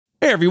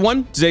Hey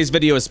everyone, today's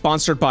video is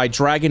sponsored by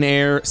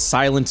Dragonair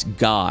Silent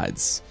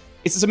Gods.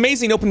 It's this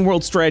amazing open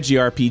world strategy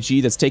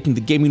RPG that's taking the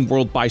gaming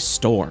world by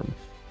storm.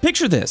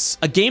 Picture this,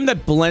 a game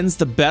that blends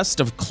the best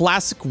of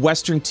classic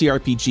Western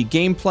TRPG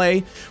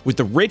gameplay with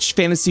the rich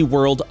fantasy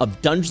world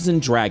of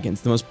Dungeons & Dragons,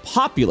 the most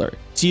popular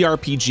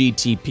TRPG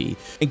TP.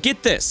 And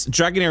get this,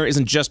 Dragonair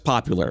isn't just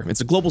popular,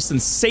 it's a global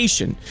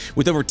sensation.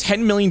 With over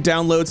 10 million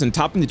downloads and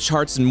topping the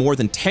charts in more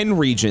than 10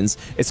 regions,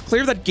 it's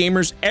clear that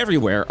gamers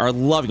everywhere are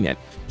loving it.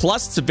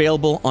 Plus, it's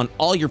available on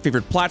all your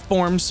favorite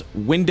platforms,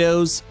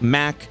 Windows,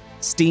 Mac,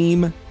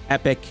 Steam,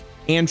 Epic,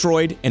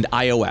 Android, and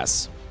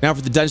iOS. Now,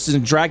 for the Dungeons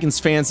 & Dragons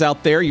fans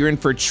out there, you're in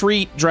for a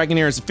treat.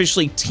 Dragonair has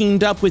officially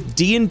teamed up with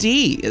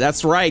D&D.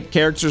 That's right,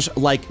 characters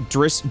like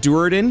Driss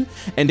Duradin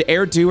and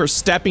Erdu are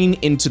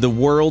stepping into the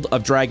world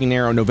of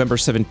Dragonair on November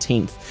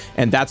 17th.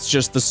 And that's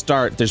just the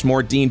start. There's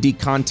more D&D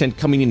content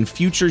coming in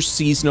future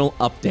seasonal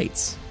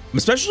updates. I'm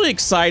especially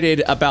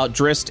excited about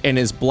Driss and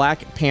his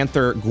Black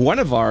Panther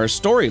Guinevere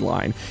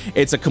storyline.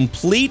 It's a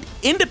complete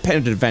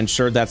independent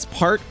adventure that's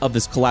part of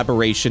this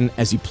collaboration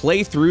as you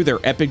play through their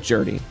epic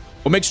journey.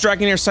 What makes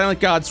Dragonair Silent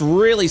Gods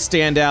really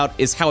stand out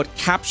is how it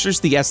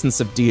captures the essence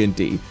of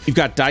D&D. You've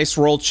got dice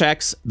roll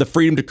checks, the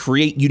freedom to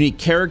create unique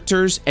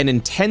characters, and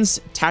intense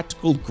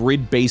tactical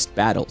grid-based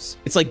battles.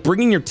 It's like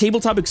bringing your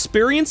tabletop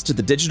experience to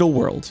the digital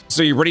world.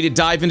 So you ready to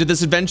dive into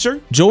this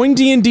adventure? Join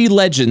D&D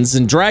Legends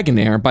in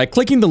Dragonair by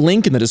clicking the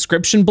link in the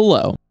description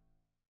below.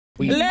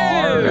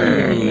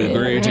 Hello!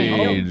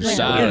 Greetings,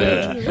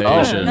 salutations.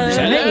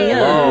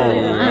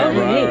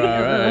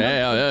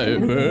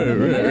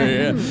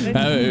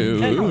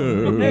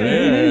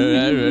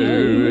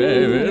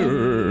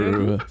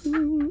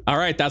 All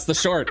right, that's the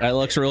short. That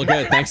looks real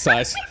good. Thanks,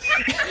 guys.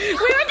 We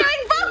were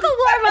doing vocal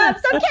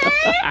warm-ups,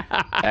 okay?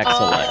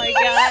 Excellent. Oh my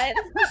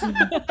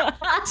god.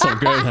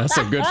 That's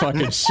some good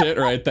fucking shit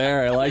right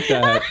there. I like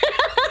that.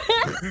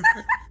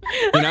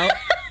 You know,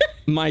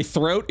 my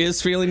throat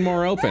is feeling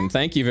more open.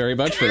 Thank you very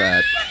much for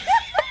that.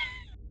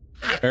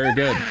 Very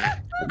good.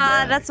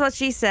 That's what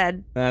she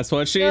said. That's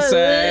what she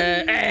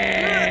said.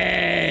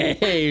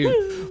 Hey,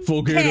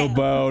 forget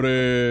about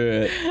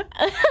it.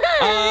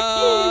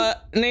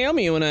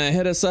 Naomi, you wanna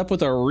hit us up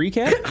with a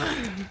recap?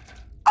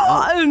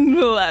 On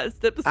the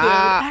last episode,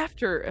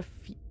 after a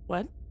few,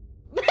 what?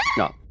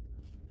 No,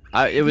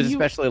 it was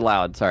especially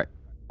loud. Sorry.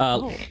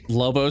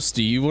 Lobos,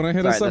 do you want to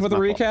hit us up with a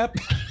recap?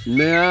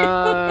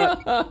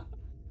 No.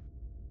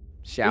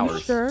 Showers. Are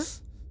you sure?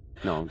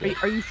 No. I'm good.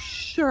 Are you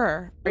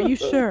sure? Are you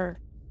sure?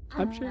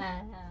 I'm sure.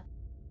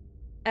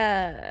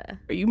 Are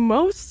you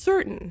most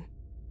certain?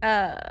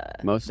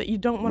 Most that you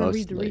don't want to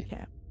read the mostly.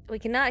 recap. We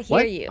cannot hear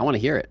What? you. I want to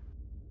hear it.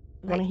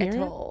 Want to hear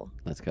it?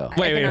 Let's go.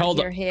 Wait, hold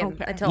hear on. him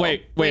Okay. at all.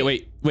 Wait.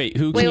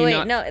 Who can you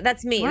not? No,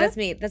 that's me. What? That's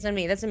me. That's on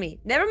me. That's on me.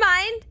 Never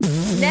mind.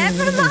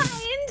 Never mind.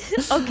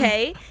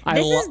 Okay.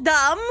 This is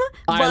dumb.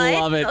 But, I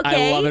love it.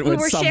 Okay. I love it We when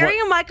were someone... sharing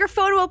a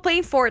microphone while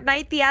playing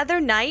Fortnite the other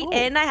night,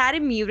 and I had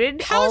it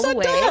muted How all is the that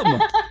way.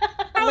 dumb?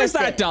 How is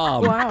Listen. that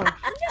dumb? Wow.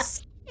 I'm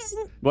just.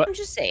 What? I'm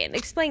just saying.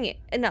 Explain it.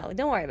 No,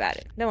 don't worry about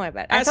it. Don't worry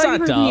about it. That's I thought not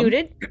you were dumb.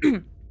 muted.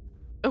 No,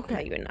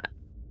 Okay. you were not.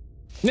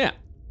 Yeah.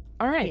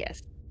 All right.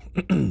 Yes.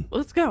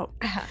 Let's go.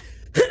 Uh-huh.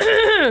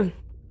 On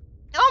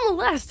the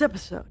last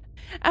episode,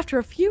 after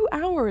a few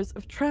hours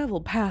of travel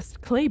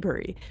past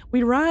Claybury,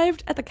 we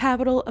arrived at the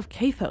capital of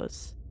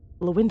Kathos,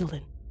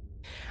 Lewindolin.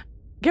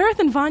 Gareth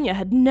and Vanya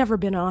had never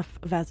been off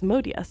of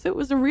Asmodia, so it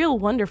was a real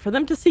wonder for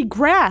them to see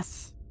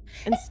grass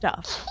and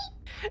stuff.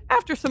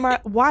 After some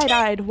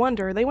wide-eyed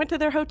wonder, they went to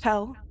their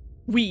hotel.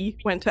 We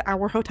went to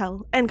our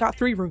hotel and got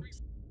 3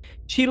 rooms.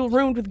 Cheadle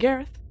roomed with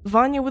Gareth,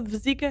 Vanya with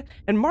Vazika,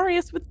 and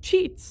Marius with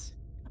Cheats.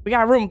 We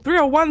got room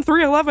 301,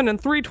 311, and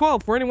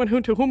 312 for anyone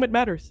to whom it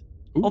matters.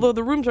 Ooh. Although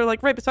the rooms are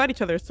like right beside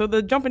each other, so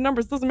the jump in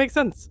numbers doesn't make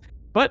sense.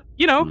 But,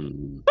 you know,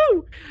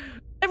 woo!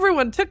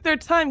 Everyone took their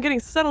time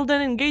getting settled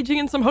in and engaging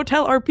in some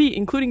hotel RP,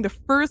 including the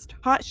first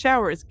hot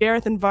showers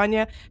Gareth and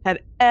Vanya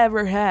had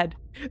ever had.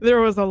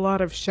 There was a lot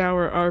of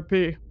shower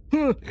RP.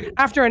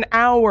 After an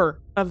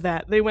hour of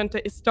that, they went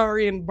to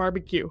Istarian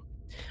barbecue.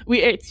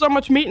 We ate so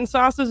much meat and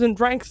sauces and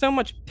drank so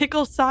much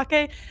pickle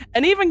sake,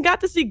 and even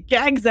got to see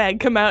Gagzag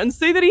come out and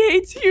say that he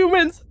hates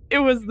humans. It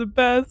was the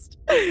best.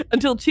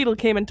 Until Cheadle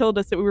came and told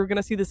us that we were going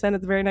to see the sun the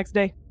very next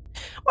day.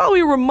 While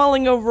we were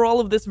mulling over all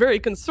of this very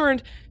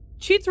concerned,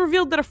 Cheats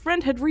revealed that a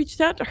friend had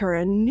reached out to her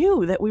and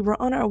knew that we were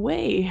on our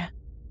way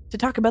to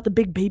talk about the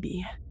big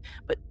baby.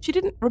 But she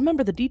didn't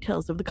remember the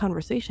details of the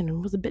conversation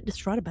and was a bit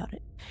distraught about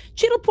it.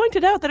 Cheadle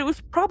pointed out that it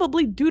was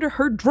probably due to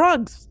her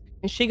drugs,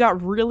 and she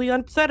got really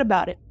upset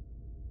about it.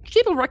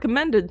 Cheadle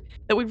recommended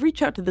that we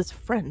reach out to this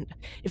friend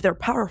if they're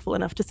powerful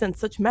enough to send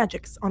such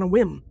magics on a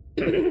whim.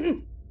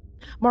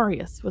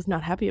 Marius was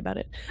not happy about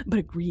it, but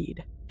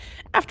agreed.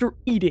 After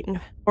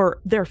eating, or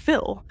their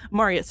fill,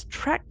 Marius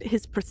tracked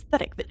his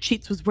prosthetic that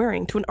Cheats was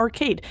wearing to an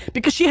arcade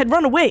because she had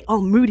run away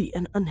all moody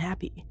and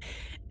unhappy.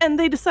 And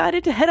they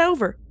decided to head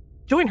over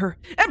join her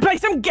and play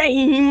some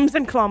games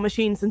and claw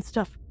machines and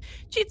stuff.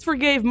 Cheats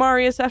forgave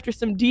Marius after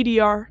some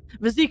DDR.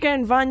 Vazika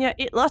and Vanya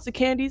ate lots of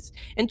candies,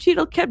 and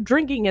Cheetle kept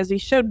drinking as he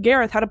showed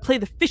Gareth how to play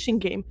the fishing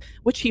game,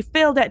 which he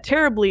failed at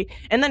terribly,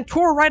 and then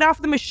tore right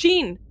off the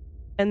machine.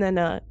 And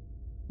then,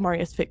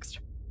 Marius fixed.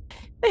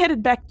 They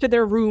headed back to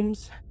their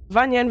rooms.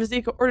 Vanya and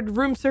Vazika ordered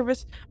room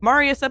service.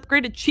 Marius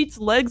upgraded Cheat's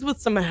legs with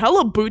some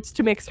hella boots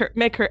to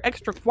make her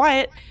extra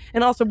quiet,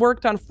 and also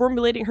worked on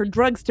formulating her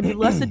drugs to be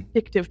less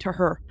addictive to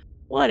her.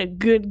 What a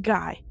good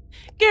guy.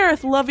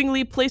 Gareth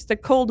lovingly placed a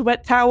cold,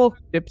 wet towel,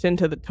 dipped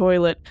into the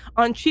toilet,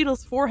 on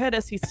Cheetle's forehead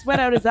as he sweat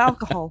out his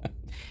alcohol.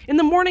 In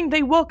the morning,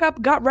 they woke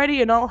up, got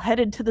ready, and all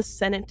headed to the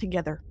Senate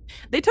together.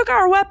 They took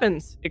our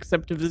weapons,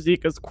 except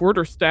Vazika's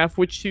quarterstaff,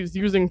 which she's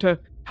using to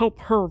help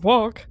her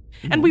walk.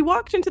 And we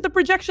walked into the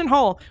projection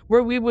hall,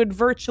 where we would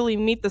virtually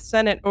meet the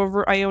Senate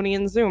over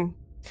Ionian Zoom.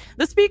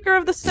 The Speaker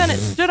of the Senate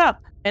stood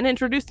up and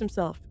introduced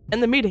himself,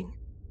 and the meeting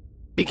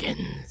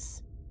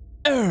begins.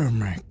 Oh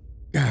my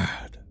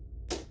God.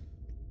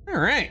 All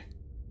right,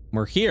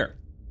 we're here.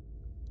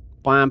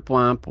 Womp,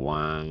 womp,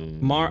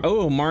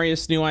 womp.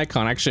 Marius' new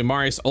icon. Actually,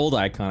 Marius' old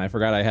icon. I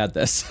forgot I had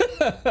this.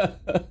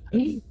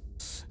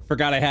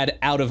 Forgot I had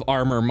out of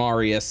armor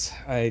Marius.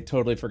 I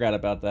totally forgot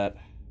about that.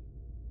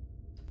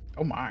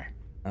 Oh my.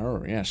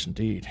 Oh yes,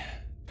 indeed.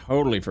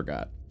 Totally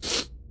forgot.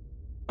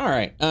 All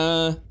right.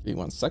 Give me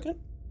 1 second.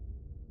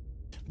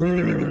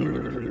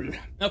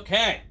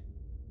 Okay.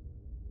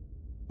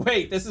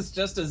 Wait, this is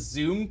just a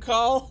Zoom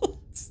call?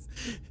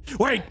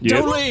 Wait,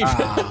 don't leave!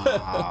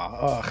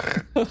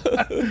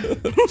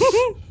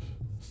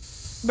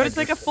 But it's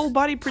like a full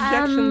body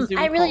projection Zoom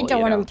I really call,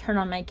 don't want to turn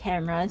on my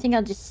camera. I think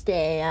I'll just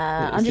stay,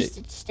 I'll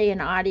just stay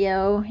in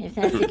audio, if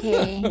that's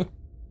okay.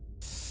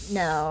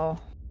 No.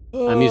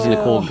 I'm using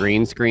a cool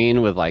green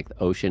screen with like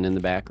the ocean in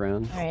the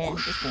background. Alright, I'm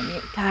just gonna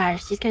mute.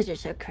 Gosh, these guys are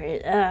so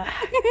crazy.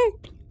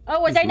 Oh,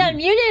 was I not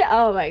muted?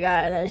 Oh my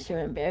god, that's so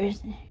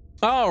embarrassing.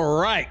 All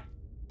right.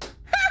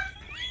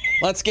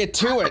 Let's get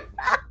to it.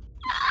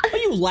 What are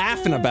you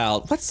laughing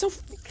about? What's so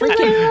freaking...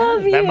 I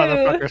love you. That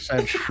motherfucker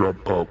said, shut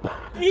up.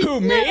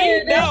 Who,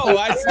 me? No,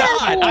 it's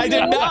not. I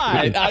did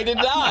not. I did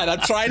not. I'm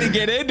trying to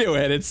get into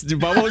it. It's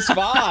almost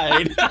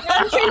fine.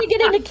 I'm trying to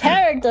get into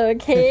character,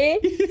 okay?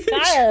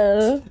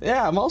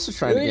 Yeah, I'm also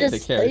trying to get into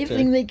character.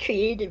 Stifling my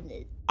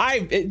creativeness.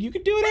 You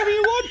can do whatever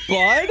you want,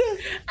 bud.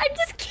 I'm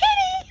just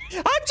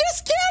kidding. I'm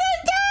just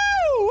kidding, too.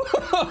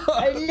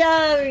 I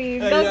love you.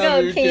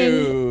 Go, King.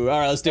 Too. All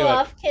right, let's do Go it.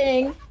 off,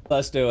 King.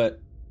 Let's do it.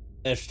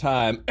 It's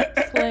time. I'm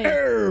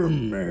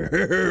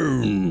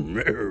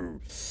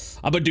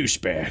a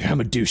douchebag.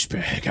 I'm a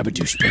douchebag. I'm a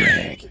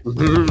douchebag.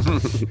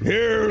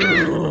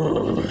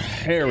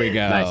 Here we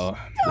go. Nice.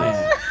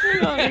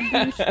 I'm a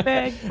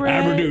douchebag,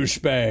 Brett. I'm a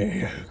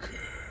douchebag.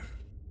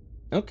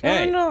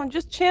 Okay. No,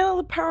 just channel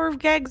the power of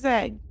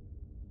Gagzag.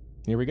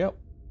 Here we go.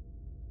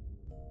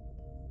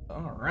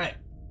 All right.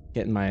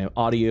 Getting my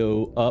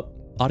audio up.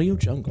 Audio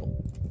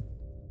jungle.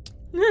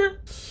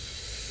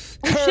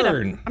 Shit,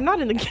 Kern. I'm not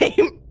in the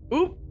game.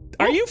 Oop.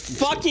 Are you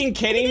fucking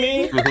kidding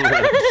me?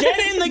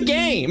 Get in the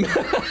game.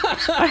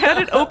 I had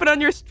it open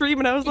on your stream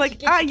and I was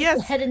like,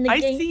 yes, I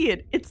see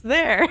it. It's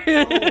there.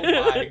 Oh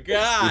my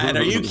god,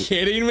 are you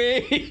kidding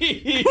me?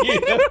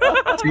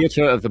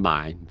 Theater of the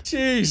mind.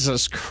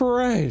 Jesus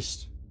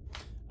Christ.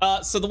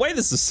 So the way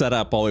this is set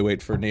up while we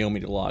wait for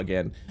Naomi to log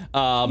in,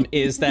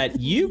 is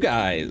that you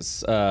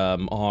guys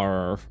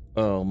are,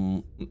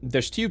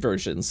 there's two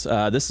versions.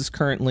 This is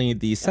currently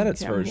the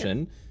Senate's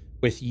version,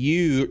 with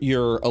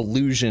your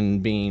illusion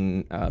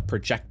being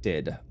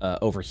projected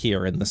over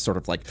here in this sort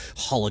of like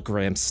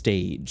hologram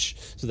stage.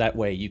 So that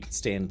way you can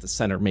stand at the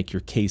center, make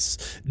your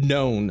case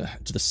known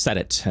to the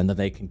Senate, and then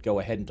they can go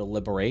ahead and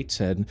deliberate.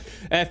 And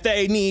if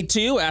they need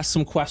to, ask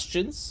some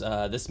questions.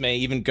 This may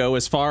even go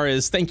as far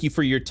as thank you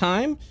for your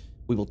time.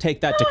 We will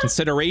take that to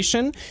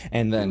consideration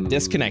and then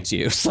disconnect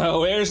you.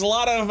 So there's a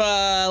lot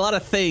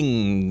of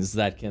things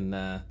that can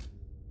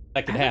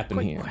happen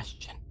here.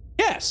 Question.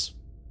 Yes.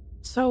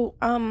 So,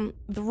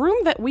 the room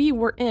that we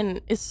were in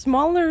is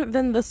smaller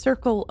than the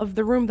circle of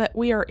the room that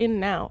we are in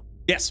now.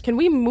 Yes. Can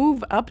we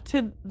move up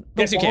to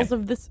the walls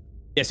of this?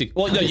 Yes.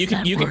 Well, no, you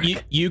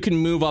can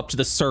move up to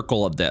the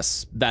circle of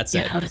this. That's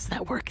it. How does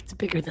that work? It's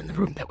bigger than the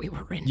room that we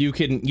were in. You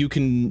can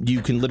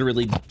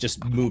literally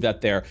just move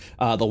that there.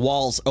 The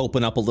walls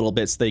open up a little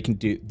bit so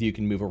you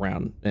can move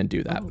around and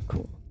do that. Oh,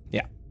 cool.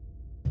 Yeah.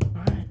 All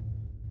right.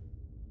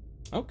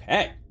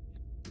 Okay.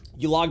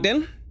 You logged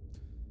in?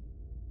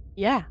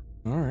 Yeah.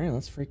 All right,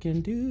 let's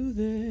freaking do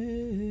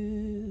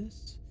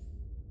this.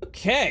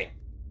 Okay.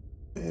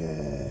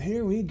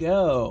 Here we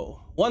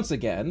go. Once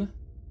again,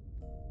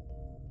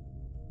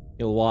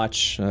 you'll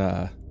watch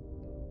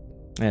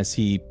as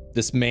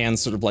this man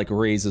sort of like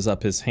raises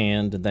up his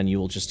hand, and then you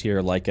will just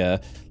hear like a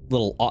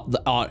little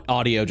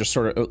audio, just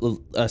sort of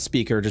a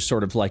speaker just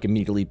sort of like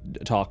immediately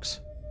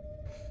talks.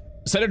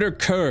 Senator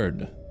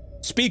Kern,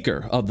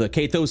 Speaker of the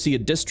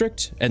Cathosia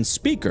District and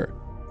Speaker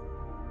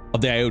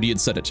of the Ionian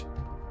Senate.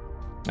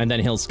 And then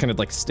he'll kind of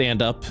like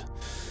stand up.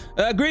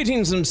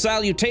 Greetings and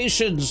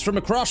salutations from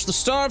across the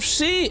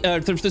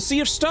the Sea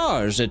of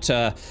Stars.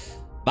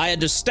 By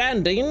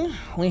understanding,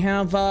 we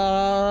have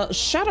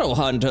shadow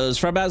hunters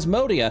from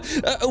Asmodia.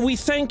 We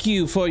thank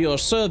you for your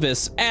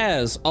service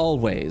as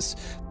always.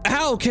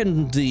 How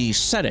can the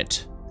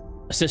Senate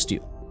assist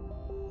you?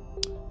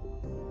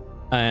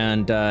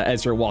 And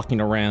as you're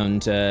walking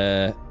around,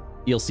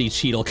 you'll see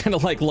Cheadle kind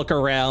of like look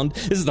around.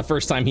 This is the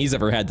first time he's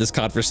ever had this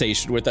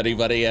conversation with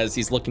anybody as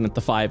he's looking at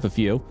the 5 of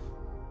you.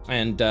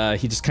 And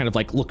he just kind of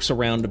like looks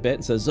around a bit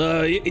and says,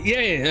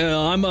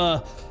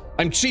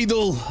 I'm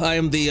Cheadle. I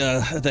am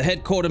the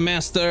head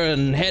quartermaster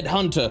and head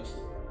hunter,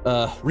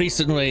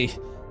 recently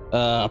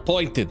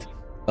appointed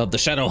of the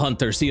Shadow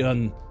Hunters here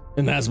in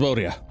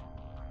Asmodia.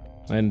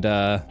 And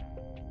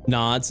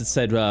nods and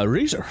said,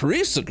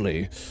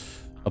 recently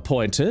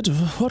appointed?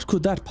 What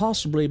could that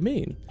possibly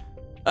mean?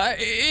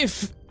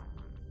 If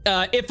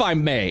I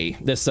may,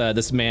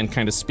 this man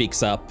kind of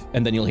speaks up,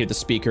 and then you'll hear the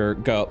speaker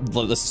go.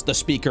 The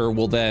speaker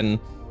will then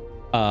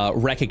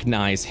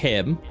recognize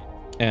him,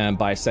 and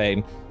by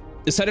saying,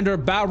 Senator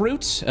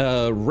Bowroot,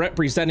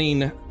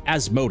 representing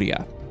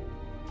Asmodia.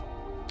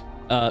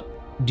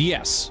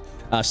 Yes,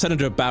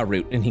 Senator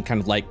Bowroot, and he kind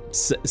of like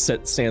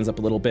stands up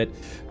a little bit.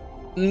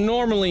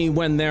 Normally,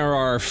 when there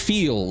are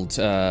field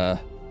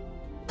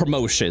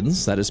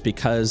promotions, that is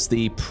because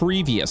the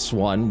previous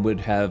one would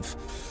have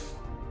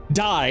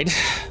died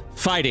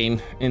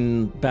fighting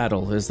in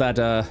battle. Is that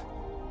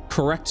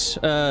correct,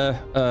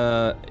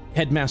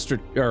 Headmaster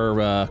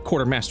or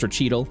Quartermaster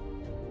Cheadle?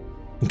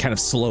 And kind of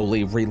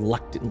slowly,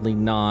 reluctantly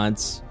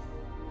nods.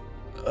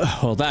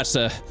 Well, that's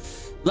a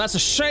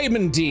shame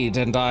indeed,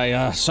 and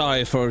I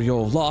sorry for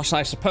your loss,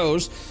 I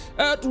suppose.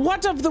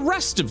 What of the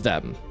rest of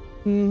them?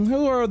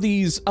 Who are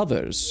these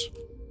others?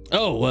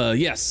 Oh,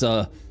 yes.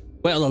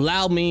 Well,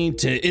 allow me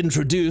to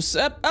introduce.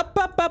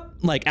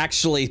 Like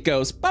actually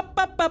goes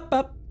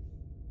up.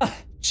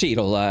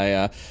 Cheadle,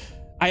 I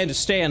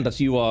understand that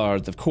you are,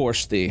 of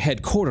course, the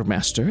head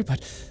quartermaster,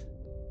 but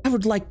I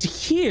would like to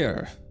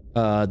hear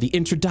the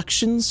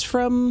introductions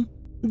from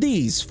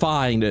these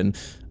fine and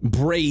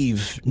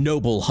brave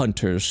noble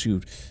hunters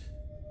who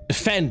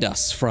defend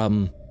us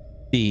from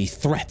the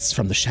threats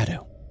from the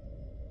shadow.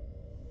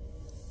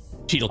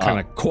 Cheadle kind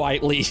of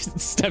quietly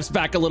steps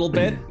back a little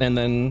bit and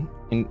then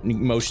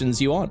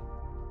motions you on.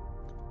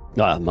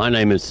 My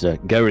name is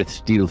Gareth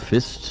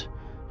Steelfist,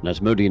 an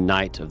Asmodian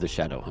Knight of the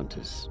Shadow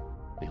Hunters.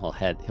 He'll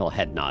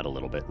head nod a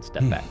little bit and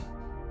step back.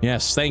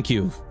 Yes, thank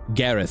you,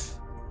 Gareth,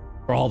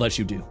 for all that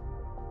you do.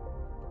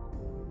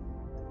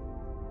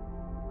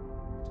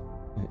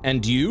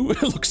 And you?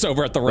 Looks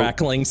over at the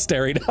Rackling,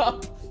 staring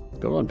up.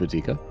 Go on,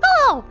 Vazika.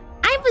 Oh,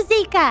 I'm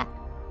Vazika.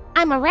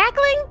 I'm a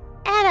Rackling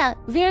and a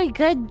very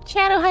good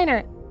shadow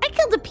hunter. I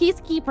killed a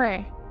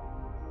peacekeeper.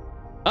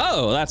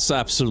 Oh, that's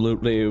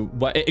absolutely...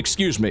 What?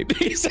 Excuse me.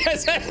 He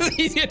says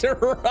he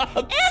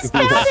interrupts. It's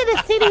found in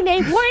a city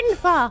named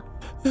Wardenfall.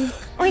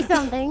 Or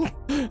something.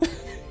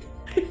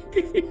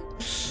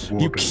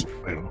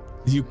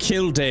 You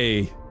killed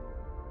a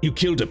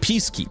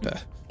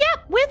peacekeeper.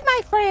 Yep, with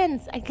my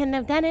friends. I couldn't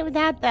have done it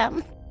without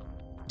them.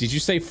 Did you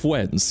say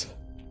friends?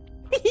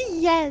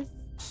 Yes.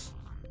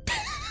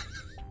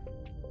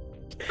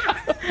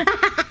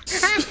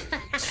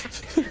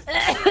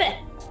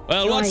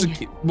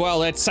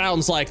 Well, it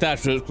sounds like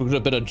that would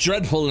have been a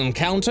dreadful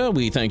encounter.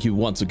 We thank you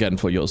once again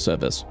for your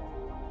service.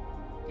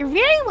 You're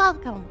very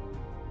welcome.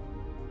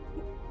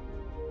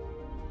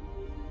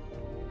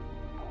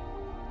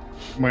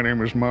 My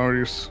name is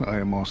Marius. I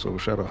am also a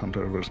Shadow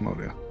Hunter of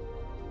Asmodia.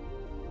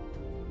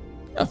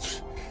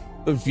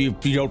 If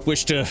you don't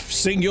wish to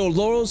sing your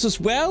laurels as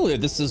well,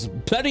 this is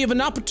plenty of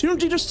an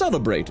opportunity to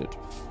celebrate it.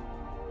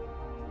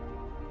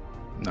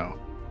 No.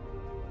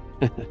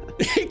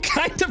 He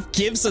kind of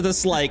gives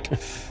this like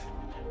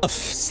a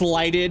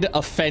slighted,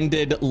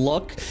 offended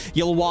look.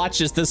 You'll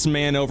watch as this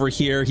man over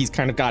here, he's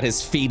kind of got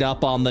his feet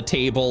up on the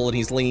table and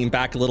he's leaning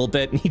back a little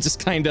bit and he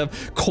just kind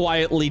of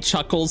quietly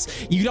chuckles.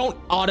 You don't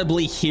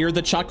audibly hear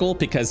the chuckle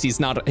because his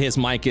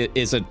mic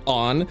isn't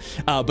on,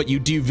 but you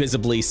do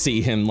visibly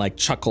see him like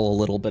chuckle a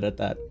little bit at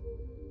that.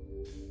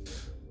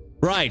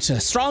 Right, a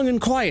strong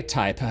and quiet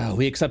type.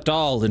 We accept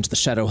all into the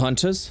Shadow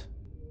Hunters.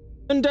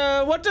 And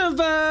what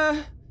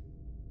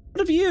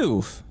of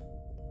you?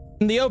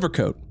 In the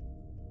overcoat.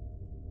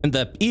 And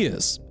the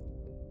ears.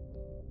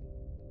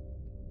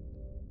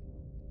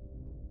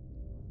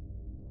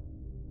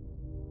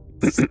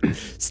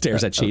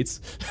 Stares at Cheats.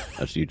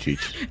 That's you,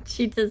 Cheats.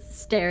 Cheats is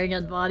staring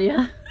at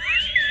Vanya.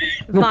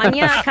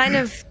 Vanya kind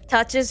of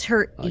touches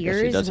her I guess she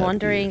ears, does have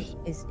wondering, ears.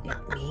 is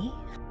it me?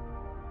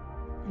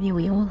 I mean,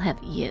 we all have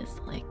ears.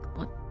 Like,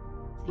 what?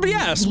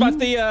 Yes, but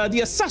the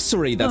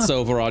accessory that's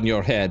over on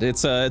your head,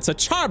 it's a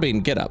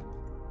charming getup.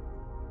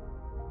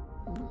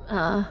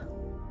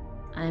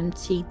 I'm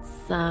Cheats.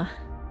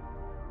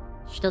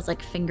 She does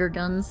like finger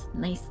guns.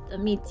 Nice to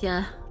meet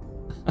ya.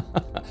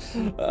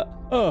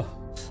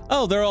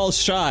 Oh, they're all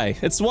shy.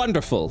 It's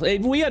wonderful.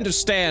 We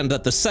understand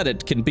that the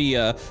Senate can be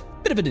a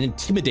bit of an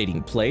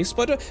intimidating place,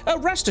 but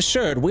rest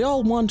assured, we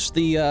all want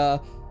the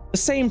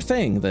same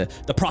thing,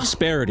 the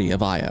prosperity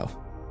of Io.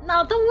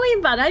 No, don't worry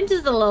about it. I'm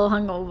just a little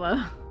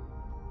hungover.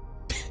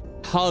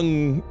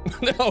 Hung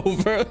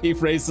over, he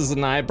raises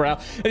an eyebrow,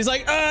 and he's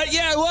like,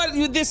 yeah,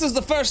 what? This is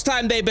the first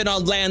time they've been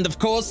on land, of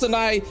course, and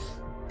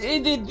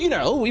you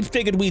know, we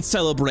figured we'd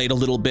celebrate a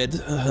little bit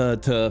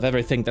of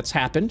everything that's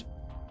happened.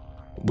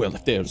 Well,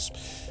 if there's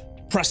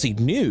pressing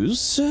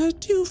news, do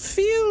you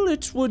feel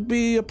it would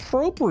be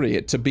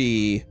appropriate to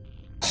be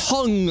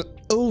hung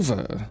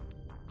over?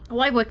 Oh,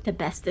 I work the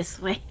best this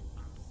way.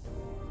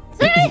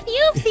 Sir, if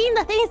you've seen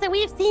the things that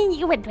we've seen,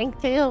 you would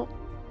drink too.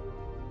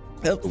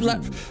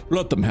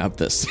 Let them have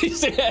this.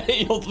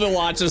 You'll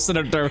watch as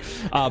Senator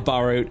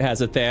Barut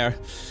has it there.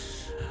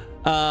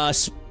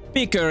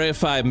 Speaker,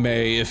 if I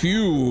may, if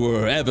you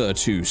were ever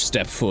to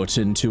step foot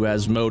into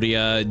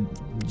Asmodia,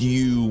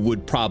 you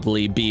would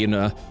probably be in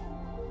a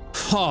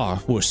far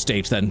worse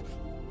state than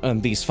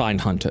these fine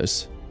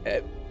hunters.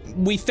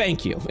 We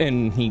thank you.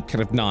 And he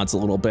kind of nods a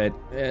little bit.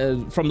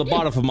 From the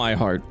bottom of my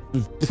heart,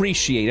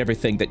 appreciate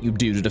everything that you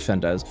do to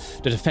defend us,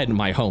 to defend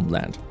my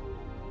homeland.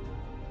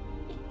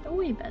 Don't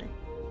worry about it.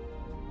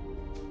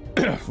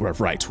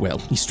 Right, well,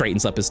 he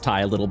straightens up his tie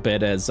a little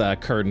bit as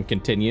Curtin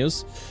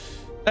continues.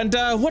 And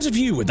what of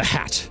you with the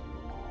hat?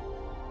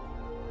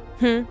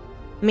 Me?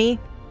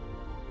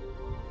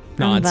 Nods.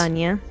 I'm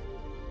Vanya.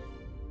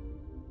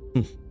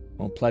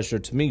 Well, pleasure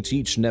to meet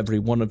each and every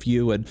one of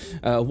you. And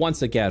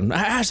once again,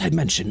 as I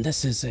mentioned,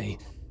 this is an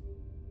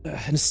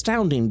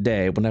astounding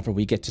day whenever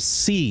we get to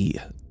see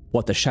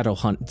what the shadow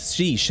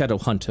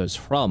hunters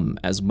from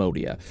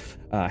Asmodia,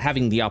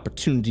 having the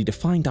opportunity to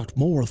find out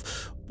more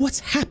of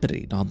what's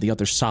happening on the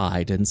other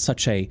side in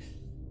such a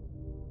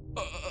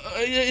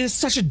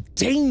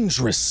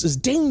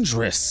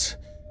dangerous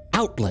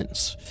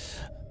outlands.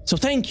 So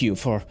thank you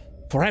for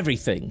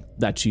everything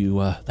that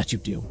you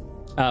do.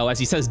 Oh, as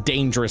he says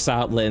dangerous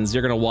outlands,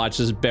 you're gonna watch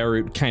as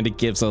Barut kind of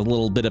gives a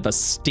little bit of a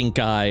stink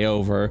eye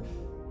over.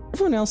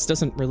 Everyone else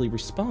doesn't really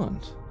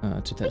respond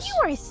to this. You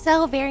are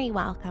so very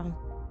welcome.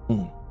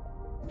 Mm.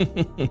 We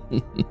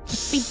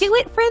do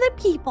it for the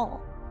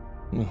people.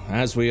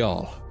 As we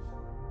all.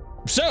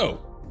 So,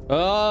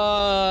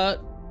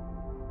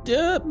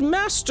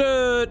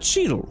 Master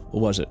Cheadle,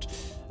 was it?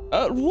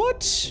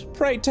 What,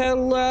 pray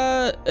tell,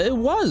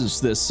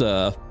 was this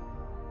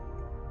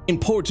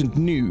important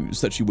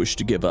news that you wish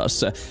to give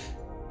us?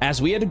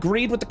 As we had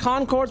agreed with the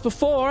Concords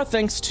before,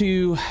 thanks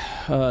to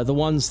the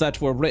ones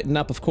that were written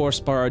up, of course,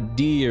 by our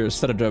dear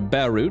Senator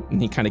Barut, and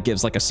he kind of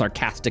gives like a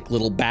sarcastic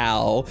little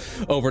bow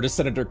over to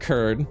Senator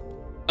Kurd.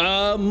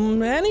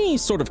 Any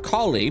sort of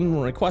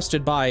calling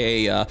requested by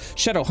a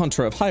shadow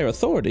hunter of higher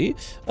authority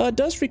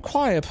does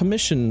require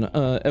permission,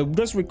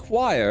 does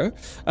require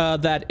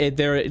that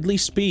there at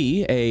least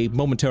be a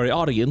momentary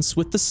audience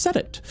with the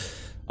Senate.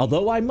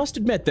 Although I must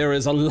admit there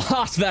is a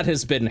lot that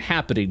has been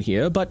happening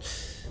here, but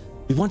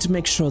we want to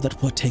make sure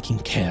that we're taking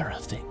care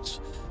of things.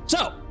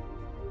 So,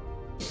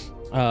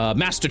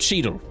 Master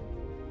Cheadle,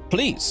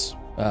 please,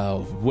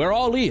 we're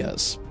all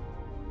ears.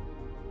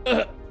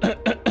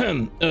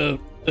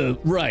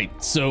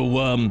 Right.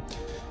 So,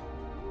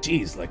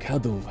 geez, like how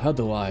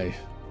do I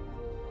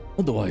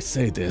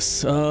say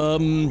this?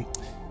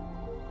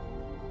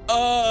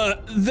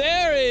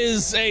 There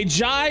is a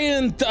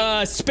giant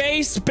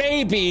space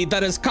baby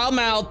that has come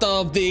out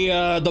of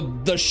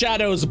the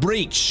Shadow's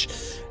breach,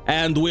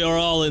 and we are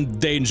all in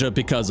danger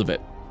because of it.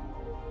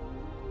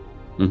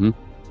 You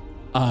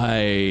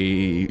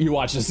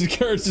watch this.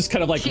 Kurt's just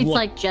kind of like she's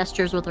like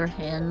gestures with her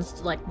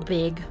hands, like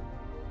big,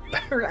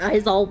 her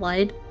eyes all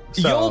wide.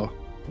 So,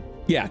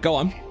 yeah, go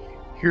on.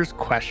 Here's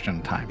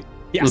question time.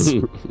 Yes.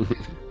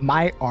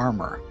 My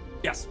armor.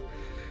 Yes.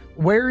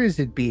 Where is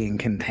it being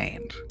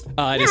contained?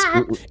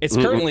 It's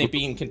currently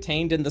being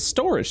contained in the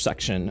storage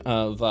section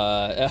of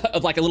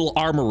like a little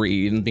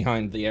armory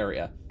behind the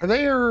area. Are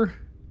there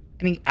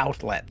any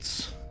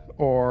outlets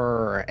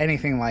or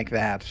anything like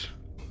that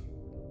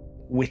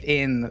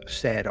within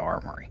said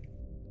armory?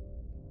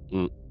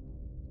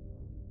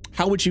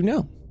 How would you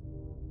know?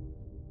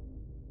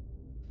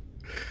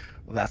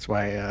 That's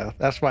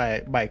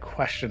why my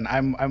question.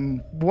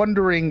 I'm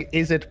wondering,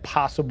 is it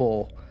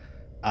possible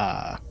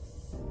to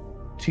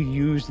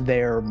use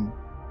their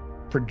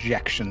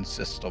projection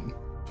system?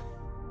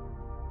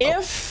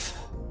 If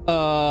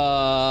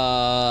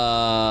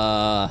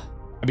I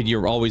mean,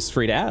 you're always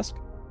free to ask.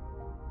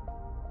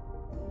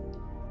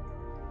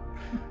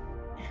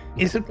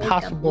 Is it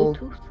possible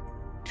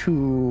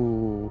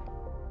to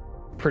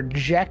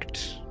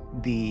project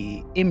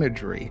the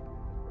imagery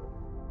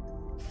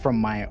from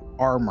my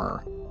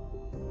armor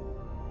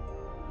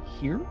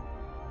here?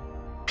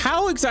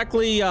 How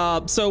exactly?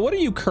 So what are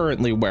you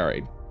currently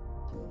wearing?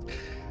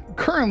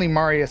 Currently,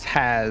 Marius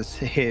has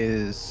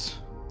his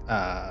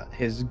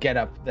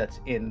getup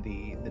that's in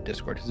the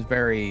Discord. His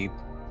very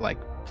like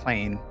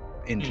plain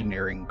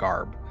engineering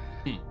garb.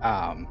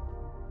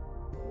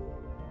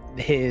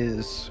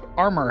 His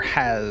armor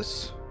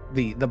has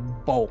the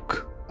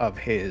bulk of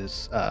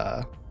his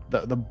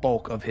the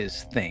bulk of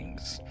his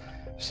things.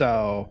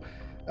 So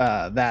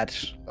that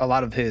a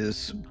lot of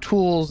his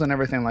tools and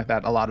everything like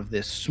that, a lot of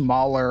this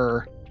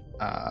smaller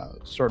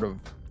sort of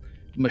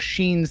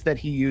machines that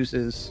he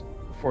uses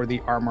for the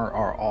armor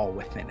are all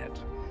within it.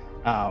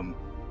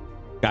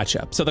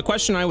 Gotcha. So the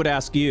question I would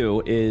ask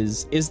you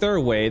is there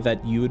a way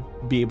that you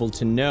would be able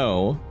to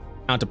know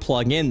how to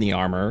plug in the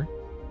armor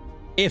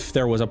if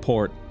there was a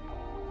port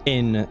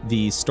in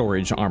the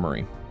storage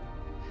armory?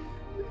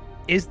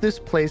 Is this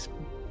place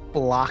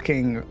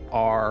blocking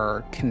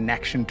our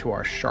connection to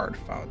our shard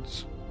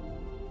phones?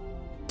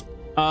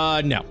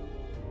 No.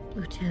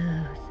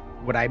 Bluetooth.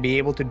 Would I be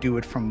able to do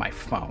it from my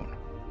phone?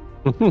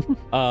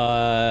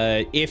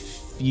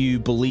 If you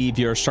believe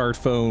your shard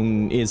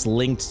phone is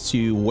linked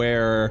to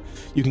where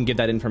you can get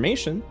that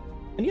information,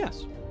 then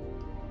yes.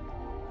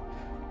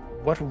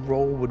 What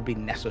role would be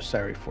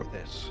necessary for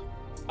this?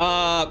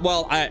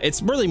 Well,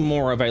 it's really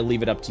more of I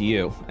leave it up to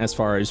you as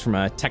far as from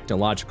a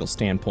technological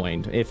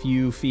standpoint. If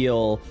you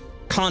feel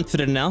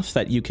confident enough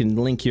that you can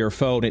link your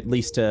phone at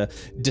least to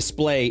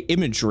display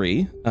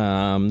imagery,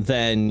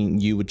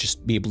 then you would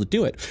just be able to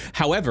do it.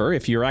 However,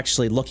 if you're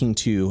actually looking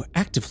to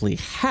actively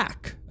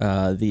hack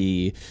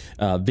the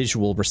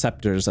visual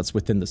receptors that's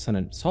within the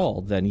Senate's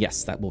Hall, then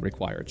yes, that will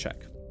require a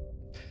check.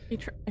 You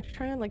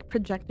try and like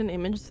project an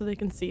image so they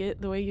can see it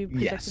the way you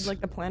projected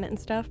like the planet and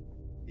stuff.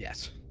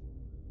 Yes.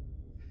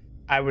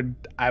 I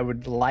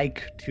would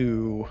like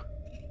to.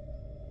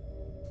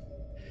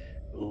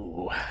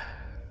 Ooh.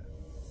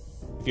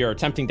 If you're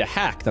attempting to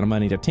hack, then I'm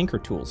gonna need a Tinker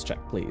Tools check,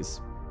 please.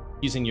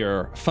 Using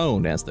your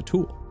phone as the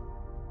tool.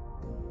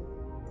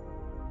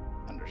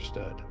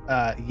 Understood.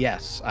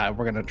 Yes,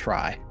 we're gonna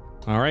try.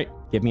 All right,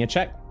 give me a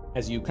check.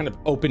 As you kind of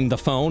open the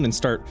phone and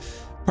start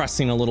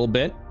pressing a little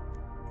bit.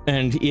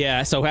 And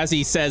yeah, so as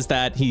he says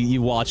that, he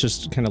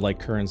watches kind of like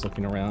Curran's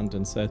looking around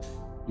and said,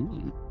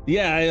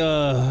 yeah,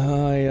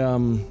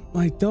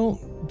 I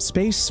don't,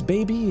 space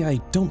baby, I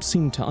don't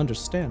seem to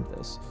understand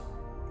this.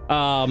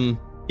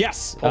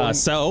 Yes,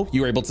 so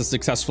you were able to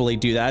successfully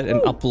do that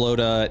and upload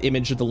an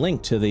image of the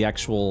link to the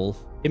actual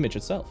image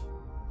itself.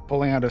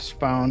 Pulling out his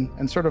phone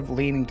and sort of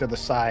leaning to the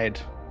side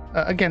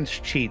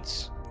against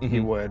cheats, he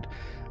would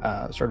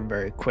sort of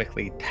very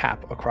quickly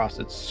tap across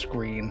its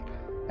screen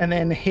and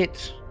then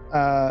hit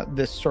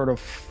this sort of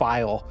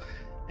file,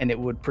 and it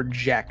would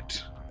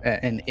project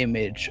an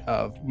image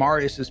of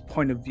Marius's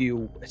point of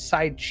view,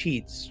 side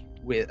cheats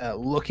with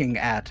looking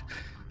at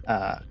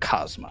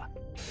Cosma.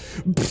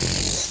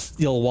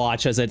 You'll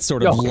watch as it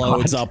sort of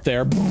loads up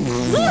there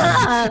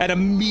and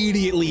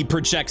immediately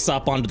projects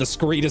up onto the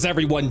screen as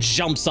everyone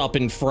jumps up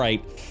in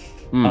fright.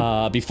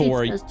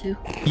 Before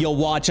you'll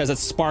watch as it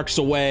sparks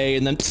away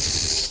and then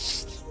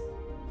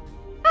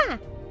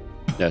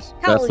yes,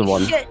 that's the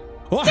one. Shit.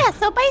 Yeah,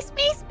 so by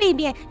space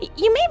baby,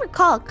 you may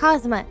recall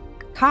Cosma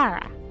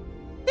Kara.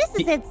 This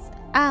is its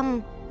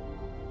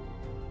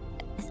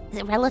is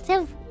it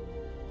relative?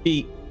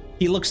 He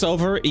looks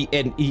over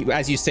and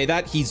as you say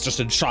that, he's just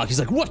in shock. He's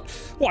like,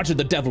 what in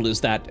the devil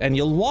is that? And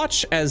you'll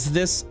watch as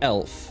this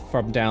elf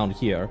from down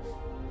here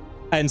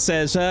and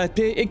says,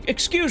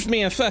 excuse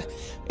me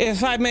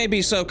if I may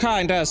be so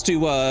kind as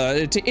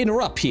to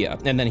interrupt here.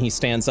 And then he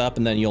stands up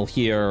and then you'll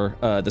hear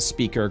the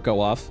speaker go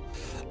off.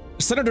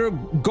 Senator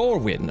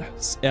Gorwin,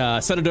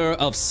 Senator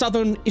of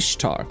Southern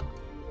Ishtar.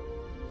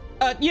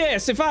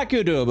 Yes, if I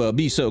could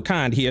be so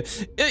kind here.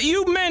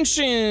 You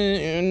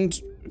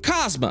mentioned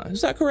Cosma,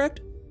 is that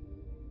correct?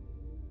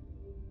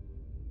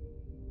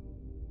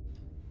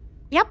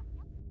 Yep.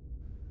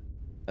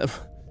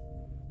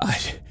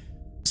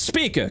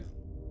 Speaker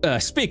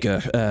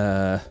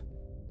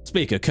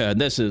Kern,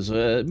 this is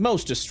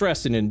most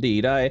distressing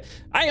indeed. I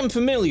am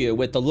familiar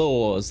with the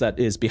laws that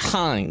is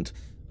behind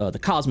the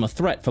Cosma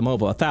threat from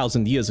over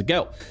 1,000 years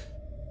ago.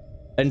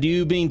 And do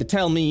you mean to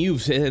tell me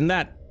you've, in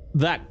that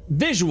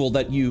visual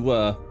that you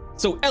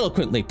so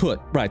eloquently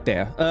put right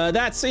there,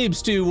 that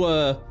seems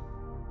to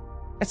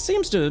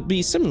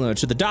be similar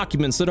to the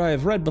documents that I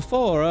have read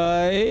before.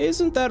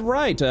 Isn't that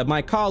right?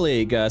 My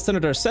colleague,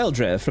 Senator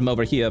Seldre from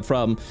over here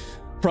from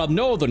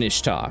Northern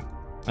Ishtar.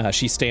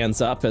 She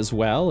stands up as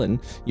well, and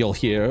you'll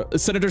hear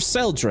Senator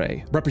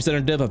Seldre,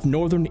 representative of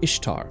Northern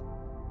Ishtar.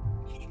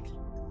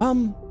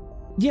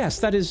 Yes,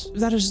 that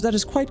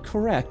is quite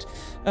correct.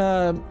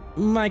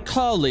 My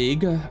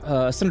colleague,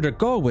 Senator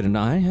Gorwin, and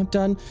I have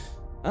done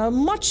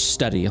much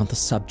study on the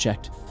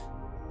subject.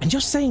 And you're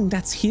saying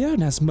that's here in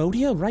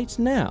Asmodia right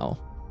now?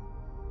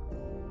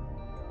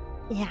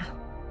 Yeah.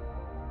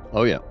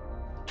 Oh, yeah.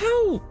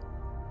 How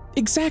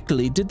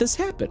exactly did this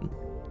happen?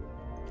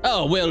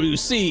 Oh, well, you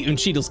see, and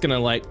Cheadle's gonna,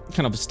 like,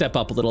 kind of step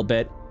up a little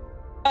bit.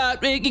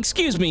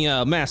 Excuse me,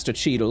 Master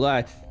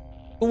Cheadle,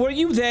 were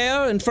you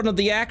there in front of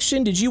the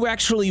action? Did you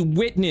actually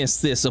witness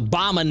this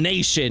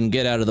abomination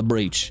get out of the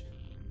breach?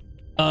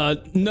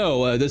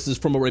 No, this is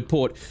from a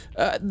report.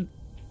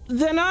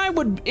 Then I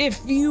would, if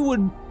you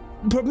would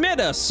permit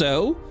us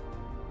so,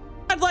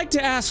 I'd like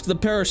to ask the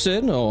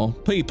person, or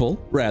people,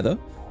 rather,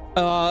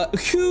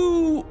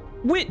 who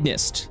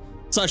witnessed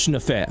such an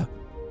affair.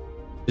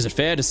 Is it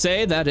fair to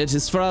say that it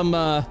is from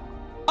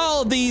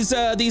all these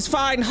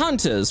fine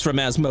hunters from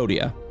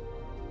Asmodia?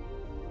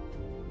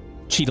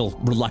 Cheetle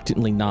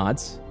reluctantly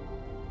nods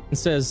and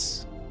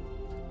says,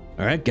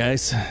 all right,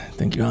 guys, I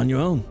think you're on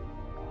your own.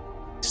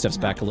 He steps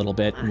back a little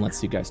bit and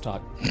lets you guys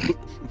talk.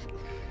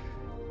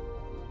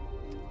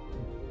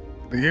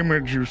 The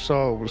image you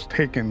saw was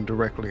taken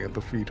directly at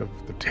the feet of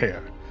the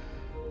tear,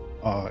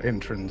 our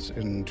entrance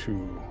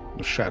into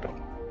the shadow.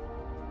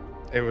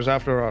 It was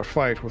after our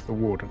fight with the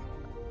warden,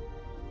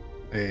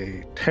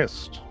 a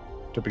test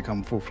to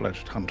become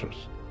full-fledged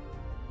hunters.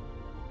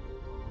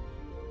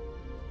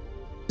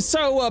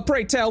 So,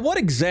 pray tell, what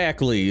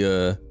exactly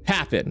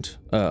happened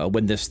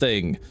when this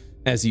thing,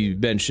 as you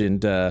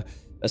mentioned,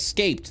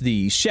 escaped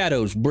the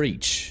Shadow's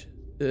breach?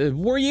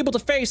 Were you able to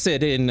face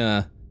it in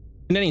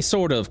any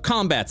sort of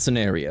combat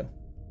scenario?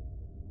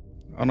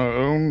 On our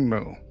own,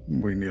 no.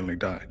 We nearly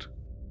died.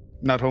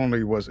 Not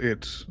only was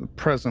it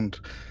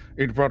present,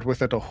 it brought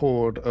with it a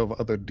horde of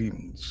other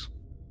demons.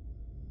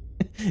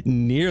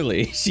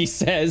 Nearly, she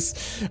says,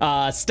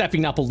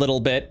 stepping up a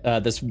little bit.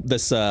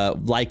 This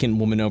lichen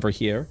woman over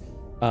here,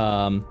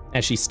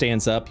 as she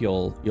stands up,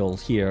 you'll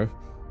hear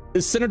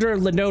Senator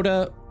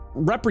Lenota,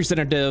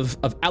 representative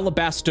of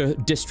Alabaster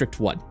District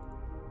 1.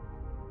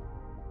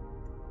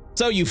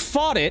 So you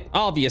fought it,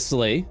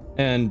 obviously,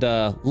 and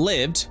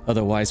lived.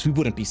 Otherwise, we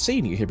wouldn't be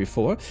seeing you here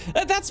before.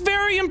 That's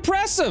very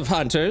impressive,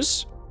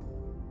 hunters.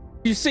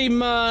 You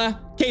seem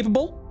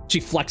capable. She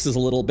flexes a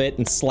little bit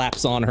and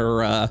slaps on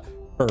her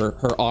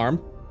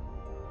arm.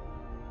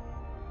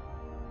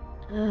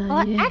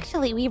 Well,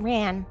 actually, we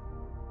ran.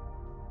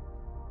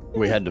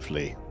 We had to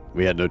flee.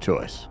 We had no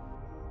choice.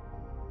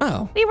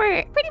 Oh. We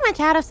were pretty much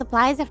out of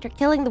supplies after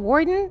killing the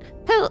warden,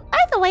 who, by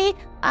the way,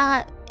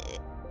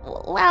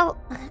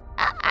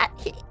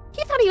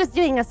 he thought he was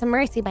doing us a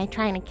mercy by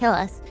trying to kill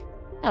us.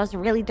 That was a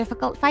really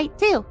difficult fight,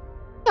 too.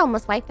 He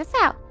almost wiped us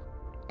out.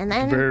 And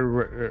then...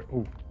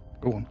 Oh,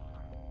 go on.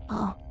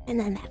 Oh, and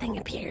then that thing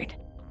appeared.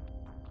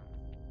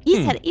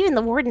 He said, even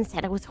the warden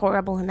said it was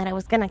horrible and that it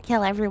was gonna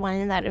kill everyone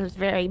and that it was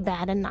very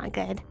bad and not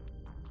good.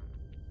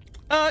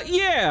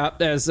 Yeah,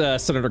 as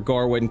Senator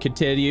Gorwin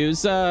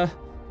continues,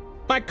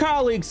 my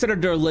colleague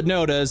Senator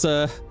Lenota is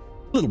a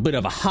little bit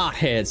of a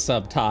hothead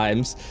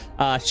sometimes.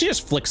 She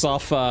just flicks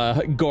off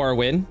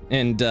Gorwin,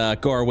 and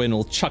Gorwin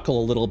will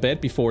chuckle a little bit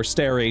before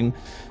staring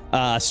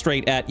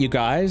straight at you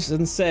guys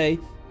and say,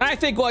 I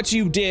think what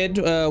you did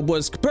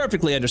was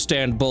perfectly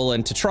understandable,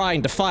 and to try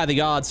and defy the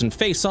odds and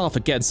face off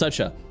against such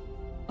a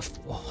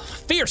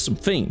fearsome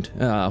fiend,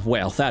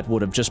 well, that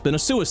would have just been a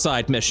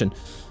suicide mission.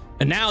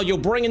 And now you're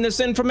bringing this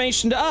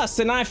information to us,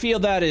 and I feel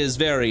that is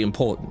very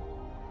important.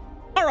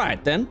 All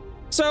right, then.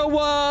 So,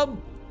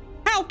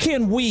 how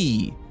can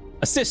we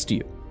assist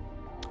you?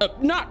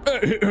 Not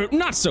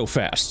so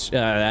fast,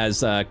 as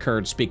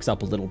Kurd speaks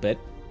up a little bit.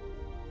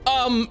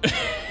 Senator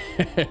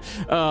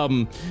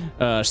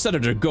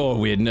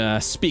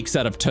Gorwin speaks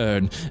out of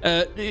turn.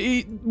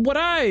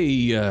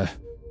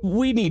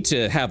 We need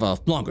to have a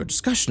longer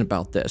discussion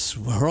about this.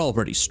 We're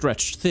already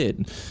stretched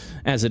thin,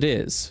 as it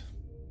is.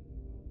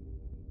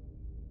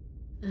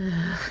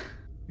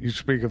 You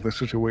speak of the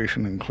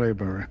situation in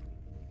Claybury.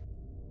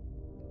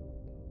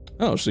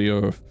 Oh, so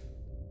you're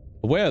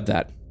aware of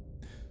that?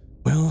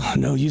 Well,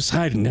 no use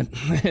hiding it.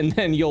 And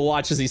then you'll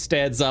watch as he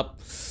stands up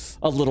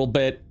a little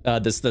bit.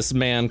 This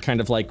man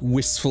kind of like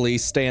wistfully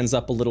stands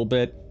up a little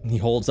bit. He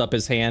holds up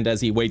his hand as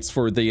he waits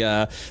for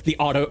the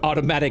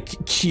automatic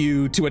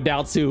cue to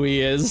announce who he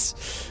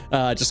is.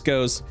 Just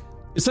goes,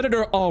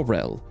 Senator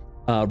Aurel,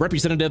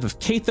 representative of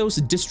Kathos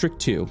District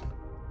 2.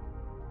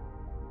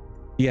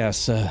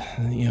 Yes,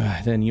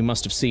 then you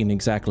must have seen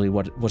exactly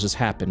what has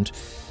happened.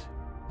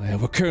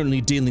 We're currently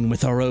dealing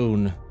with our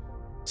own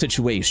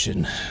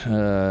situation,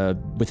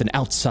 with an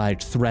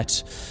outside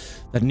threat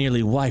that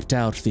nearly wiped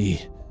out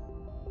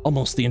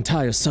almost the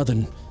entire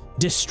southern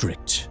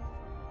district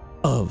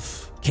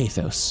of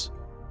Kathos.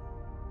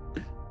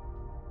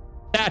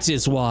 That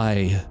is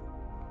why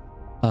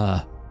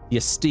the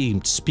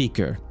esteemed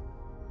speaker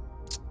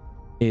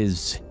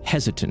is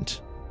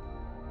hesitant.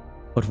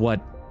 But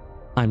what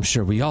I'm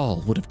sure we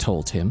all would have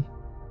told him.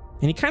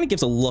 And he kind of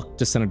gives a look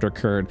to Senator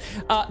Kurd.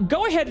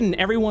 Go ahead and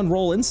everyone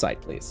roll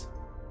insight, please.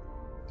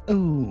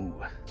 Ooh.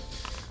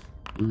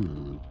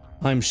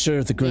 I'm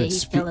sure the good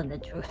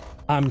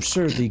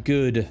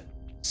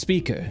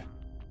speaker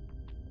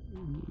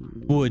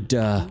would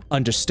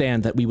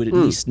understand that we would at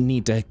least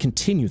need to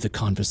continue the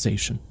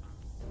conversation.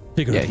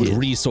 Figure out what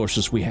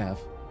resources we have.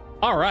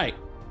 All right.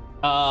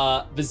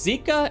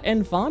 Vizika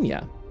and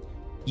Vanya,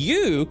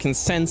 you can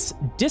sense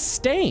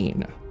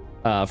disdain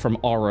from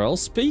Aurel,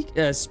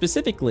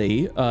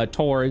 specifically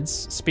towards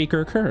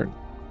Speaker Kern.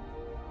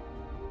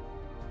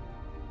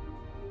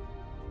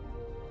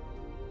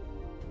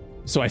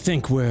 So I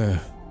think we're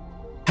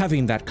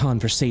having that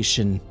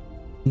conversation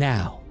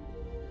now.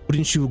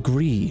 Wouldn't you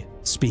agree,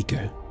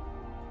 Speaker?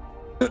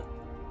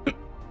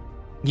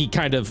 He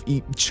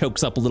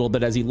chokes up a little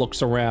bit as he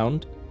looks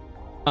around.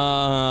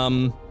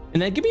 And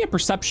then give me a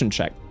perception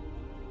check.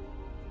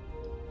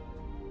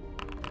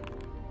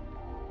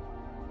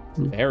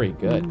 Very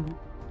good.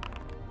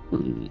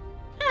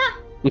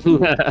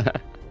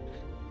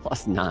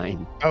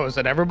 +9. Oh, is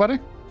it everybody?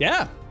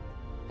 Yeah.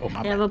 Oh,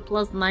 my I have a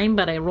 +9,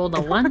 but I rolled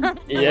a 1.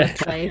 Yeah.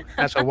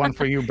 That's a 1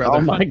 for you, brother.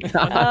 Oh my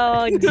god.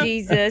 Oh,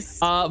 Jesus.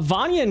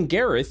 Vanya and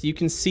Gareth, you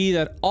can see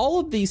that all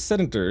of these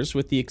senators,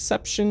 with the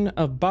exception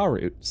of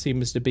Barut,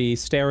 seems to be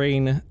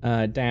staring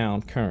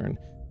down Kern.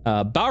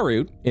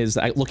 Barut is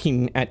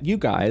looking at you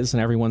guys,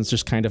 and everyone's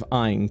just kind of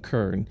eyeing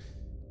Kern.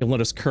 You'll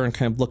notice Kern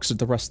kind of looks at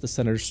the rest of the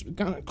senators,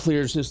 kind of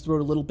clears his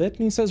throat a little bit,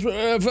 and he says,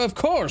 of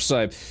course,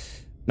 I'm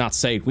not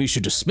saying we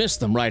should dismiss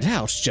them right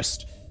out,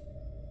 just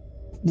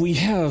we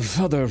have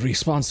other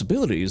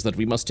responsibilities that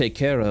we must take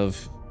care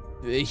of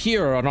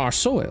here on our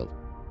soil.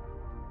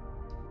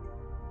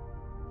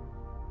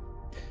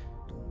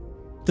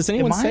 Does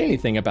anyone say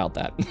anything about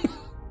that?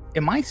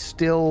 Am I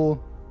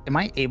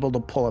able to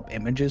pull up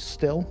images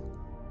still?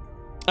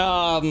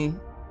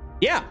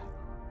 Yeah.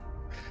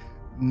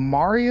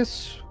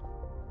 Marius,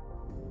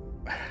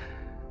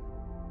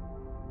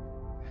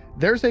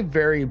 there's a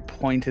very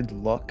pointed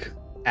look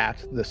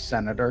at the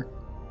senator,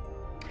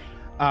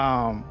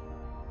 and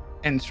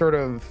sort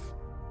of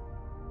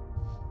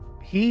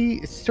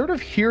he sort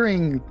of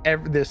hearing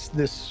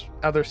this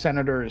other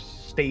senator's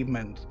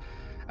statement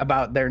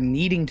about there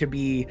needing to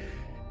be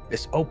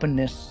this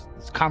openness,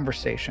 this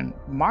conversation.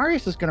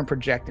 Marius is going to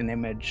project an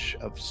image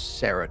of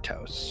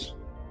Ceratos.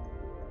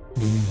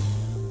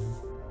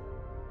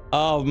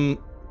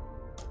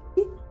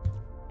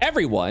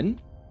 Everyone,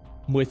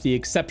 with the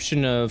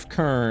exception of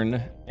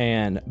Kern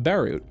and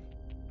Barut,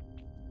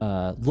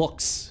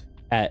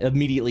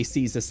 immediately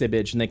sees this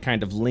image, and they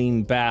kind of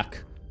lean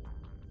back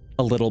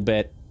a little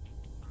bit.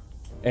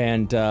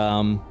 And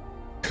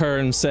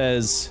Kern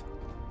says,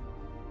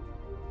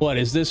 "What,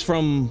 is this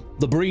from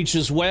the breach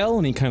as well?"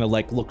 And he kind of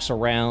like looks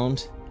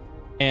around.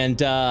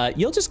 And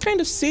you'll just kind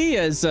of see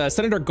as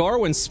Senator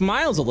Garwin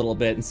smiles a little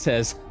bit and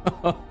says,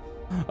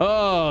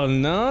 "Oh,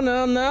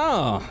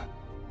 no.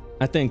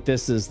 I think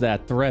this is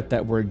that threat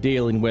that we're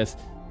dealing with,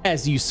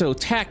 as you so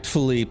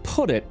tactfully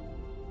put it,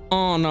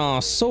 on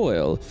our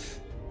soil.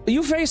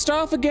 You faced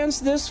off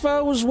against this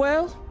foe as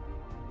well?"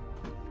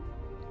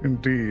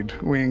 Indeed.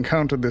 We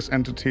encountered this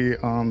entity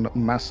on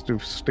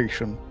Mastiff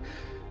Station.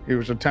 He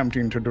was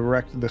attempting to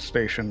direct the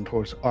station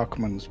towards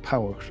Arkman's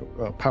power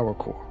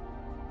core.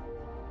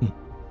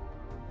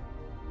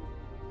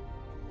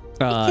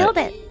 Killed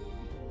it.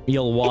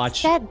 You'll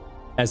watch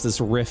as this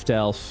Rift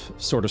Elf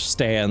sort of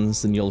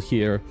stands, and you'll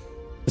hear,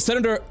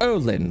 "Senator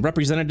Erlin,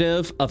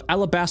 representative of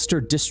Alabaster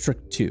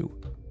District 2.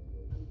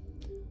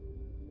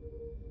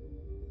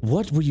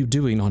 What were you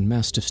doing on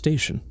Mastiff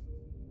Station?"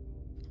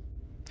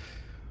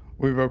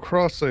 We were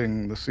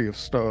crossing the Sea of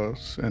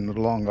Stars, and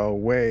along our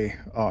way,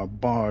 our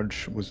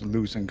barge was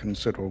losing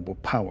considerable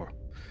power.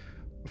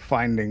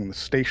 Finding the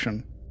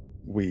station,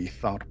 we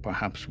thought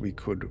perhaps we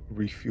could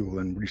refuel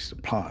and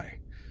resupply.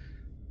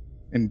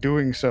 In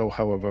doing so,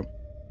 however,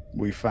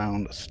 we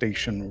found a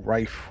station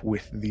rife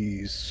with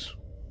these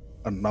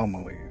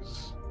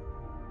anomalies.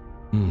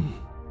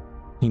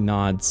 He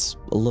nods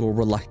a little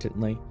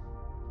reluctantly.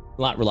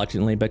 Not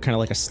reluctantly, but kind of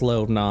like a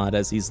slow nod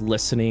as he's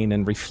listening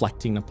and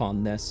reflecting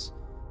upon this,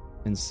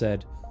 and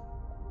said,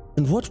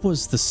 "And what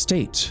was the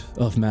state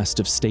of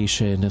Mastiff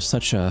Station if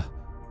such a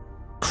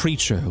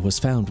creature was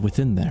found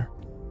within there?"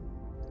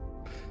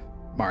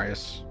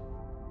 Marius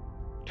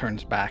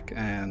turns back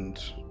and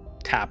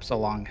taps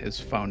along his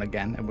phone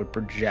again and would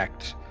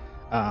project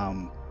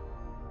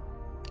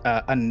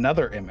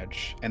another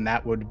image, and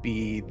that would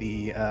be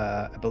the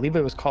I believe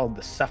it was called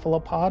the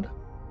cephalopod.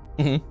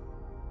 Mm-hmm.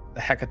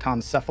 The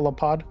Hecaton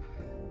cephalopod.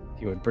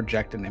 He would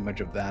project an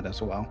image of that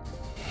as well.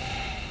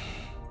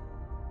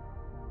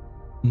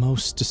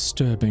 Most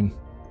disturbing.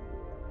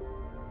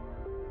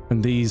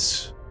 And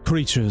these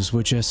creatures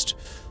were just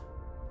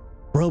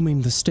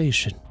roaming the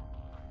station.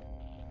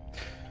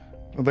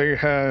 They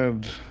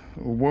had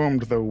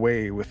wormed their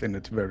way within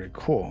its very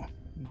core.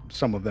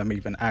 Some of them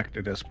even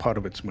acted as part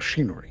of its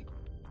machinery.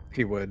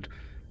 He would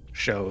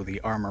show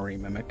the armory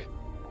mimic.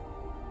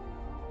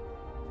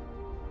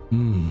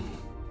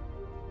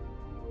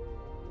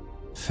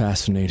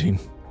 Fascinating.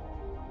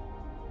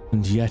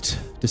 And yet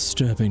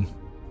disturbing.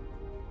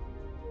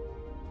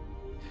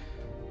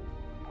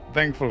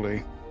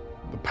 Thankfully,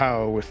 the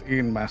power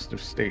within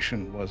Mastiff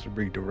Station was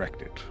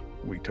redirected.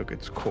 We took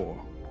its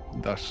core.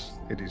 Thus,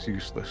 it is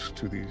useless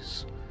to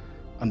these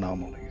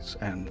anomalies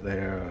and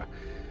their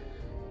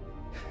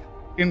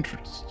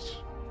interests.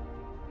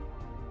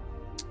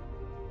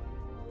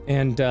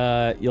 And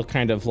you'll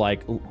kind of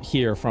like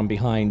hear from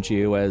behind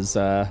you as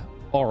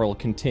Oral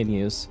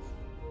continues.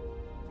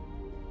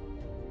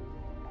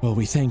 "Well,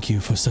 we thank you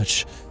for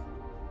such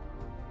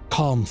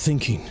calm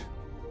thinking.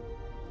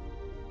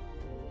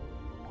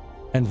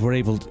 And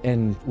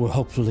we're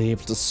hopefully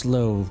able to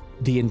slow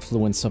the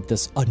influence of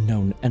this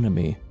unknown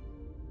enemy."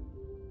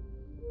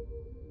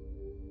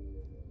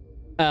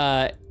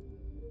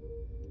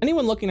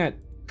 Anyone looking at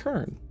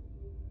Kern?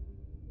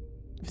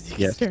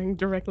 Yes. Staring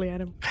directly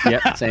at him.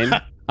 Yep, same.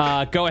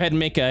 Go ahead and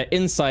make an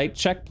insight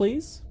check,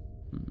 please.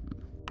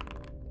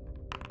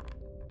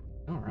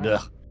 All right.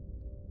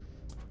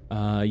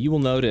 You will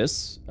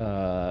notice,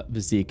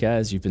 Vizika,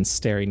 as you've been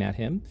staring at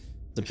him,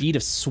 the bead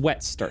of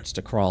sweat starts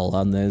to crawl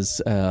on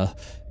his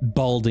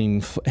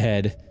balding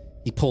head.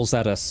 He pulls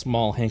out a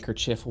small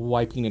handkerchief,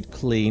 wiping it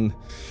clean,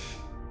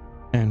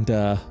 and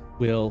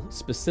will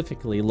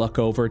specifically look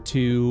over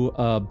to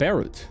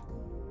Barut.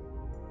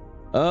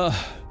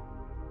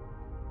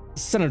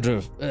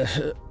 Senator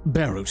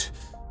Barut,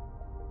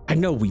 I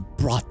know we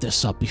brought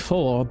this up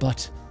before,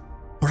 but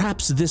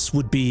perhaps this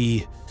would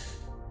be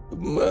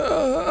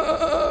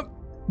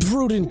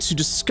prudent to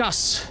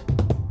discuss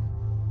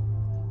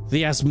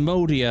the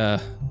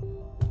Asmodia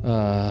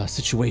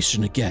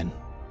situation again,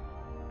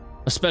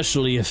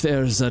 especially if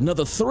there's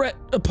another threat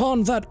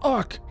upon that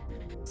ark.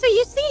 So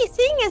you see,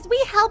 seeing as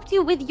we helped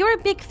you with your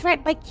big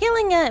threat by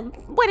killing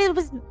what it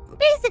was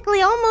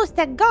basically almost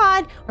a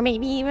god, or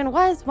maybe even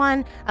was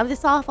one, of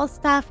this awful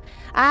stuff,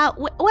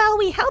 well,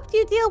 we helped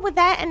you deal with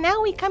that, and now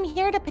we come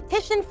here to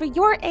petition for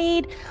your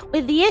aid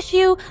with the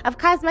issue of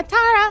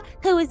Cosmatara,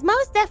 who is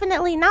most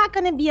definitely not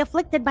going to be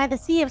afflicted by the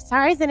Sea of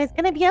Stars and is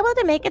going to be able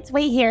to make its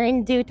way here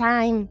in due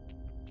time,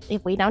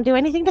 if we don't do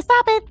anything to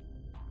stop it.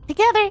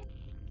 Together.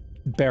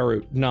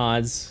 Barut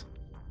nods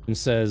and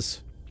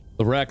says,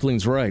 the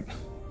Rackling's right.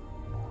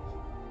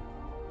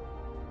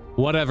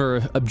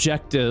 Whatever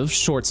objective,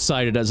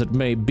 short-sighted as it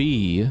may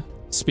be,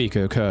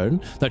 Speaker Kern,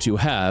 that you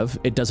have,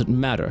 it doesn't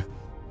matter.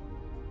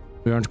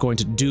 We aren't going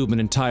to doom an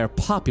entire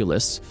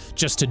populace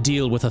just to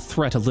deal with a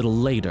threat a little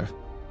later.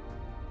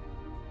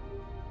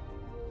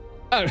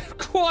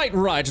 Quite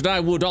right, and I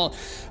would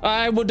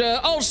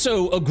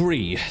also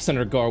agree,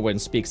 Senator Garwin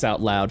speaks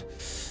out loud.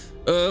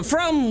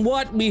 From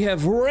what we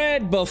have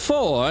read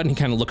before, and he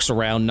kind of looks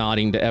around,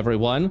 nodding to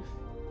everyone,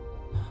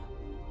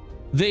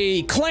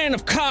 the clan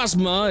of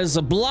Cosma is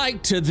a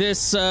blight to this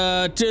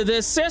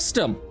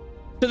system,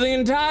 to the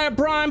entire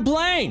Prime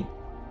Plane.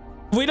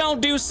 If we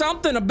don't do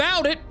something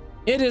about it,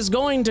 it is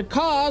going to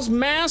cause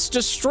mass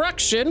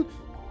destruction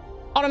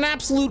on an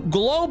absolute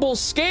global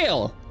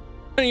scale.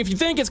 And if you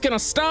think it's gonna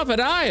stop at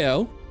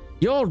Io,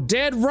 you're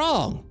dead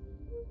wrong.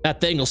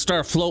 That thing will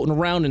start floating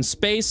around in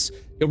space.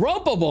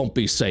 Europa won't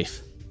be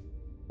safe.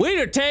 We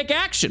need to take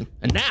action,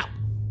 and now.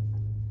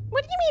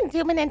 What do you mean,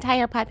 doom an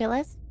entire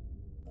populace?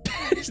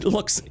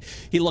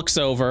 He looks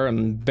over,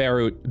 and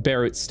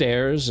Barut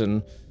stares,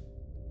 and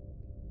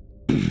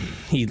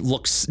he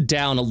looks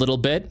down a little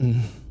bit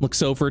and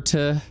looks over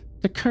to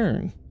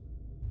Kern.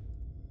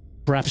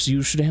 Perhaps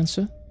you should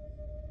answer.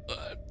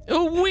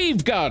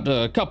 We've got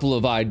a couple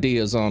of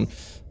ideas on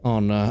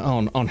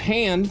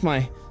hand,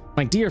 my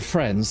dear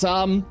friends.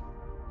 One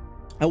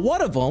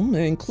of them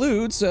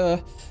includes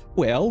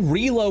well,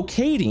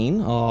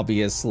 relocating,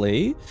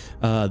 obviously,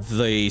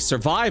 the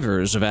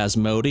survivors of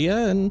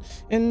Asmodia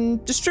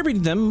and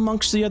distributing them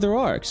amongst the other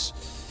arcs.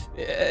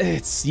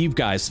 You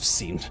guys have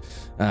seen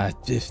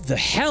the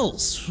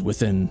hells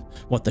within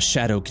what the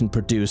shadow can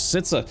produce.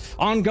 It's an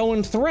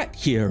ongoing threat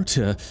here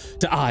to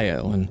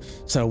Io, and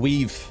so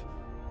we've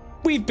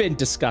been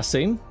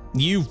discussing,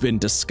 you've been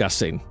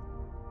discussing,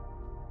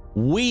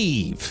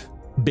 we've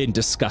been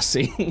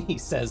discussing, he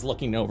says,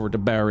 looking over to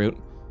Barut.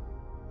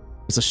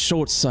 It's a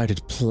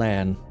short-sighted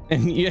plan,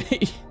 and you'll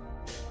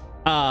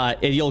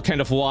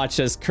kind of watch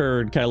as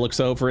Kurd kind of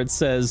looks over and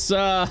says,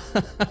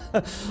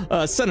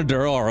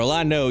 Senator Oral,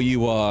 I know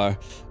you are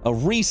a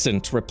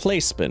recent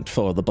replacement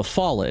for the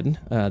Befallen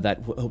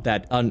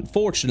that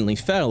unfortunately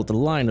failed the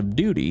line of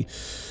duty.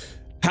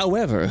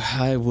 However,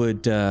 I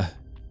would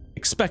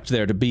expect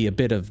there to be a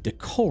bit of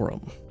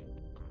decorum.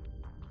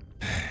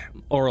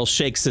 Oral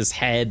shakes his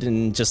head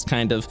and just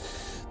kind of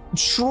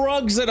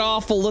shrugs it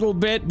off a little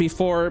bit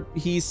before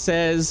he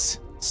says,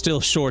 still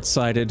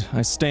short-sighted,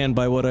 I stand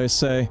by what I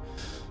say.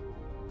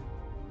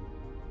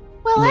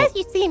 Well, as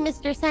you see,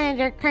 Mr.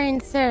 Senator Kern,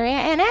 sir,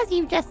 and as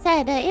you've just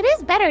said, it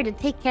is better to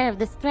take care of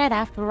this threat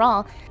after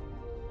all.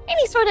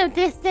 Any sort of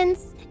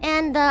distance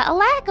and a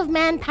lack of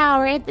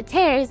manpower at the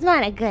tear is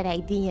not a good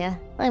idea,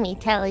 let me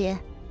tell you.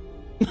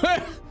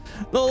 The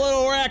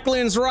little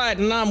Racklin's right,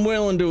 and I'm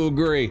willing to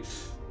agree.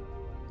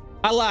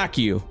 I like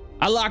you.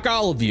 I like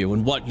all of you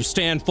and what you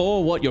stand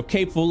for, what you're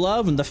capable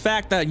of, and the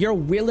fact that you're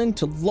willing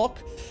to look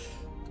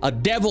a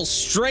devil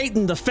straight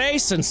in the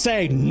face and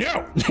say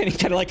no. And he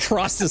kind of like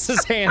crosses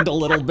his hand a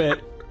little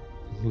bit.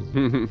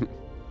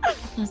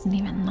 Doesn't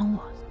even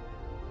know us.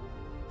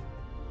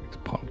 It's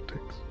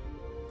politics.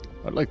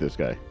 I like this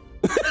guy.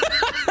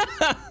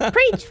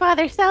 Preach,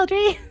 Father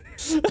Saldry.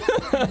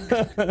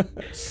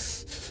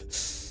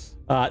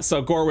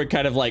 So Gorwin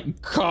kind of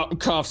like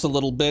coughs a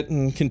little bit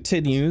and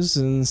continues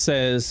and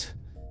says,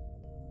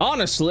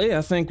 honestly,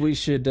 I think we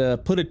should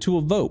put it to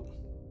a vote.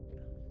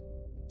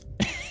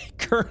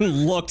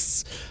 Kern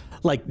looks,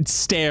 like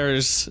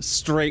stares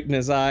straight in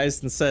his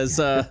eyes and says,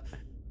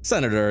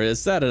 Senator,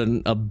 is that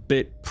a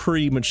bit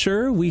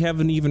premature? We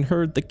haven't even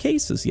heard the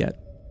cases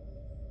yet.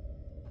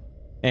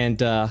 And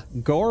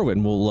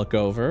Gorwin will look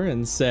over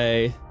and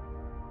say,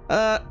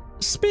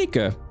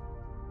 Speaker,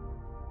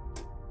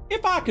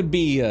 if I could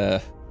be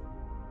a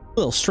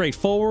little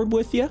straightforward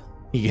with you.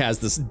 He has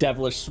this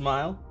devilish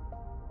smile.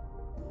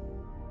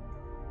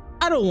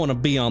 I don't want to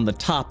be on the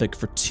topic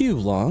for too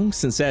long,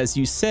 since as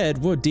you said,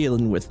 we're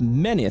dealing with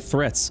many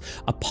threats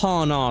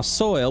upon our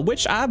soil,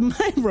 which I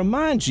might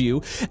remind you,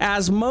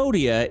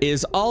 Asmodia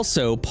is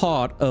also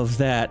part of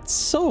that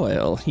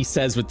soil, he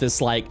says with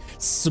this like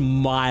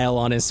smile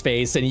on his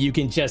face, and you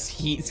can just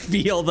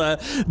feel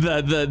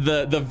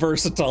the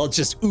versatile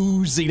just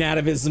oozing out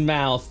of his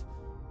mouth.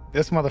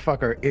 This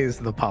motherfucker is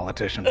the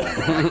politician.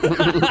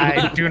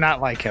 I do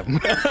not like him.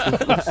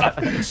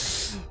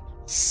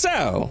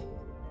 So,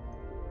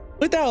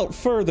 without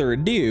further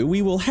ado,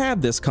 we will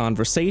have this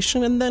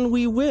conversation, and then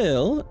we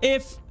will,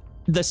 if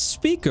the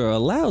speaker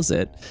allows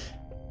it,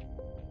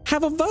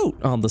 have a vote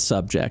on the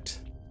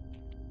subject.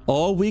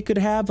 Or we could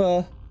have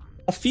a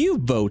few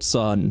votes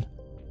on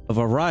a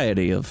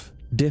variety of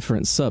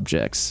different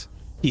subjects,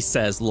 he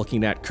says,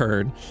 looking at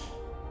Kern.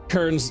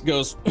 Kern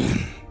goes,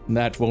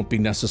 that won't be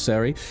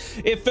necessary.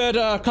 If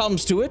it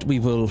comes to it, we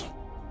will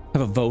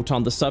have a vote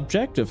on the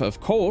subject. Of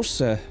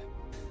course,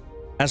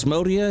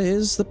 Asmodia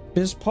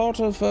is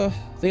part of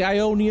the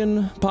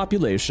Ionian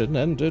population,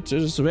 and it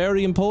is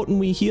very important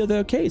we hear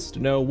their case to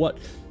know what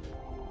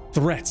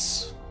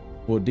threats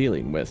we're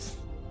dealing with.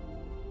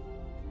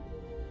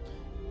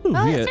 Ooh,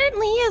 Well, yeah. it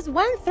certainly is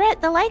one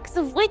threat the likes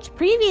of which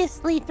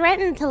previously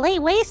threatened to lay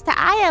waste to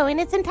Io in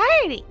its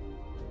entirety.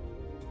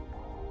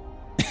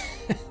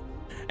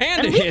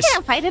 And we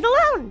can't fight it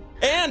alone.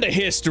 And a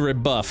history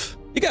buff.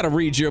 You gotta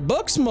read your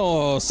books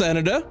more,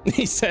 Senator,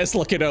 he says,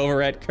 looking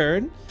over at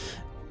Kern.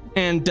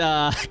 And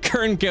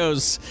Kern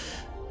goes,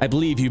 I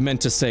believe you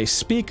meant to say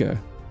speaker.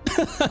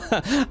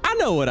 I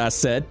know what I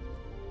said.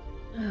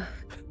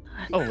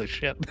 Holy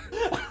shit.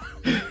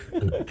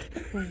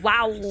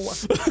 Wow.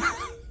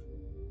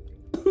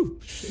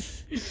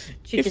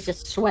 She's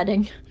just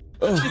sweating.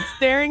 She's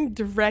staring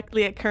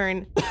directly at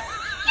Kern.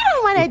 You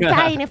don't want to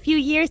die in a few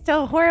years to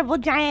a horrible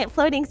giant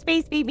floating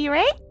space baby,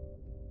 right?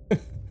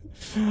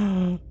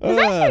 Because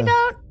I sure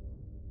don't.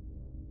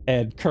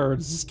 And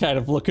Kern's kind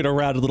of looking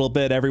around a little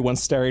bit.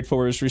 Everyone's staring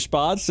for his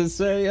response and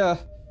say, you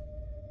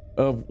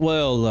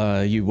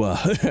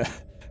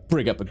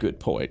bring up a good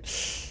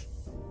point.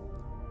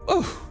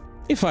 Oh,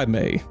 if I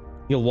may.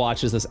 You'll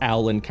watch as this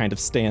owlin kind of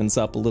stands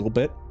up a little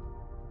bit.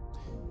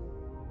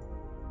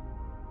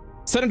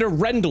 Senator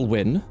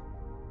Rendlewin,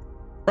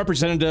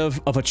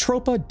 representative of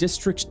Atropa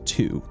District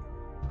 2.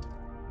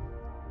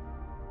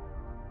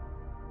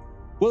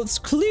 Well, it's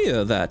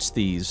clear that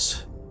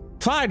these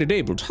fine and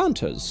able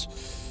hunters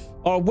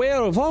are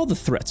aware of all the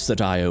threats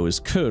that Io is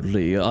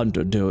currently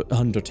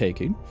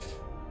undertaking.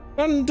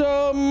 And,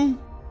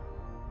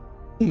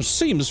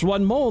 seems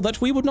one more that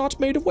we were not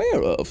made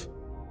aware of.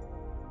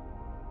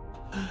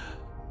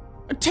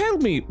 Tell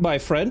me, my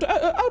friend,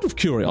 out of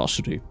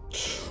curiosity,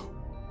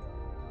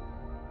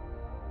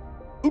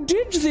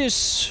 did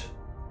this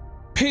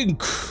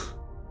pink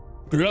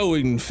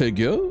glowing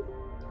figure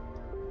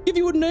give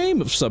you a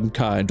name of some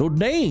kind, or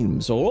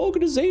names, or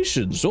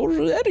organizations, or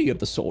any of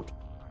the sort?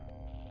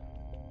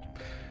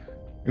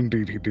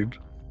 Indeed he did.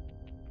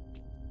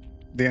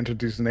 The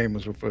entity's name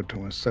was referred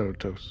to as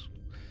Ceratos.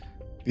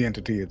 The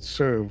entity it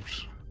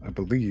served, I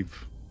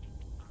believe,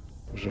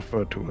 was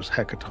referred to as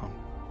Hecaton.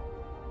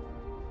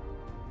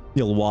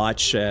 You'll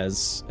watch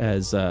as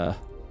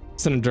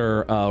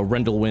Senator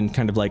Rendlewin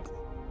kind of like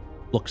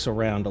looks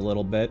around a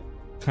little bit,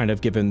 kind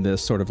of given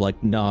this sort of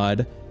like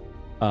nod,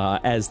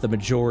 as the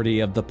majority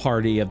of the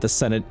party of the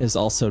Senate is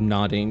also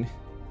nodding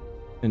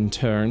in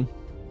turn.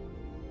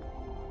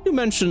 You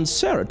mentioned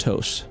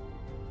Ceratos.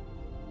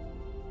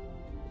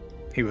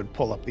 He would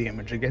pull up the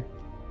image again.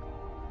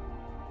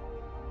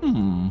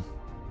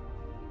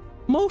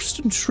 Most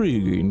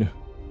intriguing.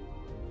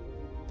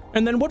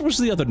 And then what was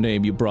the other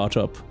name you brought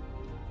up?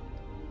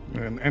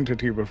 An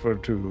entity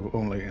referred to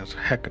only as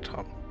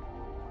Hecaton.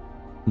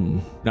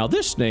 Now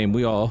this name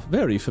we are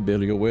very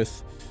familiar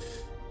with.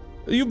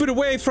 You've been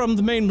away from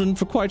the mainland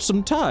for quite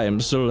some time,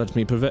 so let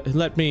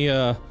me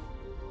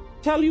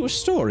tell you a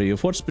story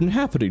of what's been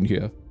happening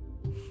here.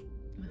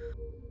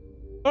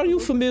 Are you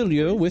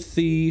familiar with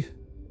the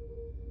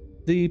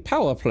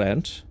power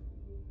plant?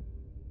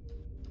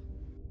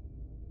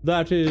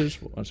 That is,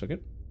 one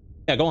second.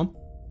 Yeah, go on.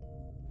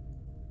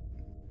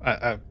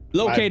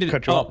 Located. I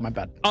cut you off, my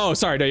bad. Oh,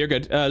 sorry. No, you're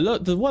good.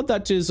 The one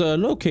that is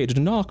located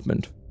in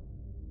Arkmond.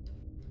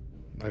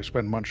 I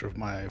spent much of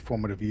my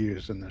formative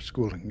years in their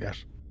schooling,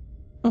 yes.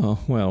 Oh,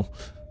 well,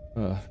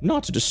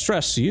 not to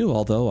distress you,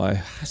 although I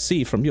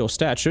see from your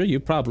stature you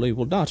probably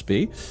will not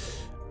be.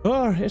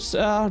 It's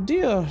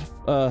dear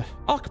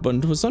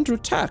Arkmond was under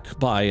attack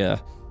by a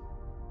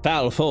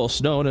foul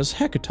force known as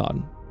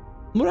Hecaton.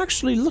 We're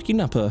actually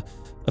looking up a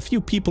few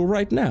people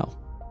right now,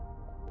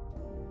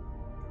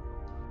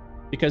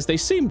 because they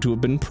seem to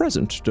have been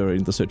present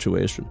during the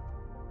situation.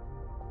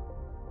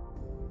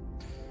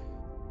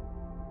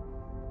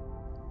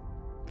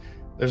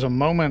 There's a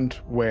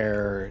moment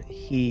where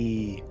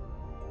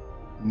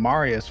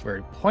Marius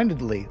very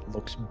pointedly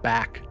looks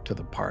back to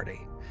the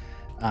party,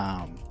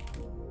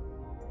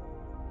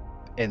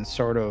 and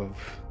sort of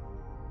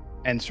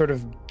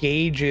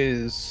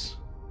gauges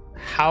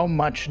how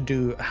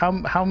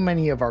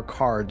many of our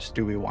cards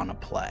do we want to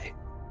play?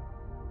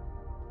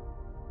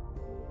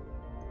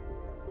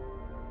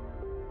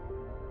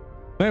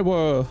 They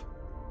were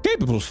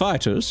capable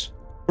fighters.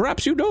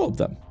 Perhaps you know of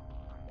them.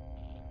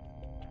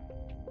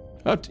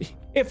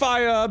 If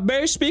I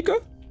may, speaker?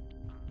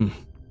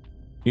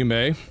 You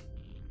may.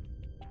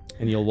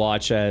 And you'll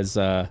watch as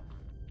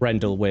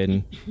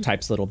Rendellwyn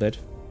types a little bit.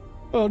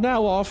 Well,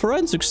 now our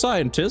forensic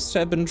scientists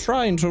have been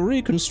trying to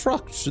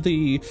reconstruct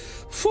the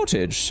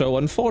footage, so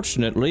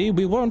unfortunately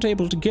we weren't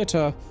able to get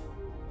an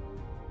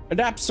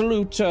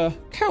absolute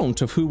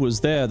count of who was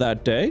there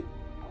that day.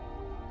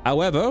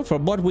 However,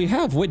 from what we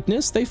have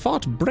witnessed, they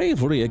fought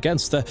bravely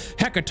against the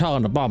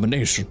Hecaton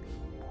abomination.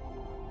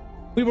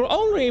 We were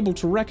only able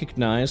to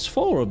recognize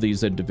 4 of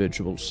these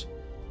individuals.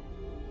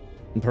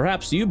 And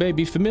perhaps you may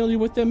be familiar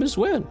with them as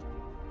well.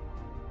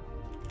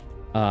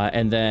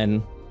 And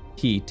then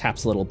he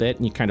taps a little bit,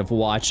 and you kind of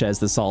watch as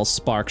this all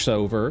sparks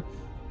over.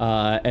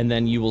 And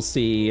then you will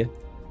see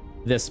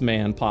this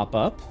man pop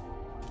up.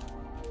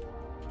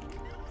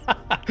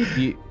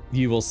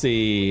 You will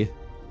see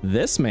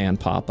this man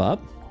pop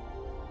up.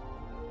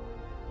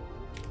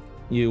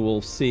 You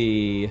will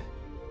see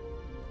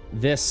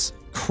this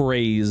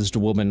crazed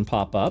woman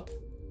pop up.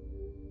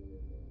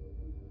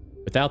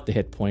 Without the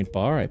hit point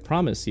bar, I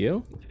promise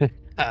you.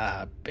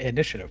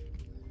 Initiative.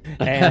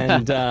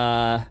 And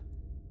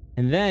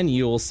then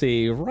you will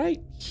see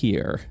right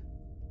here.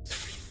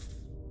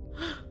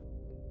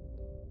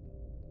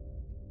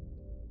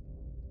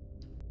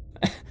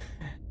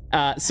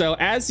 So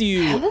as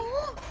you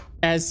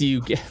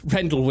get,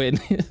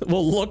 Rendellwyn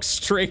will look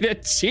straight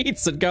at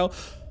Cheats and go,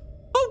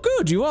 "Oh,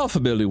 good, you are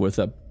familiar with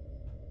them."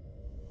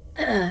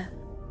 I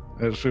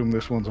assume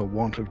this one's a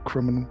wanted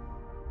criminal.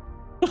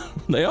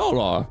 They all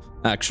are,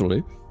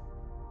 actually.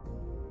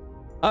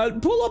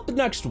 Pull up the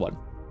next one.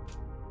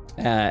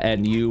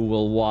 And you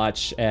will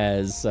watch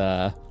as...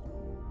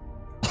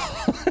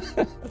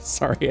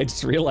 Sorry, I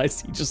just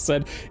realized he just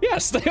said,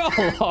 yes, they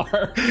all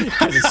are.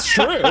 Because it's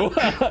true.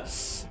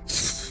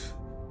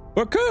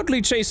 We're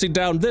currently chasing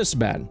down this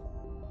man.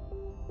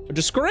 A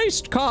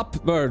disgraced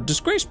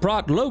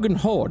prot Logan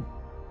Horn.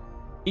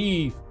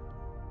 He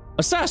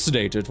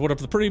assassinated one of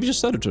the previous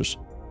senators.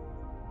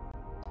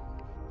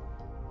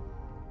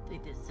 They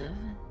deserve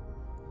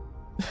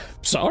it.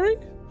 Sorry?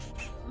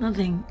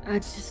 Nothing.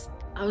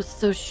 I was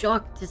so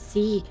shocked to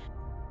see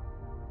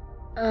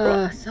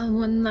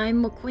someone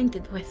I'm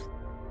acquainted with.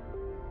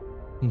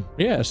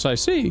 Yes, I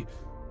see.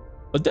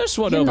 But this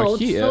one over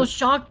here... so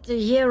shocked to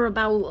hear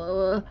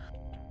about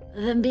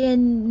them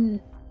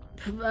being...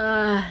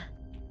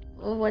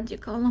 what do you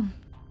call them?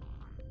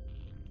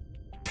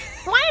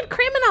 Wild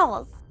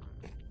criminals!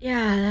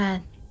 Yeah,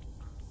 that.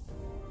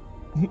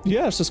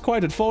 Yes, it's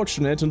quite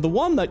unfortunate, and the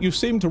one that you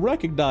seem to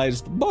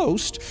recognize the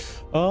most,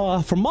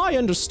 from my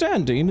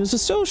understanding, is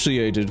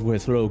associated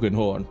with Logan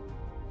Horn.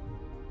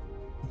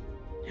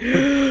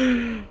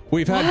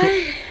 We've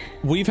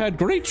had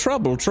great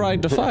trouble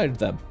trying to find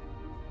them.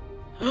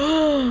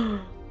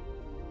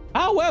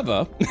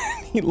 However,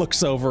 he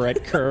looks over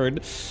at Kern.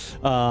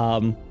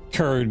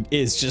 Kern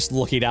is just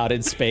looking out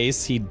in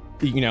space. He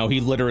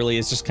literally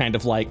is just kind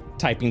of like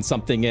typing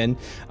something in.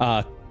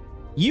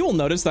 You will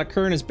notice that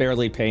Kern is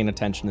barely paying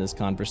attention to this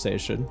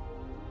conversation.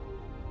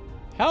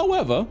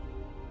 However,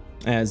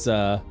 as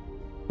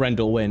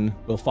Rendellwyn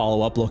will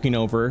follow up, looking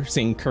over,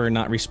 seeing Kern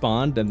not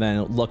respond, and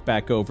then look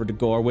back over to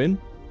Gorwyn.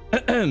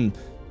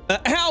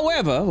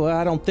 However, well,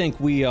 I don't think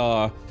we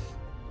are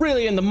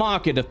really in the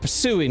market of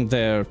pursuing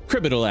their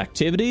criminal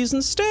activities.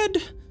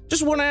 Instead,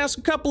 just want to ask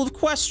a couple of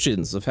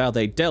questions of how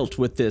they dealt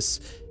with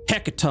this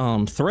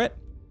Hecaton threat,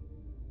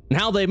 and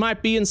how they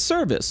might be in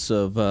service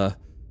of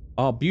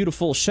our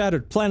beautiful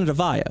shattered planet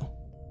of Io.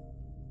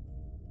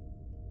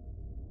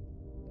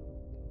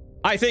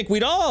 I think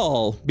we'd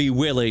all be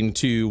willing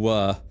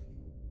to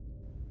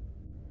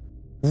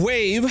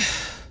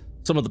waive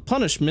some of the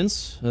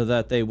punishments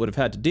that they would have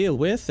had to deal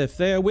with if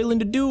they're willing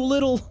to do a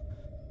little.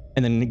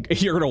 And then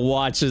you're gonna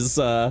watch as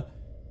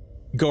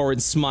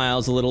Goran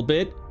smiles a little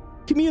bit.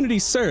 Community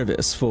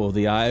service for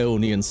the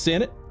Ionian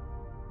Senate.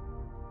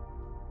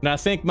 And I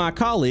think my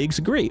colleagues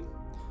agree.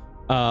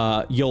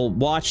 You'll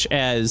watch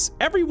as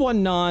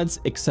everyone nods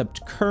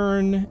except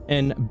Kern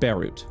and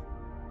Beirut.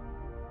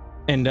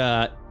 And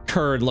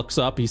Kern looks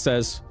up, he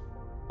says,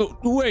 "Oh,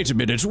 wait a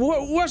minute,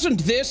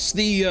 wasn't this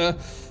the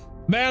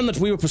man that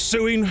we were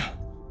pursuing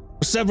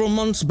several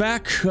months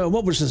back?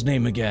 What was his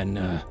name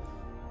again?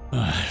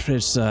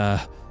 It's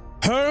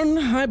Hearn,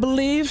 I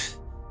believe?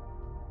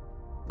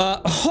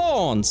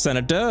 Horn,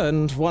 Senator,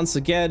 and once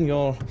again,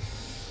 your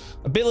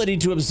ability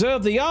to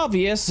observe the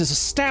obvious is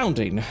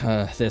astounding,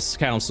 this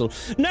council.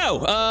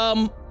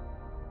 No,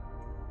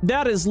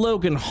 that is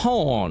Logan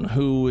Horn,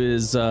 who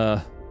is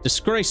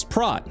disgraced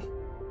prot,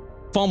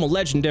 former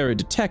legendary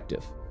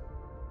detective.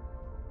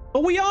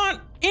 But we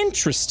aren't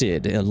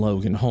interested in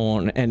Logan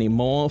Horn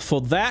anymore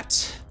for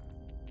that.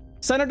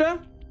 Senator,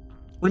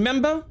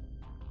 remember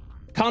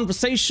the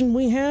conversation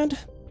we had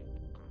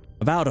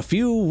about a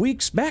few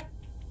weeks back?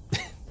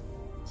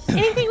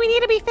 Anything we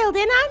need to be filled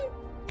in on?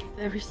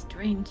 Very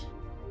strange.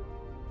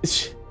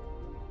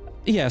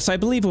 Yes, I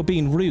believe we're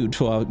being rude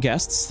to our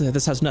guests.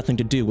 This has nothing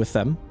to do with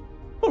them.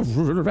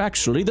 Oh,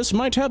 actually, this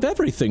might have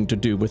everything to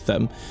do with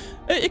them.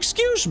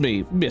 Excuse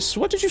me, miss,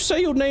 what did you say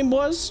your name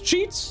was,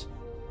 Cheats?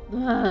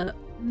 Yeah.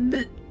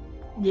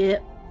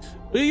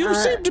 You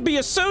seem to be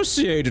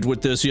associated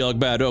with this young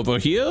man over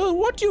here.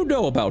 What do you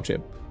know about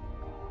him?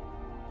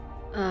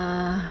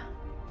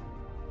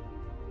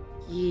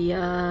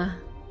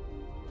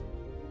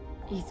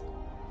 He's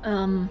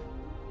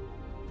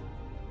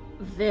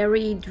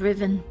very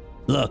driven.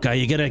 Look, are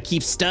you gonna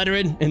keep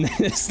stuttering? And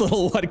this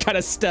little one kind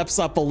of steps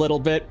up a little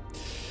bit.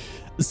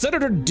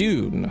 Senator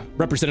Dune,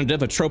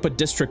 representative of Tropa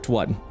District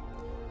 1.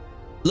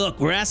 Look,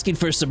 we're asking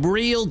for some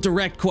real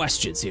direct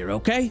questions here,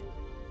 okay?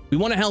 We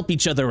want to help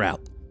each other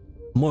out.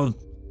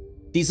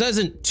 These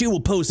isn't two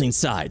opposing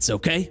sides,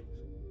 okay?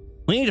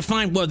 We need to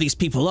find where these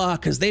people are,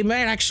 because they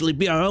might actually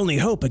be our only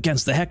hope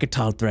against the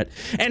Hecaton threat.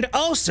 And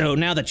also,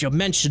 now that you're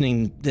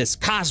mentioning this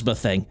Cosma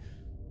thing,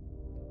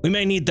 we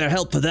may need their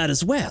help for that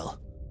as well.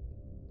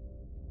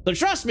 But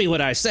trust me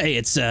when I say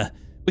it's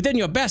within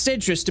your best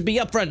interest to be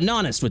upfront and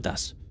honest with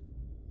us.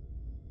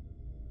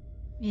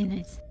 I mean,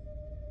 it's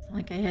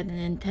like I had an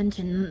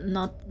intention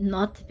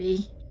not to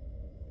be.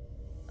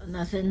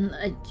 Nothing,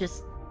 I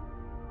just...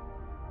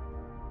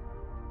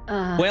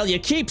 Well, you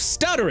keep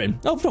stuttering.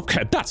 Oh,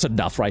 okay, that's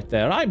enough right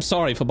there. I'm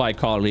sorry for my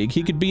colleague.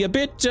 He could be a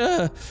bit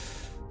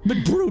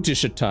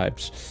brutish at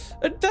times.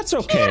 That's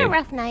okay. She had a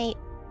rough night.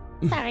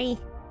 Sorry.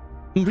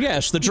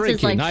 Yes, the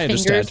drinking, like, I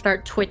understand. Fingers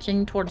start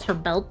twitching towards her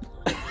belt.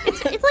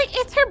 It's like,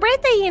 it's her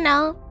birthday, you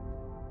know.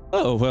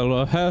 Oh,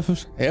 well,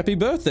 happy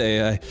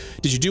birthday.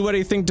 Did you do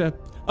anything to...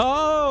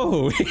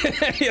 Oh!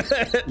 Yeah,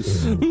 that's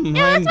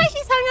why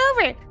she's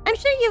hungover. I'm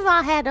sure you've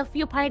all had a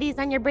few parties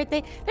on your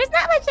birthday. There's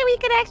not much that we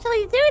could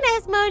actually do in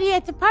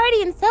Asmodia to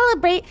party and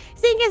celebrate,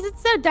 seeing as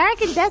it's so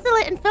dark and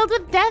desolate and filled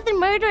with death and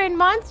murder and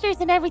monsters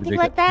and everything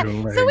like that.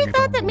 So we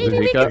thought that maybe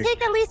we could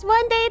take at least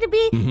one day to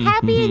be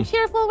happy and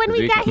cheerful when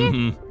we got here.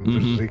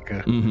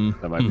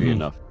 That might be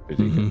enough.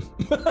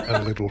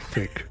 A little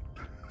thick.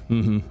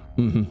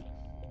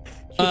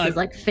 His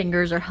like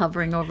fingers are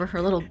hovering over her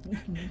little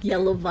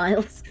yellow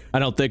vials. I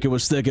don't think it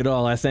was thick at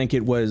all. I think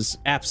it was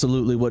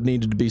absolutely what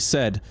needed to be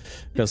said.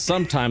 Because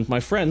sometimes my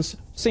friends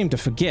seem to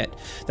forget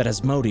that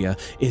Asmodia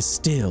is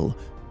still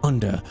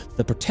under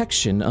the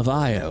protection of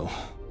Io.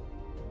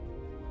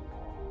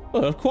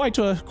 Quite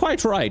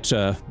right,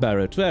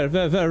 Barrett.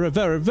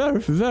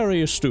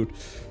 Very astute.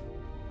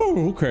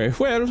 Oh, okay.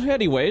 Well,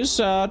 anyways,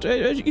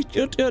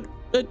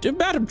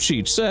 Madam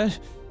Cheats,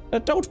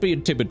 don't be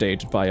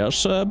intimidated by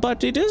us,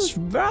 but it is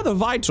rather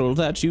vital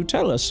that you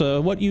tell us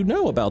what you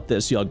know about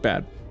this young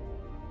man.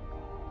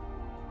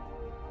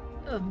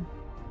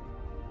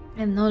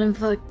 I've known him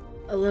for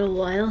a little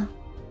while,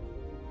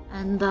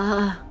 and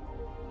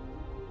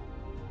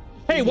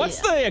Hey, what's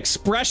the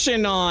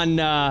expression on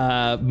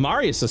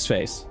Marius's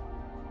face?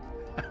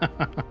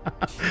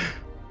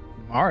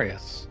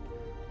 Marius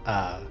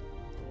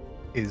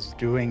is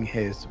doing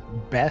his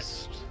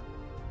best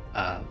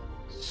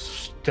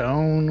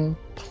stone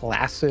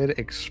placid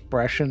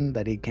expression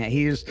that he can.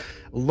 He's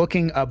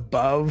looking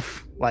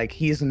above, like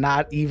he's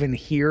not even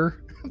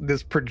here,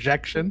 this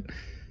projection,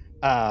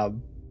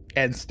 and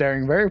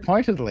staring very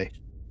pointedly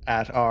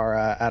at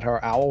our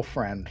owl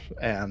friend,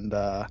 and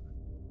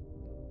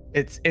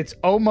it's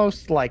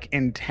almost like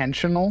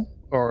intentional,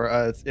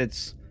 or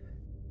it's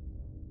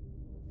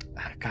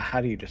God,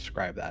 how do you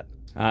describe that?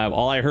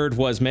 All I heard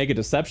was make a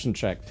deception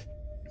check.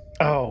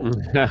 Oh.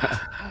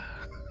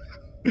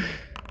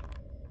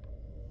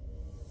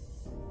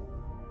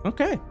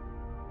 Okay.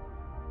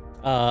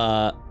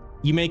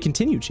 You may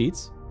continue,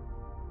 Cheats.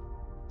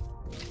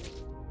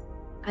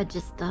 I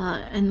just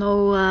I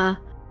know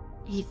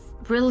he's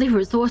really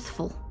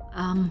resourceful.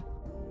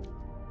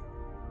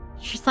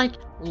 She's like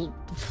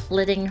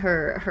flitting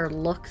her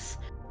looks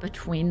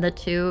between the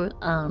two,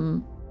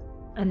 and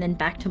then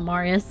back to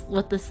Marius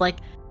with this like,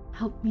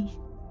 help me,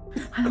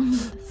 I don't know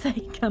what to say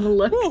kind of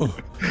look. Oh,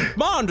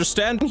 my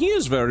understanding, he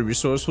is very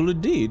resourceful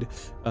indeed.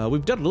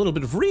 We've done a little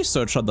bit of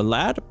research on the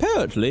lad.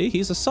 Apparently,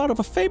 he's the son of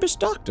a famous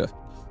doctor.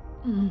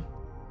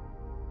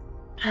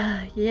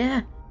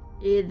 Yeah,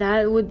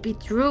 that would be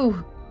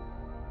true.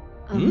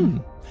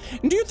 Do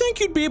you think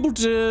you'd be able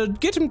to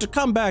get him to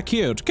come back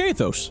here to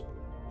Kathos?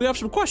 We have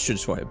some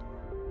questions for him.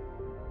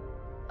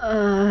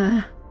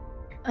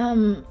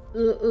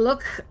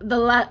 Look, the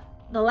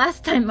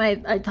last time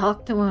I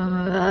talked to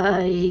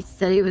him, he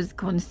said he was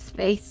going to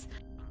space.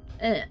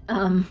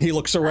 He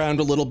looks around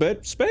a little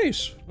bit.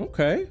 Space.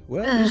 Okay.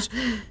 Well,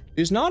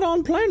 he's not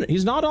on planet.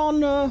 He's not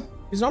on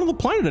the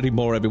planet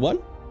anymore, everyone.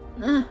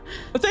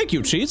 But thank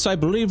you, Cheats. I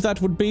believe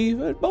that would be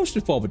most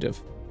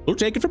informative. We'll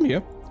take it from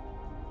here.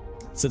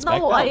 Sits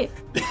back down.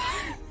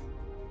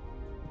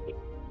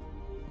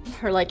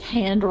 Her like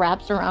hand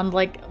wraps around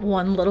like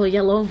one little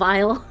yellow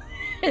vial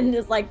and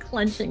is like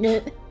clenching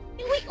it.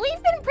 We've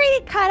been pretty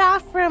pretty cut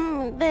off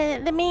from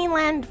the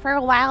mainland for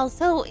a while,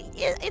 so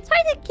it's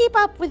hard to keep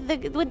up with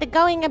the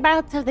going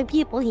abouts of the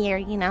people here,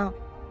 you know.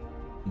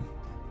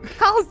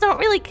 Calls don't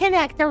really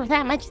connect over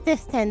that much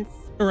distance.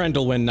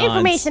 Rendlewind nods.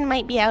 Information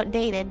might be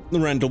outdated.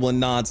 Rendlewind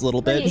nods a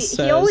little bit and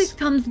says... He always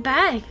comes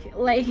back.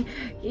 Like,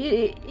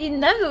 he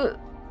never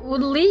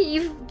would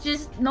leave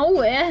just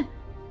nowhere.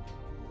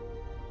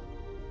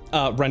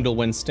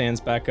 Rendlewind stands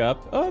back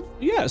up.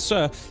 Yes,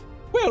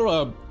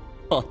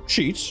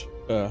 Cheats,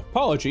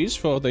 apologies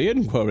for the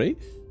inquiry.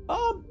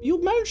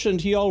 You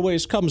mentioned he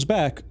always comes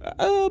back.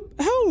 How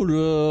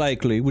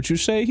likely would you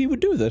say he would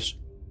do this?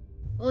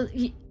 Well,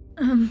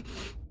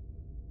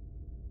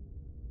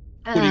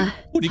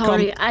 would he come back for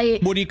you? I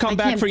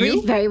can't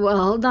breathe very well.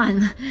 Hold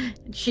on.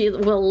 She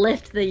will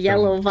lift the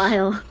yellow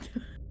vial.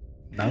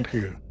 Not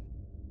here.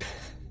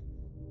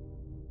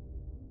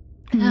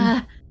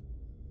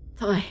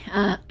 Sorry.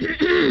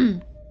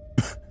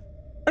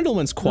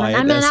 Rendleman's quiet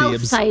I'm an as he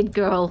outside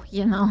girl,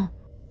 you know.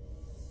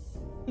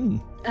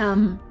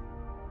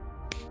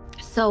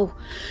 So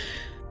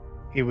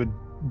he would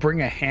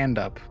bring a hand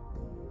up,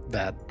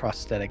 that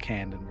prosthetic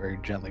hand, and very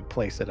gently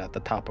place it at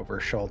the top of her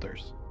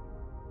shoulders.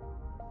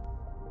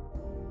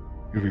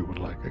 If you would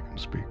like, I can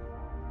speak.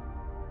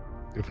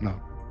 If not,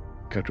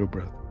 catch your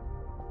breath.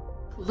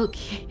 Look,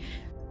 he's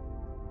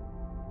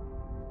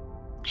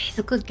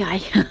a good guy.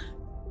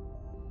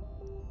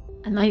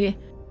 And I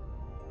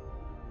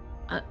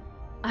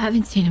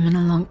haven't seen him in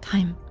a long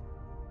time.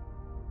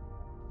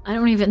 I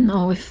don't even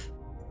know if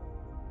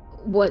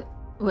what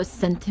was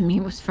sent to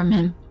me was from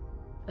him.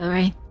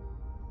 Alright?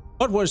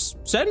 What was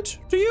sent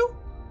to you?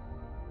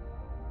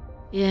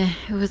 Yeah,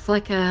 it was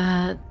like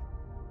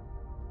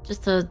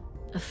just a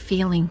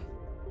feeling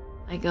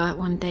I got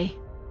one day.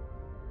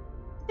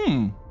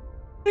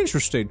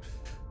 Interesting.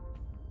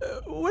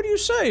 What do you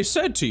say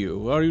sent to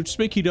you? Are you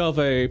speaking of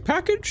a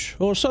package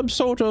or some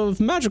sort of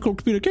magical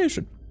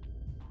communication?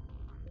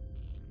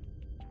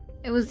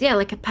 It was, yeah,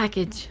 like a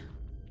package.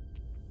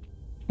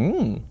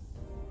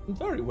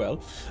 Very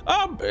well.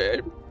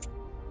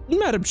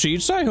 Madam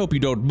Cheats, I hope you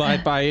don't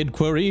mind my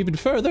inquiry even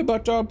further,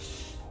 but,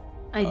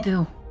 I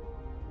do.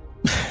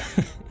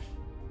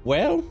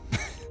 Well...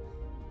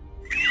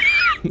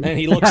 And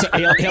he looks.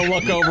 He'll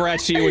look over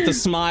at you with a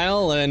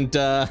smile, and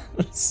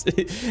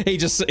he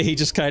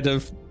just kind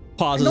of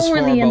pauses for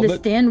a moment. I don't really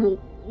understand,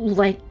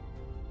 like,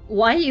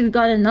 why you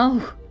gotta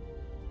know.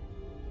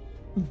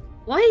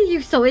 Why are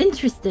you so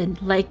interested?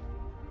 Like,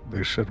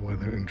 they said why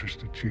they're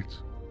interested, Cheats.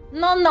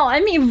 No, I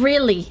mean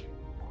really.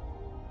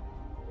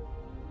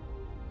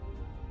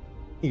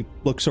 He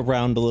looks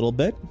around a little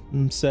bit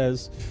and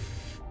says,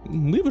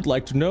 "We would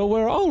like to know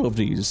where all of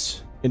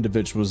these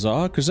individuals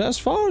are, because as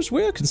far as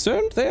we're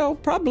concerned, they are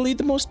probably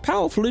the most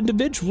powerful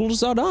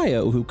individuals on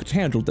Io who could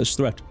handle this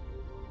threat."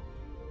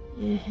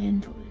 Yeah,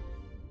 handle it.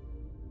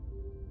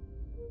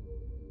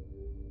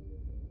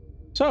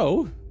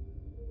 So,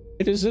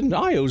 it is in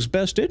Io's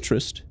best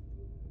interest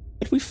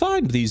that we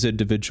find these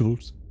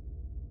individuals,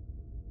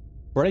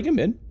 bring them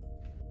in,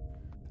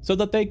 so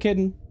that they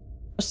can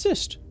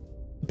assist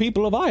the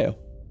people of Io,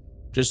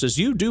 just as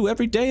you do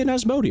every day in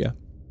Asmodia.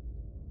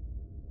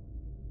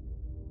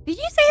 Did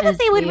you say that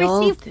they would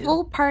receive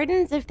full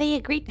pardons if they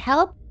agreed to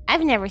help?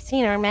 I've never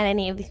seen or met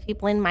any of these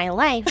people in my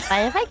life,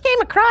 but if I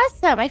came across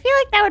them, I feel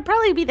like that would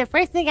probably be the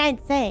first thing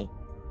I'd say.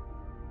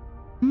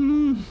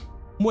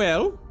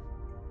 Well,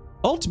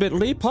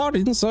 ultimately,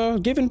 pardons are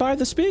given by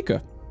the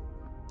speaker.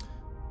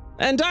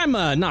 And I'm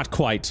not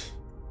quite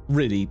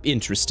really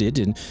interested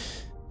in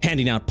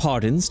handing out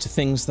pardons to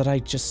things that I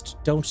just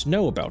don't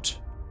know about,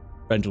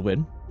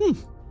 Rendlewind.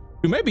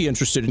 You may be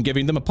interested in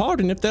giving them a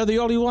pardon if they're the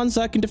only ones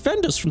that can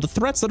defend us from the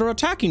threats that are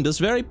attacking this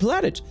very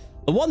planet.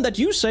 The one that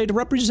you say to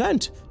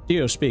represent,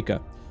 dear speaker.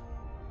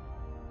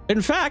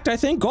 In fact, I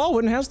think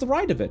Galwin has the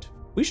right of it.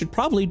 We should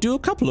probably do a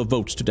couple of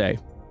votes today.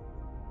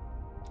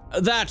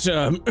 That,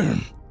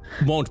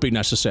 won't be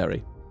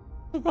necessary.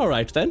 All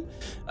right, then.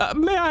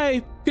 May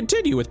I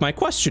continue with my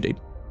questioning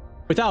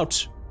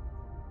without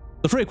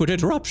the frequent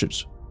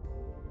interruptions?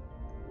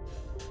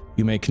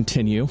 You may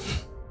continue.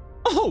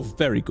 Oh,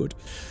 very good.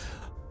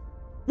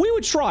 We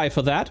would try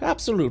for that,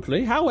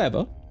 absolutely.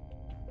 However,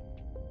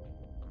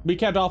 we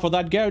can't offer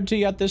that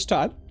guarantee at this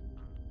time.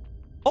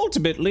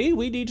 Ultimately,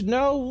 we need to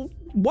know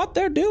what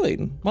they're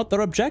doing, what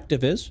their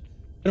objective is,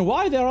 and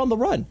why they're on the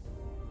run.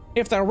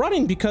 If they're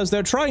running because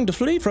they're trying to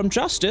flee from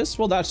justice,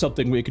 well, that's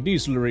something we could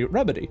easily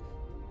remedy.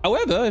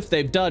 However, if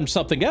they've done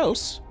something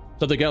else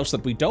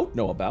that we don't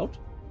know about,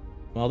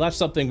 well, that's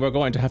something we're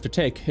going to have to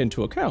take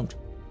into account.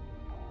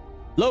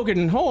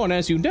 Logan Horn,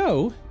 as you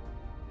know,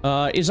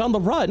 is on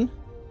the run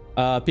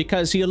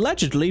because he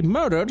allegedly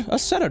murdered a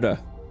senator.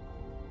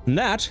 And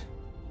that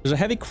is a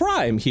heavy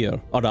crime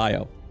here on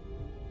Io.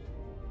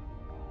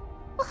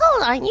 Well,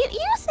 hold on, you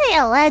say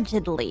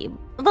allegedly,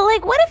 but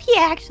like, what if he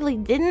actually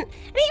didn't?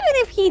 And even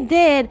if he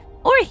did,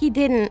 or he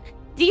didn't,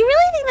 do you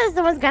really think that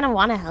someone's gonna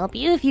want to help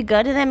you if you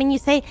go to them and you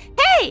say,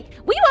 hey, right.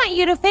 We want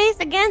you to face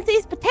against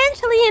these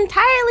potentially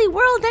entirely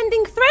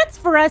world-ending threats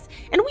for us,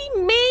 and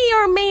we may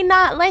or may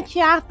not let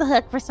you off the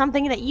hook for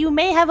something that you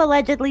may have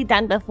allegedly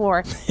done before.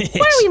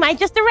 Or we might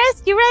just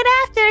arrest you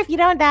right after if you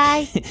don't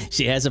die.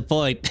 She has a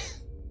point.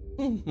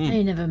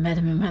 I never met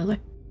him in my life.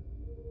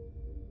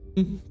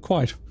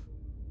 Quite.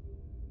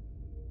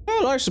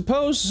 Well, I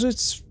suppose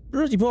it's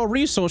really more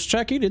resource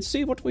checking to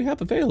see what we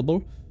have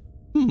available.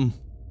 Jeez.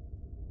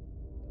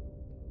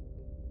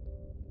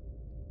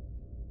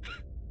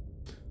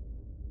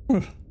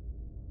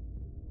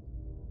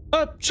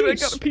 I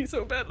gotta pee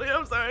so badly.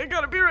 I'm sorry. I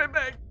gotta be right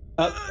back.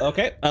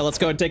 Okay. Let's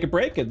go and take a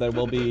break, and then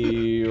we'll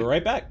be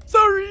right back.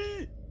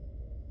 Sorry.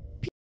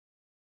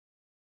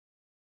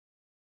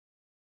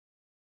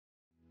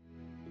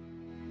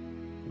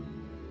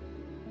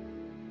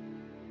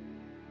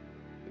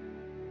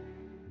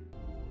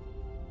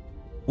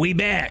 We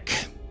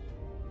back.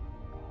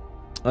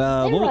 There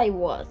I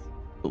was.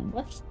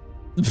 What?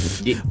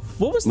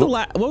 What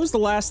was the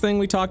last thing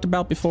we talked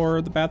about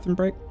before the bathroom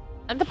break?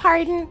 The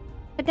pardon,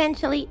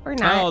 potentially, or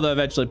not. Oh, the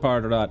eventually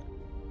part or not.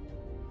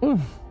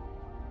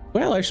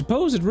 Well, I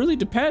suppose it really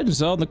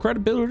depends on the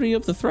credibility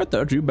of the threat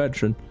that you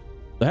mentioned.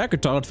 The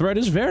hackathon threat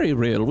is very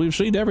real. We've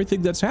seen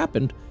everything that's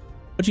happened.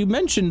 But you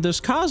mentioned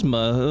this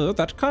Cosma,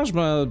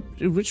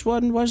 which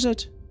one was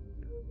it?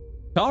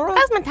 Tara?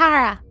 Cosma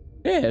Tara.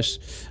 Yes.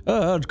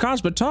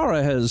 Cosma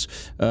Tara has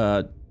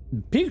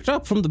peeked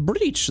up from the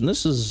breach, and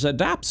this is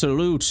an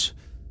absolute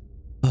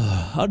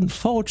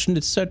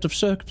unfortunate set of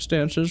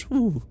circumstances.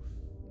 Ooh.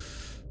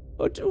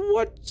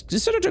 What,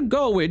 Senator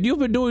Gowen, you've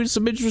been doing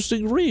some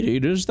interesting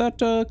reading, is that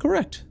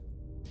correct?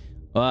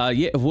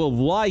 Yeah, well,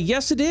 why,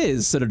 yes it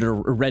is, Senator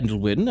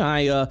Rendlewin.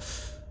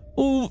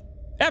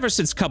 Ever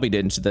since coming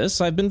into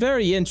this, I've been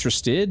very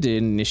interested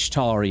in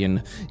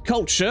Ishtarian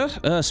culture,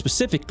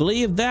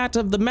 specifically that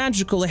of the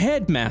magical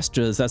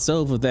headmasters that's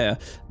over there,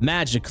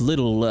 magic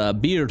little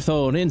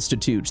beard-thorn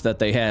institute that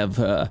they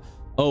have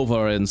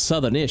over in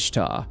southern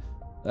Ishtar.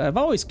 I'm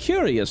always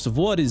curious of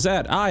what is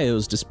at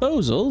Io's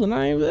disposal, and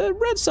I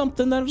read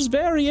something that was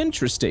very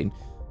interesting.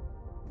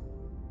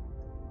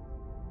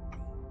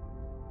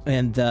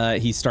 And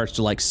he starts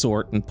to like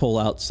sort and pull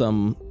out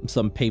some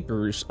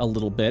papers a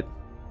little bit.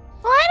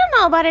 Well, I don't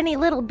know about any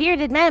little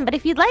bearded men, but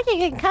if you'd like,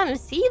 you can come and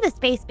see the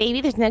space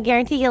baby. There's no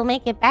guarantee you'll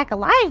make it back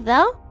alive,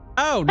 though.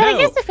 Oh, but no. I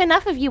guess if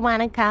enough of you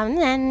want to come,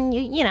 then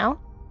you know.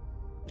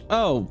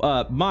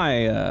 Oh,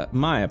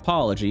 my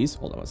apologies.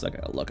 Hold on a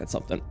second. I'll look at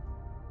something.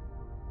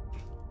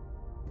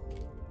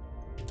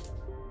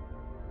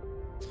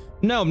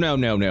 No.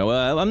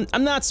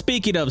 I'm not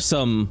speaking of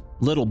some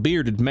little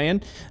bearded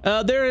man.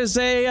 There is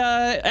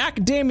a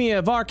Academia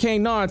of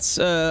Arcane Arts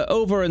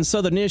over in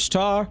southern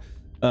Ishtar.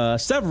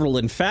 Several,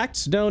 in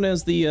fact, known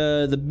as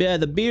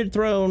the Beard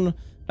Throne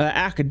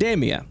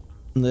Academia.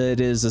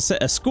 That is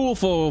a school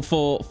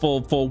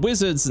for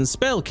wizards and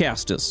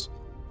spellcasters.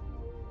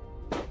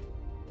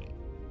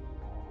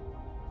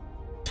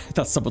 I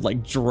thought someone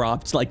like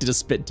dropped, like did a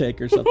spit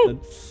take or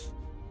something.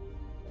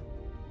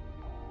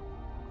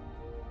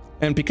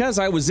 And because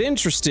I was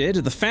interested,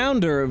 the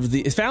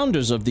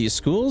founders of these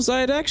schools, I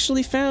had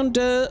actually found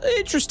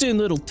interesting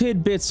little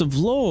tidbits of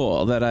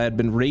lore that I had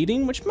been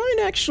reading, which might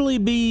actually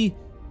be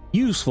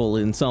useful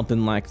in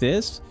something like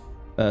this,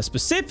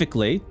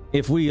 specifically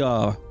if we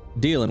are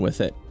dealing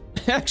with it.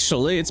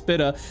 Actually, it's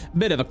been a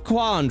bit of a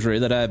quandary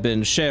that I've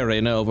been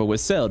sharing over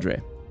with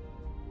Seldry.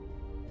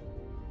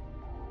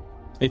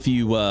 If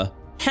you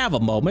have a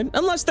moment,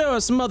 unless there are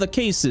some other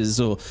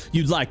cases or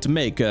you'd like to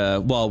make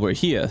while we're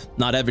here.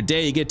 Not every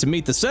day you get to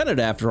meet the Senate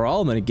after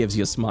all, and then it gives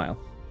you a smile.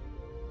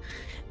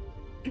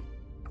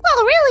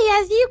 Well,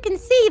 really, as you can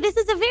see, this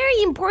is a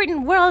very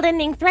important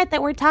world-ending threat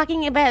that we're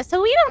talking about,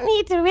 so we don't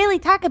need to really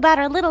talk about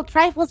our little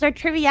trifles or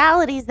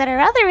trivialities that are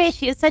other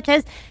issues, such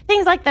as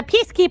things like the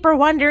Peacekeeper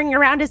wandering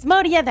around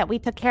Asmodia that we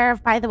took care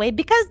of, by the way,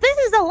 because this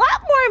is a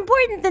lot more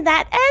important than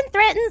that and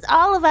threatens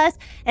all of us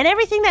and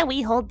everything that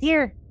we hold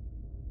dear.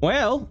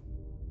 Well,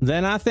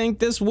 then I think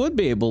this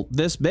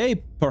may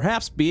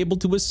perhaps be able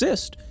to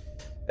assist,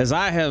 as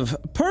I have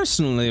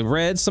personally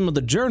read some of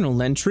the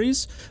journal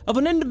entries of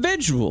an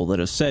individual that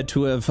is said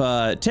to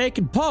have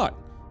taken part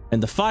in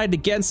the fight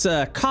against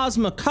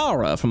Cosma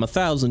Kara from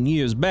 1,000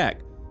 years back.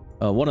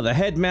 One of the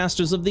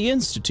headmasters of the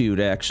Institute,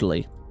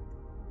 actually.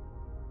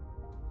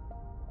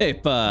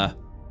 If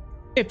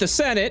the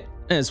Senate,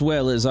 as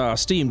well as our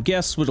esteemed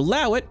guests, would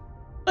allow it,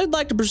 I'd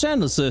like to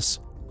present this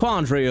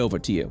quandary over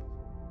to you.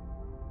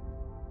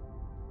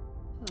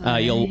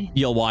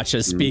 You'll watch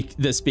as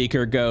the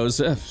speaker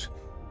goes,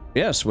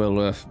 yes,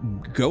 well,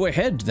 go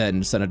ahead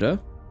then, Senator.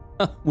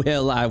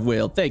 Well, I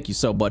will. Thank you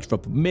so much for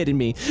permitting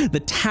me the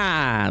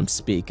time,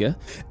 speaker.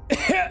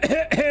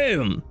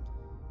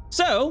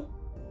 So,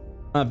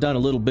 I've done a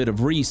little bit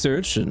of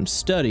research and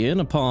studying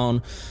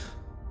upon,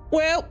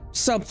 well,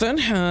 something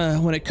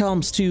when it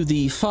comes to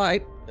the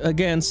fight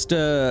against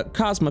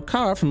Cosma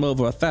Kara from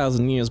over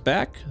 1,000 years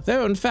back. There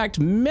are, in fact,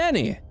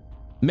 many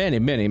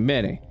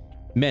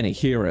many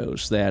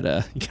heroes that,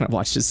 you kind of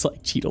watch this,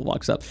 like, Cheeto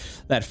walks up,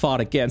 that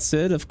fought against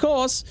it. Of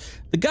course,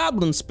 the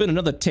goblins spin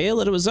another tale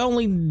that it was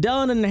only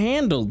done and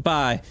handled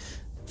by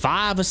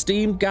 5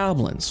 esteemed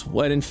goblins,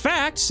 when in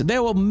fact,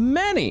 there were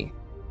many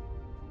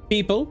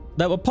people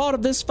that were part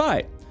of this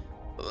fight.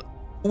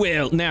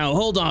 Well, now,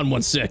 hold on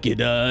one second.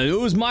 It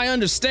was my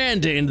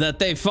understanding that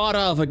they fought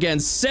off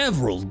against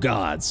several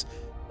gods.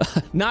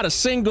 Not a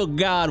single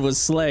god was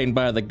slain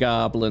by the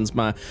goblins,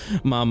 my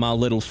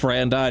little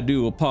friend. I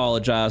do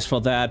apologize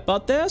for that,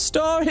 but their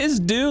stories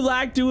do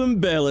like to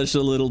embellish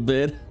a little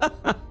bit.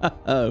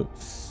 Oh.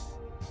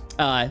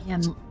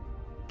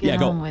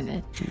 Get on with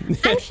it.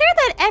 I'm sure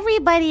that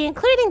everybody,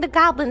 including the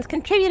goblins,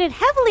 contributed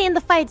heavily in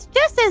the fights,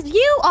 just as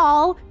you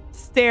all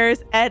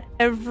Stares at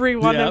every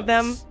one of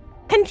them.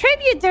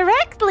 Contribute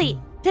directly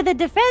to the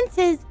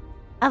defenses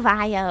of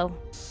Io.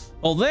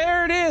 Well,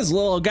 there it is,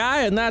 little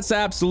guy, and that's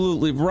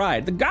absolutely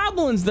right. The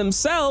goblins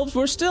themselves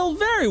were still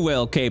very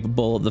well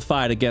capable of the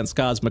fight against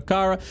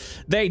Cosmicara.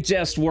 They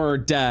just were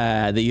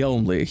the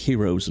only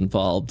heroes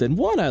involved. And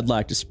one I'd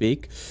like to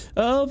speak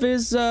of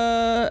is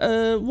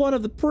one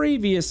of the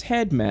previous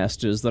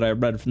headmasters that I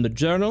read from the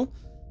journal.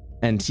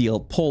 And he'll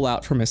pull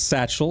out from his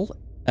satchel,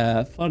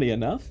 funny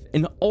enough,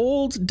 an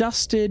old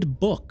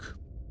dusted book.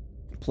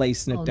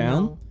 Placing it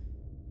down. No.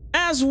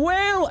 As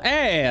well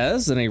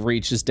as, and he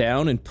reaches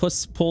down and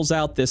pulls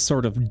out this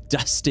sort of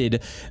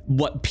dusted,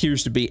 what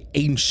appears to be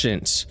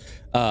ancient,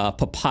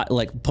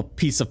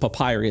 piece of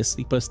papyrus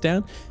he puts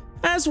down,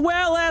 as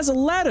well as a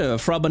letter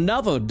from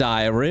another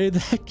diary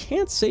that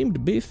can't seem to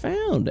be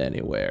found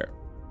anywhere.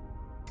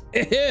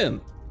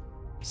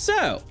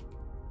 So,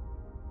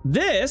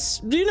 this,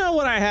 do you know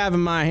what I have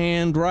in my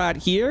hand right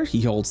here?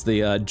 He holds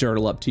the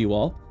journal up to you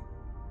all.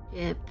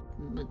 Yep.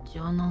 A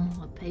journal,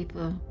 a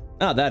paper.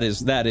 Oh, that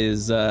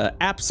is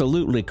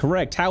absolutely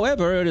correct.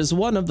 However, it is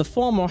one of the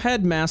former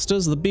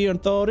headmasters of the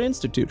Beernthorn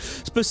Institute,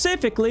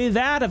 specifically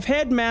that of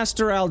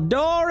Headmaster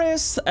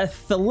Aldoris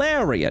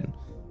Thalarian,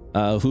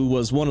 who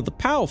was one of the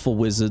powerful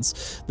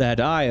wizards that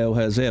Io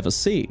has ever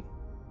seen.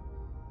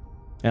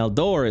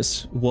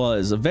 Aldoris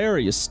was a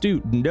very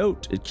astute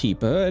note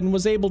keeper and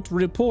was able to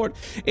report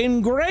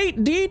in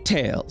great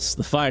details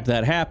the fight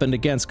that happened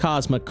against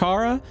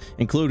Cosmicara,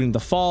 including the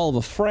fall of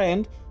a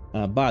friend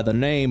by the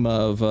name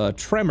of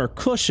Tremor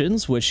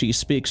Cushions, which he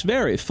speaks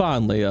very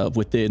fondly of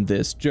within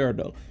this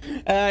journal.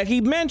 He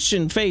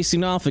mentioned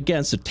facing off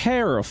against a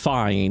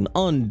terrifying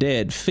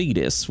undead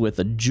fetus with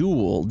a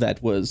jewel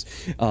that was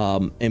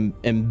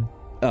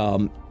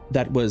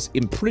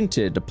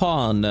imprinted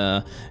upon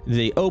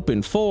the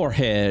open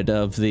forehead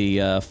of the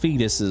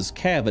fetus's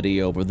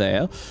cavity over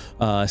there.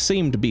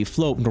 Seemed to be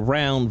floating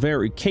around,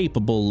 very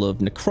capable of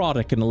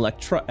necrotic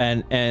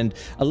and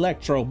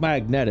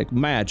electromagnetic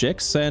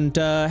magics, and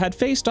had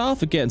faced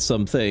off against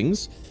some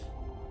things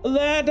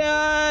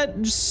that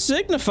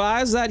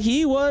signifies that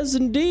he was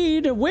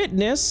indeed a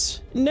witness,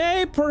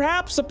 nay,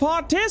 perhaps a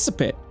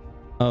participant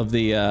of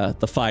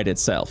the fight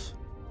itself.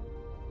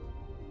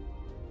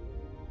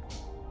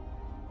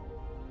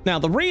 Now,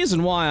 the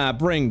reason why I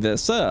bring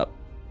this up,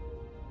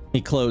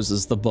 he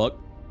closes the book,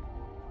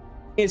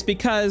 is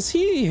because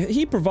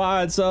he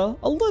provides a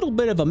little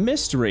bit of a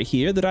mystery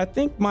here that I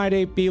think might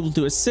be able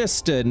to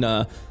assist in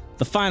the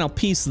final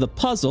piece of the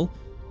puzzle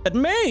that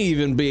may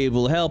even be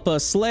able to help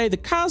us slay the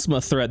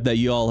Cosmo threat that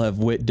you all have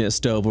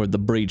witnessed over the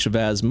breach of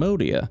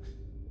Asmodia.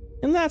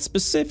 And that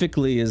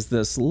specifically is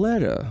this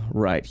letter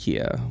right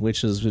here,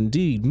 which is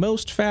indeed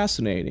most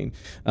fascinating,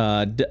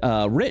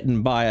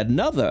 written by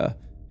another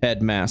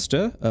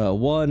headmaster,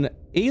 one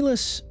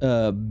Elis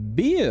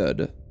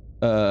Beard.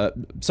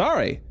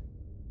 Sorry.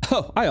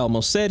 Oh, I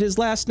almost said his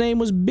last name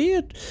was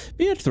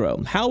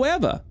Beardthrow.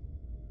 However,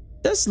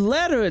 this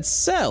letter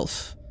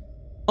itself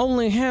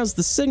only has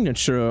the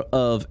signature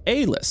of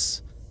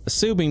Elis,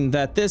 assuming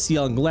that this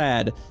young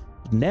lad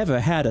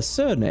never had a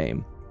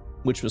surname,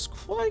 which was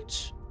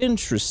quite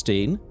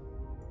interesting,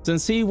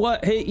 since he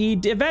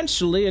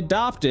eventually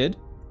adopted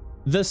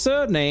the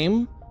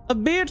surname of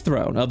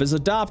Beardthrow, of his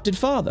adopted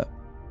father.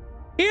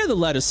 Here the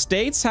letter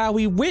states how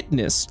he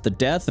witnessed the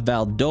death of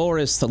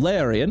Aldoris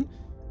Thalarian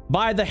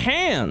by the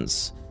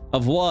hands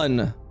of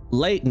one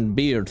Leighton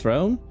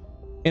Beardthrow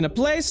in a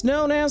place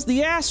known as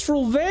the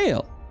Astral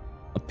Vale.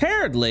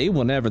 Apparently,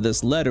 whenever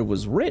this letter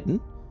was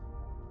written,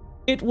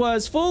 it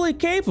was fully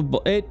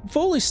capable. It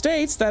fully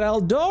states that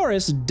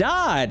Aldoris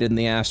died in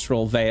the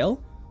Astral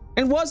Vale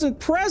and wasn't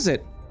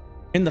present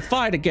in the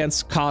fight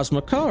against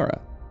Cosmicara.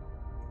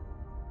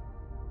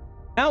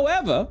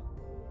 However,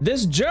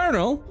 this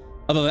journal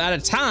of at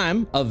a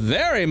time a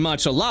very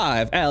much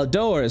alive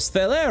Aldoris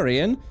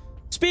Thalarian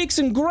speaks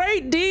in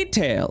great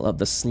detail of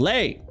the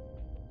slaying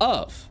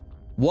of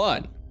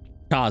one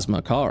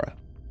Cosmicara.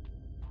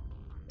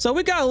 So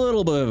we got a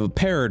little bit of a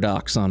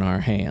paradox on our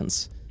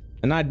hands,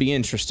 and I'd be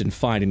interested in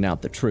finding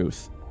out the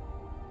truth.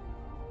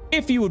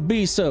 If you would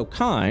be so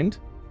kind,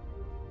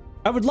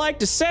 I would like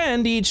to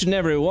send each and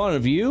every one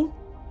of you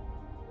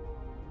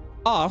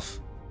off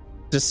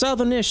to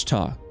Southern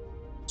Ishtar,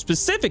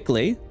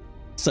 specifically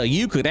so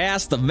you could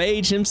ask the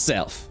mage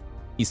himself.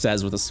 he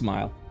says with a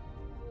smile.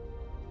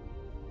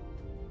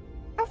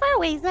 How far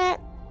away is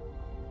that?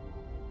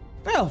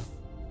 Well,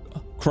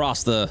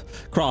 across the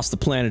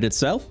planet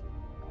itself.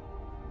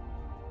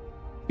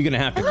 You're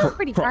gonna have to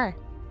pretty far.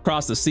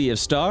 Cross the sea of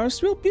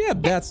stars. Well, yeah,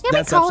 that's we call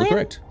absolutely him.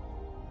 correct.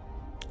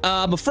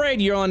 I'm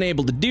afraid you're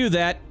unable to do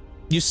that.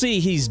 You see,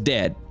 he's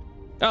dead.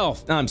 Oh,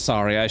 I'm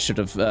sorry. I should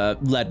have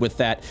led with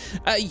that.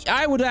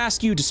 I would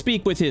ask you to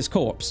speak with his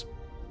corpse.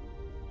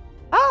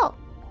 Oh.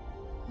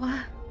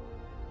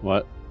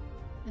 What?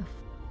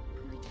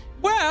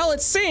 Well,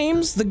 it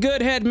seems the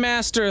good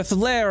headmaster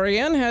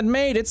Thalarian had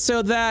made it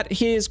so that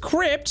his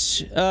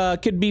crypt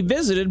could be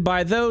visited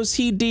by those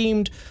he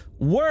deemed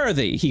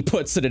worthy, he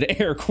puts it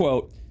in air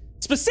quote,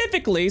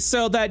 specifically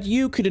so that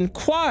you could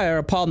inquire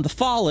upon the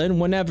fallen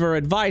whenever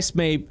advice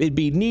may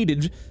be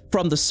needed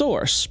from the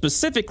source,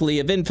 specifically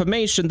of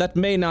information that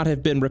may not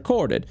have been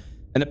recorded.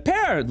 And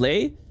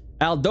apparently,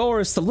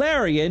 Aldorus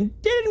Thalarian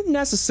didn't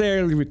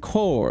necessarily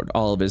record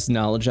all of his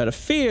knowledge out of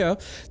fear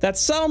that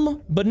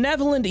some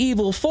benevolent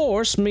evil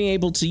force may be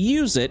able to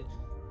use it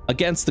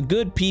against the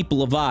good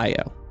people of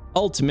Io.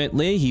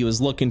 Ultimately, he was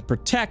looking to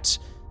protect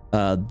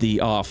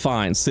our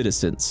fine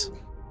citizens.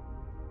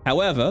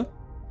 However,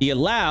 he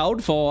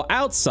allowed for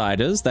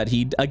outsiders that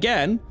he,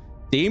 again,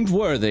 deemed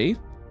worthy,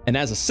 and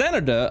as a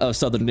senator of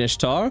Southern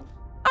Ishtar,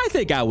 I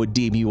think I would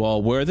deem you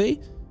all worthy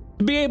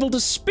to be able to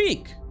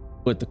speak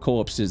with the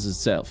corpses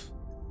itself.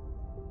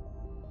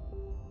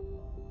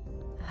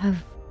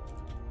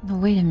 No,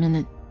 wait a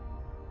minute.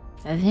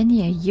 Have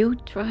any of you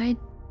tried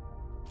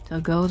to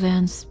go there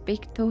and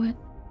speak to it?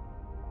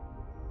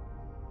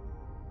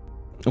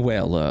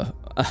 Well,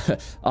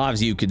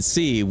 as you can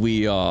see,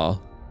 we are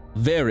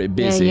very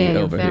busy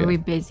over here. Very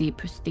busy,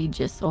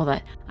 prestigious, all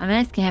that. I'm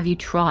asking, have you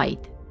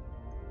tried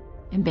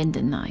and been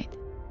denied?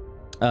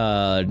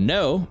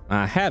 No,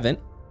 I haven't.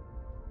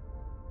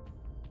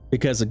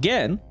 Because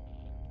again,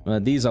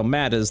 these are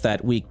matters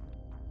that we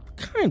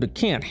kind of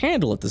can't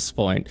handle at this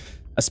point,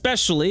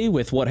 especially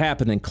with what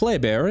happened in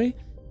Clayberry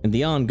and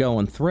the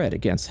ongoing threat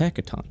against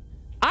Hecaton.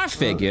 I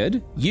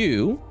figured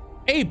you,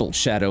 able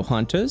shadow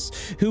hunters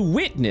who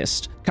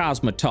witnessed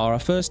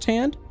Cosmotara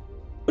firsthand,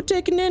 would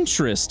take an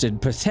interest in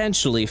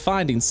potentially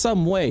finding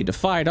some way to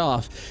fight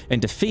off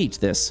and defeat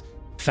this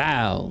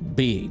foul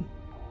being.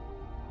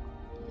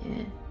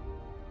 Yeah.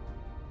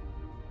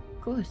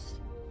 Of course.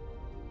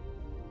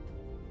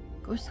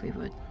 Of course we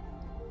would.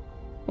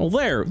 Well,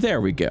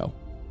 there we go,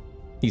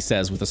 he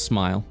says with a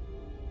smile.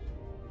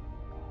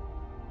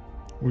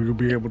 Will you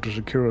be able to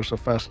secure us a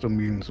faster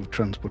means of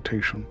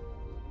transportation?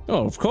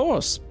 Oh, of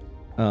course.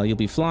 You'll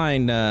be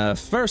flying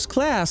first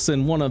class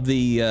in one of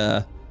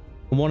the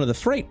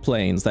freight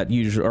planes that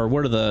usually, or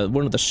one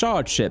of the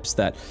shard ships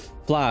that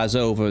flies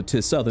over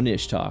to Southern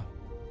Ishtar.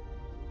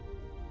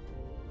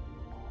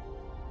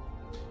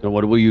 So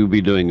what will you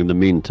be doing in the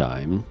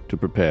meantime to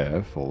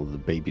prepare for the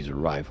baby's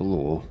arrival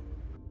or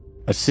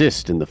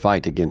assist in the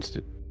fight against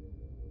it?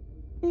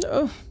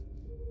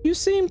 You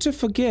seem to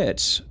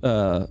forget,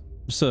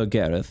 Sir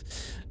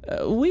Gareth.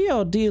 We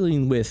are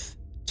dealing with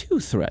two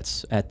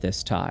threats at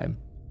this time,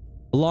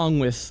 along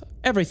with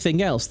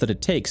everything else that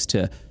it takes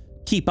to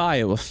keep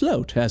Io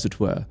afloat, as it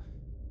were.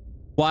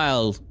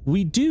 While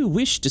we do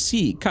wish to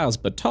see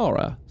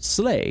Cosmotara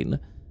slain,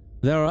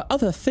 there are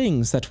other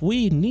things that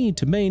we need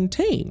to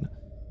maintain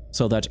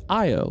so that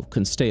Io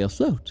can stay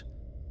afloat.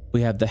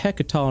 We have the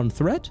Hecaton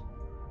threat,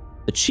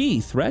 the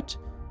Chi threat,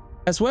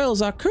 as well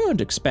as our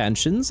current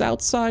expansions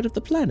outside of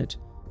the planet.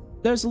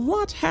 There's a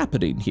lot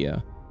happening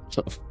here.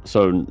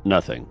 So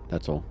nothing,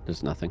 that's all.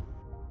 There's nothing.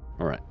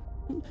 All right.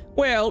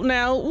 Well,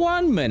 now,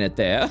 1 minute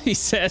there, he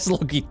says,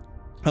 looking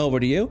over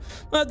to you.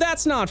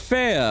 That's not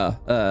fair,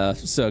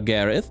 Sir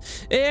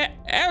Gareth.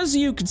 As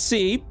you can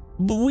see,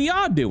 we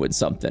are doing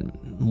something.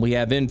 We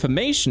have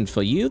information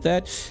for you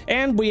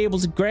and we're able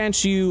to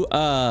grant you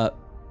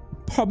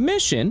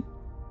permission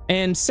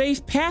and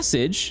safe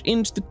passage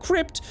into the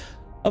crypt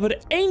of an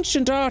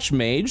ancient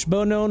archmage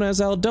known as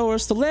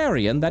Aldorus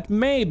Thalarian that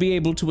may be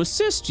able to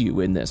assist you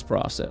in this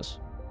process.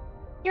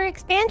 Your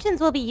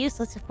expansions will be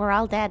useless if we're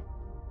all dead.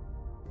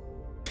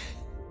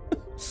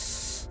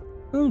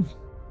 Oh,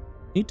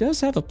 he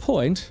does have a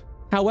point.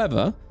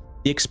 However,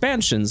 the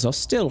expansions are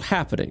still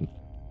happening.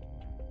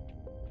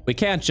 We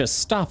can't just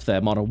stop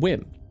them on a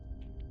whim.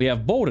 We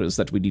have borders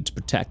that we need to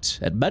protect,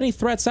 and many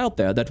threats out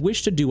there that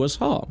wish to do us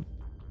harm.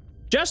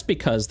 Just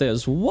because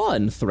there's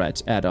one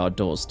threat at our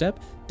doorstep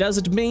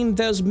doesn't mean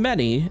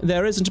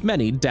there isn't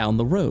many down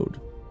the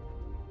road.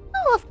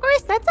 Oh, of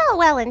course, that's all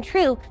well and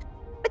true.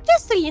 But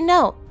just so you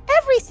know,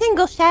 every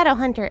single shadow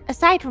hunter,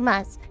 aside from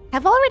us,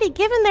 have already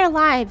given their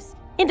lives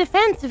in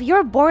defense of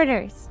your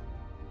borders.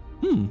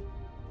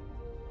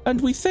 And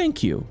we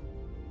thank you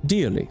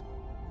dearly.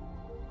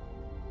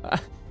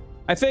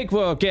 I think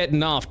we're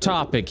getting off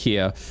topic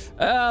here.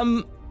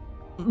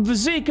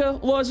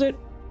 Vizika, was it?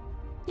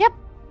 Yep.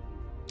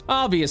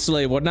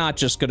 Obviously, we're not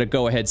just gonna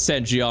go ahead,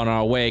 send you on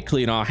our way,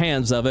 clean our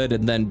hands of it,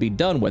 and then be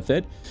done with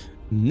it.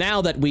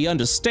 Now that we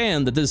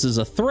understand that this is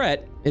a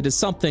threat, it is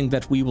something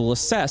that we will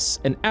assess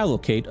and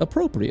allocate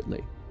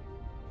appropriately.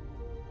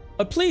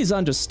 But please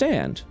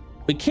understand,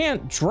 we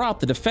can't drop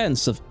the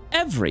defense of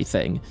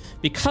everything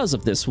because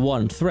of this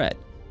one threat.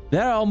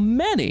 There are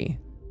many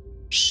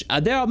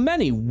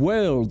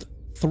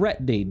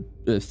world-threatening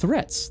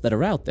threats that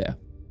are out there.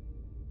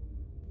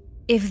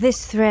 If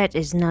this threat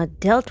is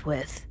not dealt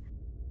with,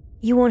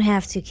 you won't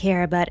have to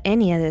care about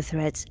any other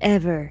threats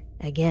ever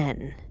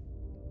again.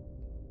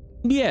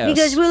 Yes.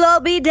 Because we'll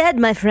all be dead,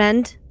 my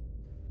friend.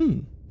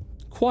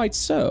 Quite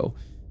so.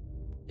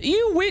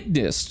 You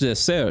witnessed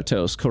this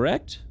Ceratos,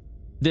 correct?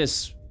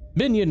 This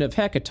minion of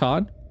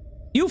Hecaton.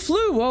 You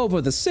flew over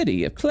the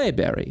city of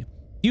Clayberry.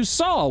 You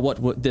saw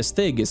what this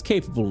thing is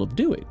capable of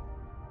doing.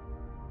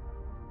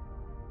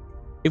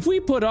 If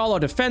we put all our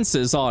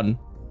defenses on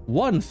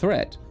one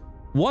threat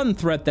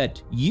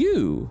that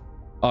you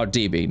are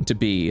deeming to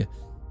be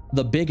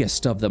the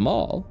biggest of them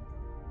all,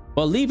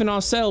 while leaving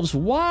ourselves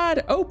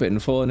wide open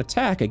for an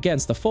attack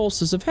against the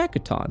forces of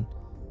Hecaton,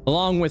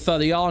 along with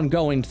the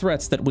ongoing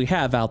threats that we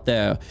have out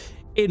there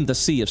in the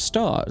Sea of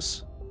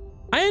Stars.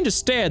 I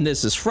understand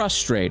this is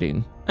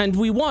frustrating, and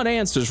we want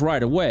answers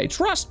right away.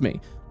 Trust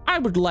me, I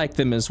would like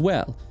them as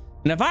well.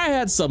 And if I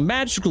had some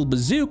magical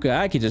bazooka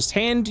I could just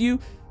hand you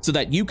so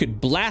that you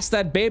could blast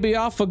that baby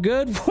off for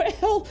good,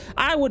 well,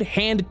 I would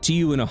hand it to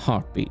you in a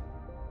heartbeat.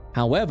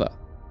 However,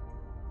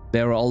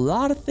 there are a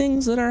lot of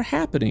things that are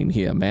happening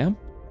here, ma'am,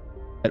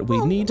 that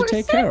we need to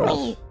take care of.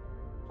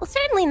 Well,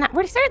 certainly not.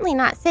 We're certainly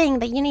not saying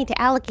that you need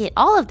to allocate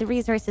all of the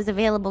resources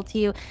available to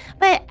you.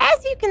 But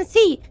as you can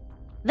see,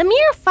 the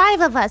mere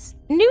 5 of us,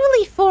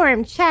 newly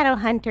formed shadow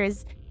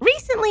hunters,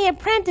 recently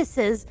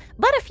apprentices,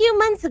 but a few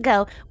months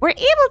ago, were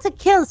able to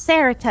kill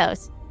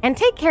Ceratos and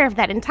take care of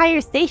that entire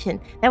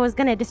station that was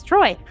going to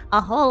destroy a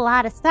whole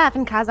lot of stuff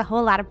and cause a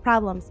whole lot of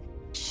problems.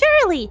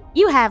 Surely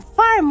you have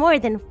far more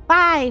than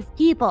 5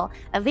 people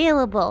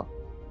available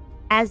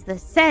as the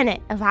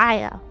Senate of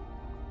Io.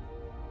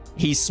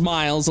 He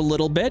smiles a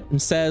little bit and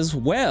says,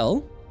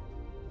 well,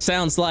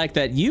 sounds like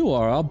that you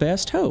are our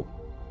best hope.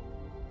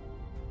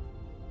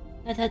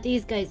 I thought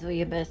these guys were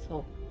your best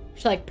hope.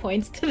 She like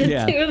points to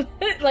the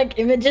two like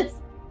images.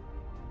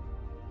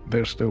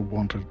 They're still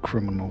wanted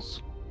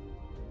criminals.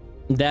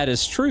 That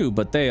is true,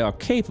 but they are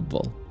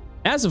capable.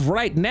 As of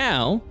right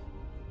now,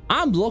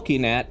 I'm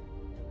looking at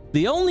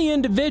the only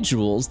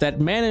individuals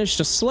that managed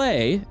to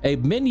slay a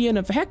minion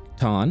of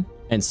Hecaton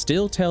and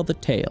still tell the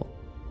tale.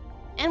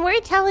 And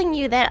we're telling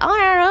you that on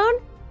our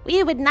own,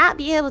 we would not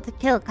be able to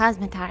kill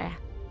Cosmetara.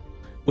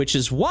 Which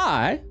is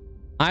why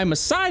I'm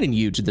assigning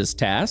you to this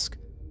task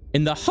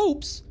in the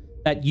hopes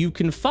that you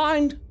can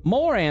find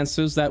more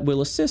answers that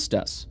will assist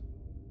us.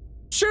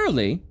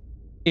 Surely,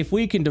 if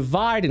we can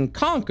divide and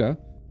conquer,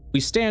 we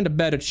stand a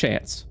better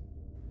chance.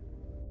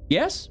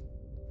 Yes?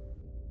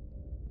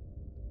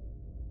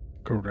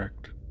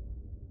 Correct.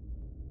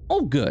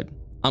 Oh, good.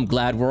 I'm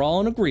glad we're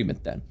all in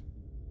agreement then.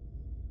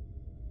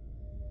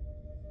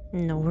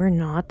 No, we're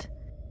not.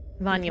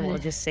 Vanya will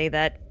just say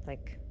that,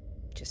 like,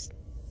 just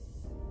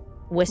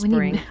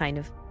whispering, kind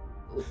of.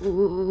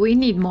 We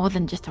need more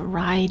than just a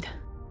ride.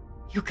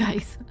 You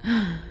guys,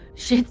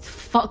 shit's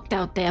fucked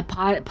out there.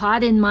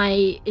 Pardon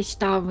my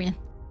Ishtarian.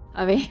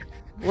 I mean,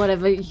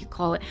 whatever you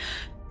call it.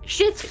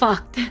 Shit's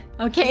fucked,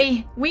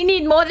 okay? We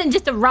need more than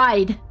just a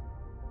ride,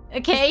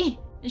 okay?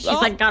 She's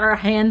like got her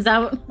hands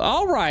out.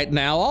 All right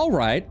now, all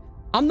right.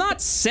 I'm not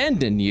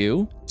sending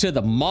you to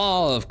the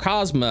Maw of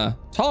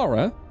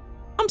Cosmetara.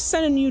 I'm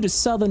sending you to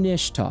Southern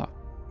Ishtar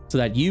so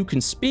that you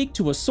can speak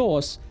to a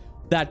source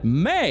that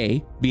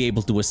may be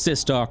able to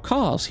assist our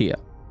cause here.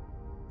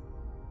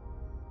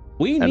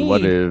 We need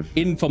what if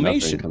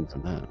information. nothing comes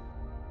from that?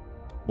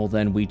 Well,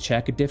 then we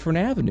check a different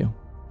avenue.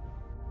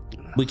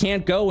 We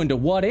can't go into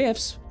what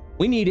ifs.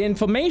 We need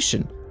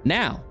information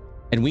now,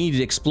 and we need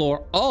to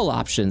explore all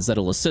options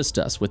that'll assist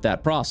us with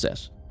that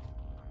process.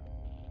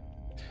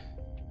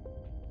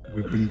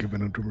 We've been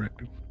given a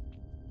directive.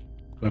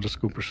 Let us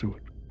go pursue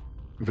it.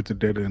 If it's a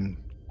dead end,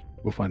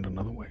 we'll find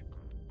another way.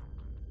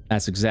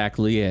 That's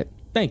exactly it.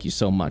 Thank you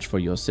so much for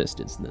your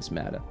assistance in this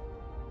matter.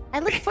 I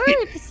look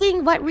forward to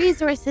seeing what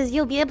resources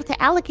you'll be able to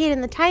allocate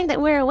in the time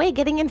that we're away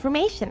getting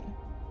information.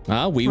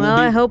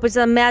 I hope it's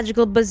a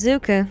magical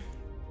bazooka.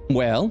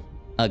 Well,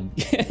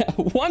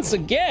 once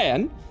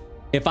again,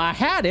 if I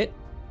had it,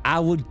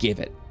 I would give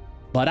it.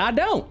 But I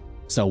don't.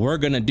 So we're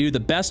going to do the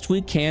best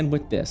we can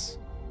with this.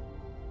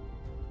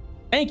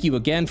 Thank you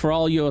again for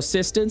all your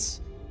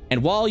assistance.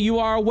 And while you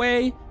are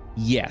away,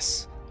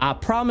 yes, I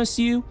promise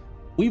you,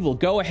 we will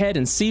go ahead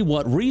and see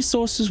what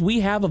resources we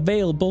have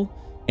available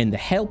and the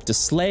help to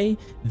slay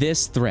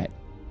this threat.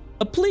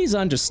 But please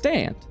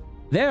understand,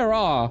 there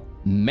are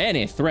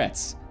many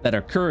threats that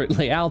are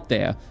currently out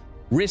there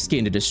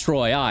risking to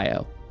destroy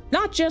Io.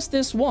 Not just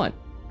this one.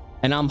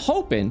 And I'm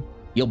hoping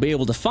you'll be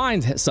able to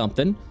find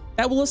something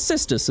that will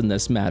assist us in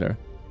this matter.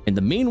 In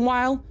the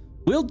meanwhile,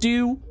 we'll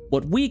do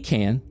what we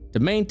can to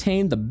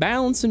maintain the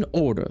balance and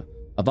order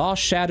of our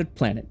shattered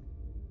planet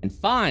and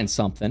find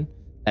something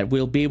that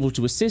will be able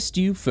to assist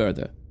you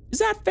further. Is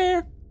that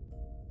fair?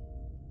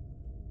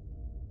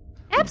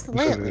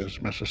 Absolutely. Yes, it is,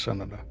 Mr.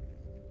 Senator.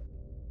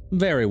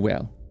 Very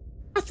well.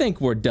 I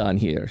think we're done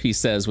here, he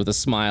says with a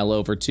smile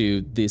over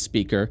to the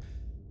speaker.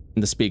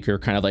 And the speaker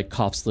kind of like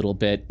coughs a little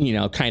bit, you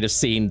know, kind of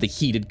seeing the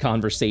heated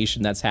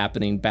conversation that's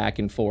happening back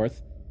and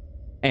forth.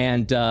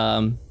 And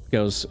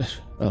goes,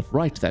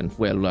 right then,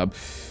 well,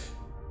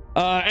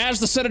 as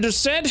the senator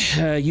said,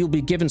 you'll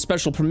be given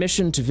special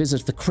permission to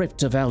visit the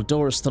crypt of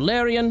Aldorus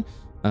Thalarian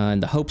in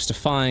the hopes to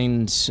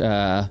find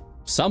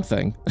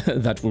something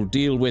that will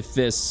deal with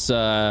this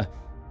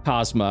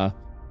Cosma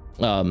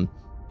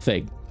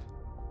thing.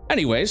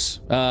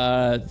 Anyways,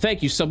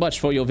 thank you so much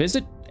for your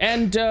visit,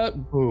 and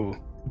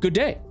good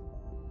day.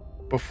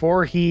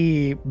 Before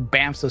he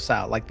bamfs us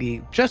out, like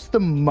just the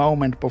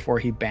moment before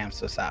he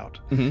bamfs us out,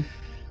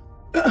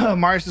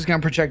 Marius is going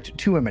to project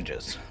 2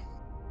 images.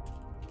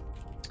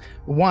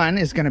 One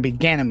is going to be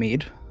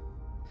Ganymede,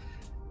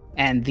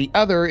 and the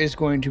other is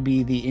going to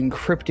be the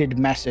encrypted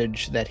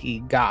message that he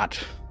got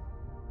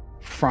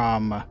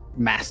from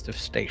Mastiff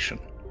Station.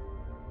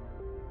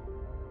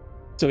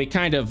 So he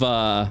kind of,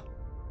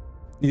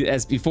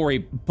 as before he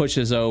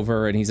pushes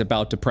over and he's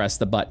about to press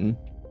the button,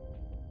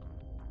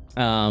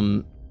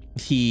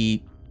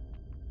 he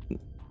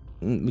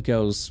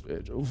goes,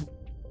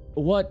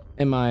 what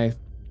am I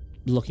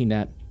looking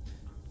at?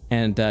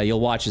 And you'll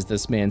watch as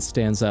this man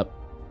stands up.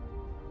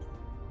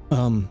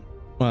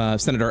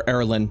 Senator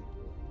Erlin.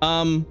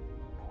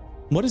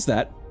 What is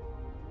that?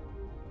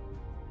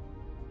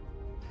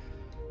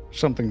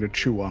 Something to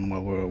chew on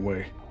while we're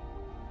away.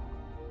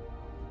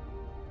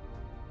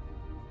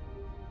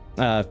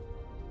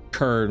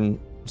 Kern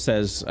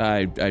says,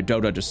 I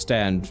don't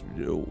understand.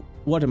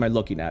 What am I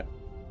looking at?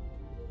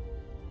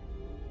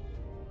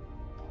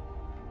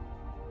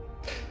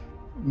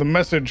 The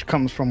message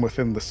comes from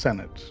within the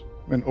Senate,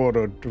 an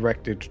order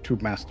directed to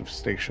Mastiff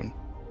Station.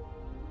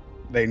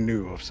 They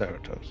knew of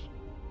Ceratos.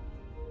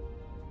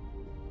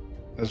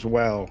 As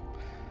well,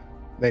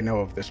 they know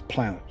of this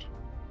planet.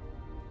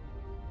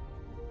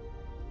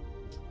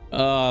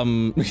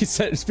 He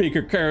said,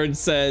 Speaker Kern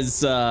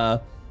says,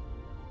 well,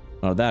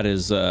 that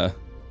is,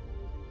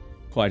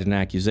 quite an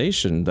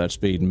accusation that's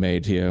being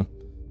made here.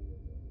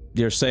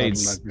 You're saying...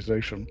 Not an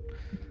accusation.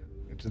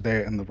 It's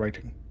there in the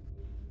writing.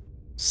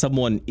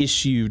 Someone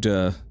issued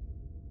a,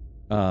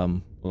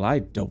 well, I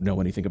don't know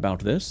anything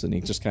about this, and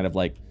he just kind of,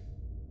 like,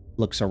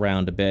 looks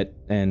around a bit,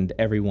 and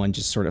everyone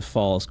just sort of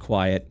falls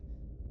quiet.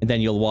 And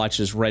then you'll watch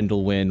as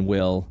Rendlewin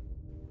will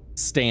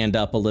stand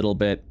up a little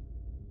bit,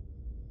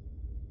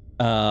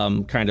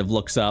 kind of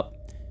looks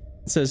up,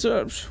 and says,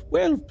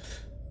 well,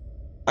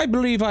 I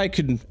believe I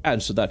can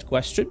answer that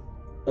question.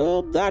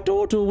 That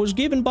order was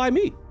given by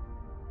me.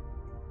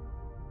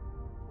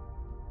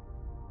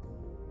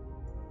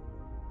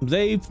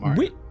 They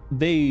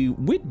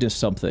witnessed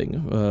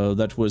something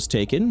that was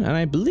taken, and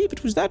I believe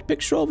it was that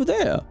picture over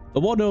there. The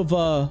one of,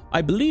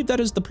 I believe that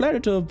is the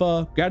planet of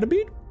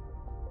Ganymede.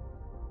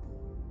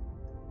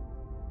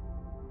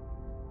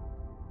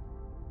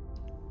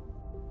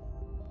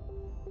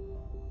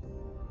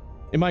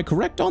 Am I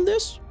correct on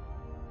this?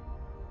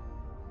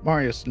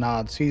 Marius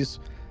nods.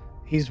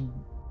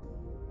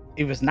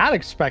 He was not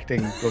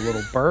expecting the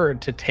little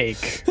bird to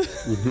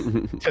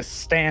to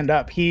stand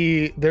up.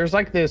 There's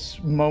like this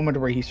moment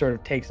where he sort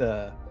of takes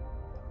a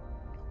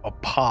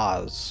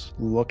pause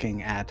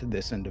looking at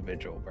this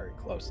individual very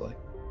closely.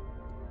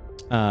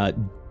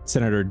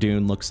 Senator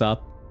Dune looks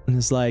up and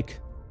is like,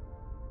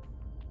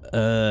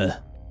 hey,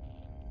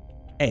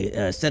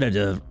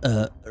 Senator,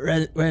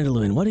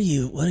 Rendlewin, what are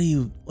you?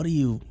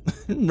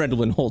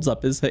 Rendlewin holds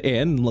up his hand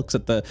and looks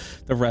at the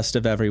rest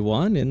of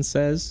everyone and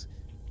says,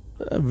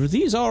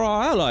 these are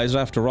our allies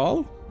after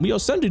all. We are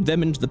sending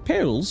them into the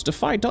perils to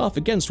fight off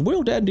against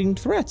world-ending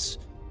threats.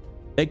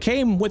 They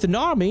came with an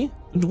army,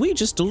 and we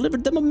just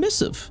delivered them a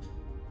missive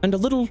and a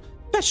little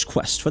fetch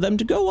quest for them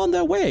to go on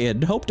their way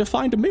and hope to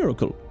find a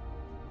miracle.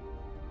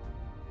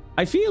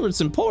 I feel it's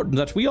important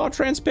that we are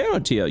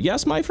transparent here,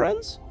 yes, my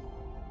friends?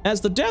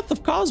 As the death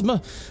of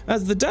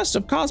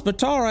Cosma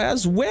Tara,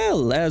 as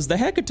well as the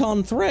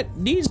Hecaton threat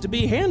needs to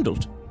be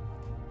handled.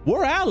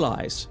 We're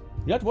allies,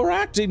 yet we're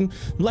acting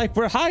like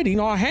we're hiding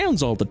our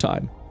hands all the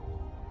time.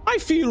 I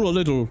feel a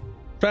little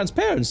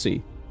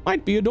transparency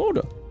might be in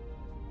order.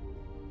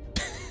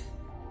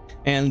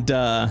 And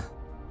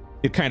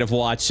you kind of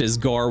watch as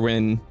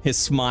Gorwin, his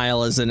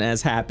smile isn't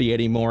as happy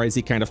anymore as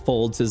he kind of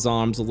folds his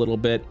arms a little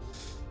bit.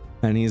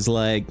 And he's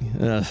like,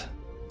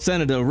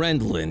 Senator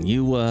Rendlin,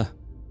 you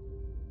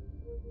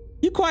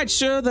quite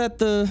sure that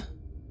the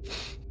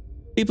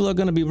people are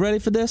going to be ready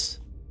for this?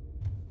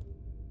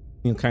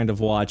 You kind of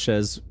watch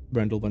as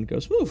Rendlewin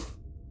goes, whew,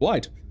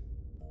 White,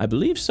 I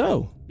believe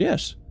so,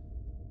 yes.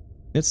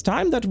 It's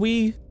time that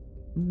we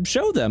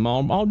show them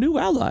our new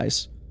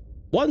allies.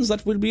 Ones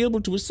that will be able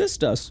to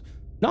assist us,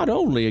 not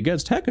only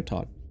against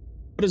Hecaton,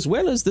 but as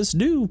well as this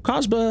new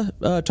Cosma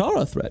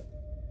Tara threat.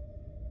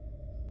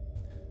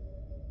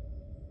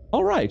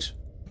 All right,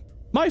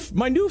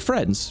 my new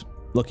friends,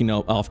 looking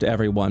off to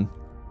everyone,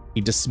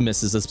 he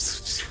dismisses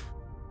us.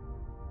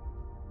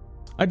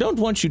 I don't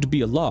want you to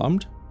be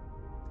alarmed.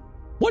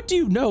 What do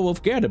you know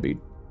of Ganymede?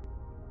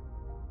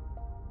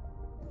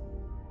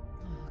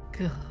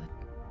 God.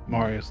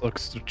 Marius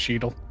looks to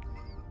Cheadle.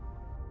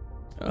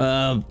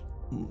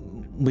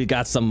 We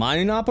got some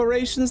mining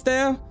operations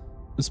there?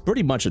 It's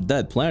pretty much a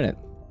dead planet.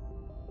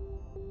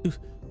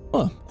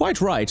 Oh,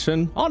 quite right,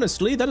 and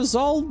honestly, that is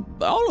all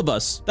of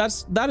us.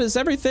 That is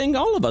everything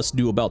all of us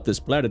knew about this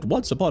planet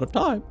once upon a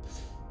time.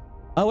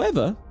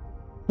 However,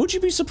 would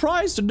you be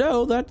surprised to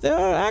know that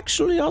there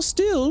actually are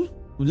still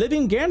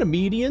living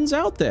Ganymedians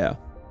out there,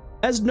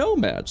 as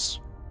nomads,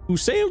 who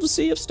sail the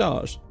Sea of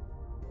Stars?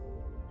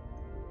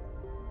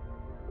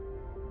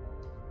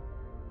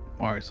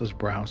 Marius's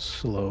brows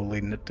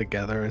slowly knit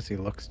together as he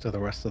looks to the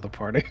rest of the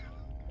party.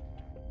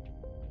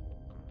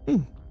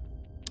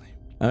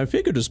 I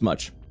figured as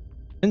much.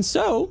 And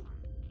so,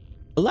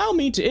 allow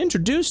me to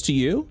introduce to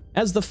you,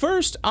 as the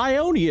first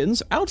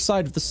Ionians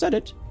outside of the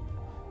Senate,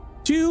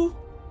 to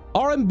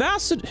our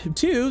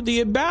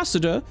the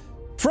ambassador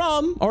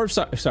from,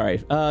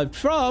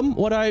 from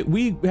what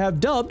we have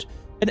dubbed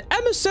an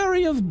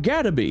emissary of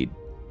Ganymede.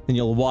 And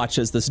you'll watch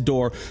as this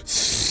door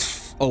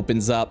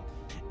opens up,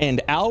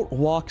 and out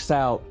walks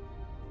off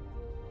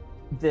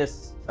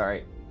this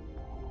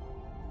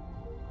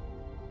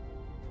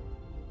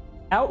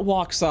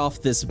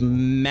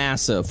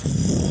massive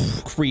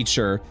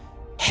creature,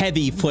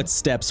 heavy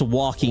footsteps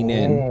walking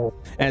in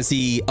as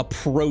he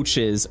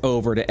approaches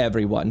over to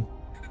everyone.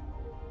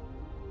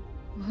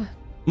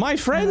 My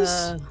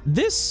friends,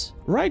 this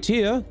right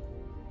here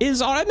is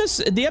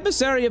the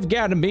emissary of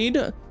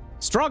Ganymede,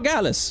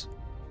 Stragalis.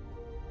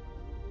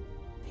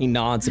 He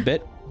nods a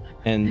bit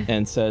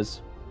and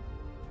says,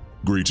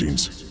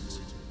 "Greetings."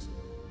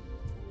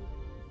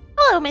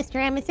 Hello, Mr.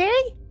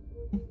 Emissary.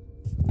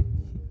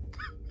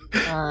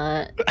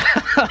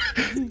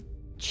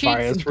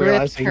 Cheeks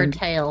gripped her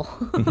tail.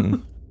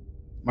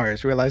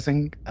 Marius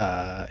realizing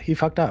he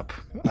fucked up.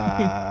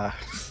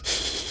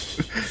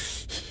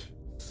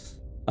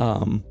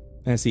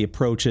 As he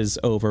approaches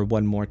over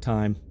one more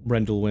time,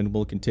 Rendlewind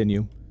will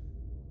continue.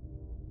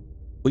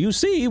 Well, you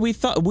see, we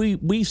thought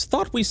we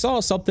saw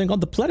something on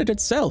the planet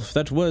itself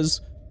that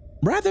was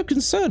rather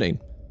concerning.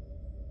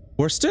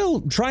 We're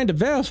still trying to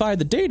verify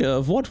the data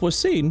of what was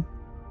seen,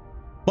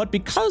 but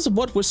because of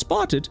what was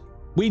spotted,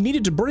 we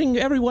needed to bring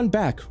everyone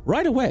back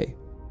right away,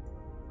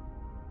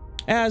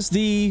 as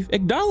the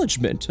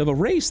acknowledgement of a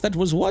race that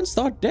was once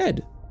thought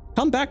dead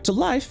come back to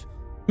life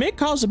may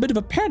cause a bit of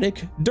a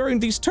panic during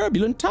these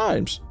turbulent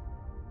times.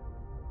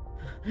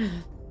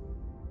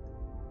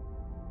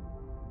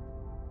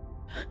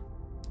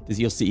 As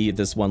you'll see,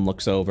 this one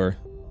looks over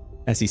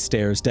as he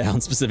stares down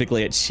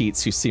specifically at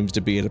Sheets, who seems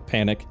to be in a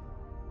panic.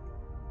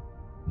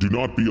 Do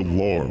not be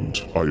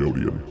alarmed,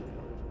 Iodian.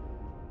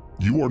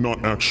 You are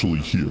not actually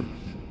here,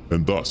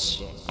 and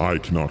thus I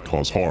cannot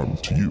cause harm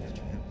to you.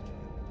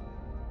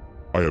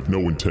 I have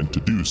no intent to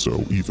do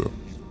so either.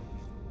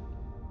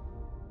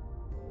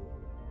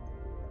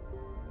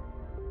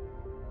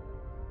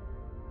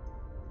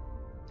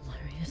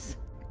 Hilarious.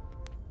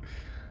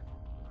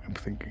 I'm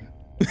thinking.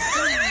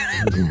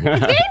 Very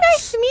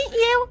nice to meet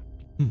you.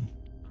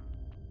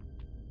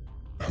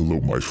 Hello,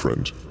 my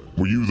friend.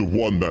 Were you the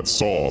one that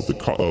saw the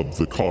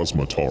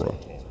Cosmatara?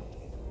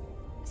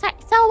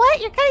 So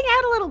what? You're cutting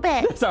out a little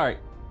bit. Sorry.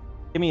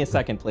 Give me a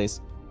second, please.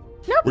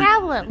 No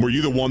problem. Were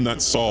you the one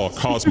that saw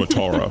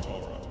Cosmatara?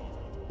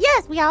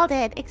 Yes, we all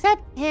did,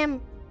 except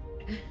him.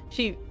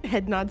 She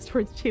head nods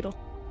towards Cheadle.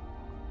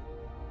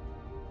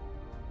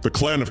 The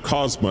clan of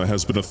Cosma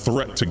has been a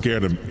threat to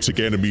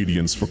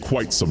Ganymedians for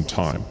quite some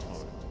time.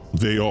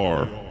 They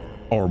are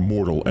our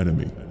mortal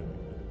enemy.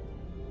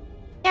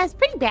 Yeah, it's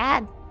pretty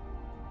bad.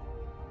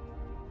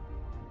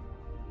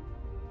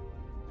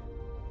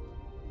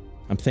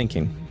 I'm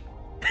thinking.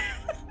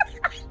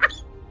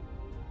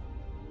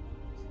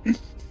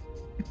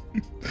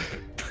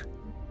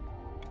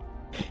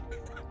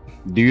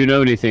 Do you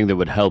know anything that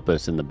would help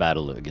us in the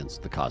battle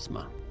against the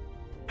Cosma?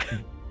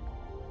 Let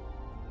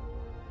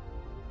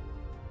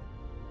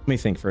me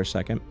think for a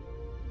second.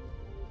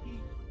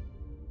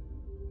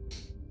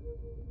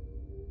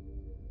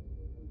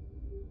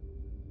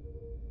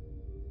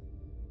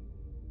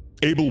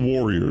 Able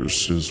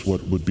warriors is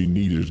what would be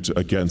needed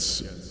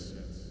against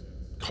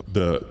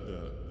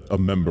a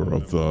member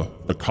of the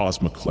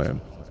Cosma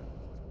clan.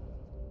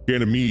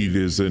 Ganymede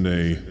is in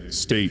a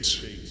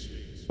state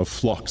of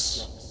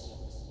flux,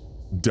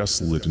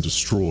 desolate and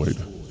destroyed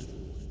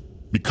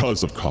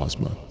because of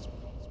Cosma.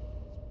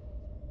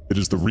 It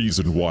is the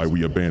reason why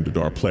we abandoned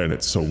our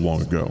planet so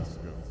long ago.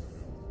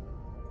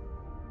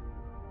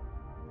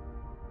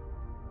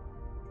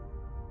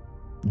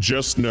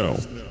 Just know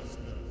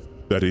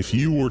that if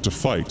you were to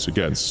fight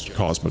against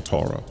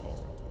Cosmatara,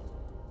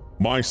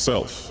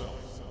 myself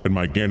and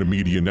my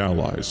Ganymedian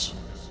allies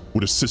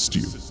would assist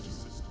you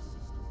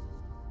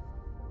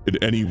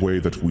in any way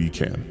that we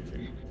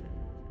can,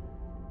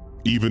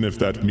 even if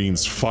that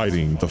means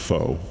fighting the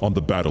foe on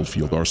the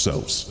battlefield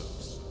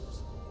ourselves.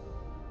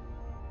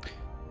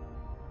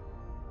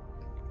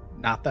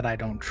 Not that I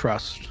don't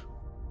trust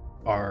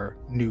our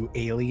new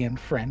alien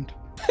friend,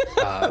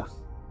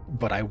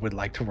 but I would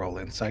like to roll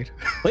insight.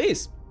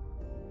 Please.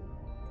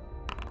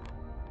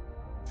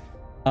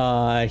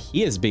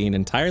 He is being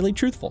entirely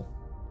truthful.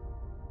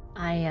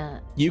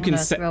 You can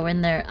throw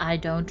in there, I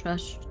don't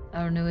trust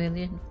our new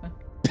alien.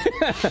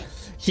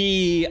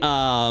 He,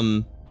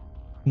 when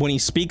he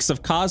speaks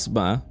of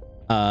Cosma,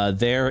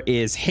 there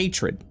is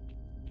hatred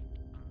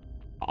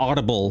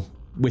audible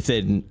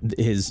within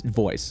his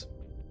voice.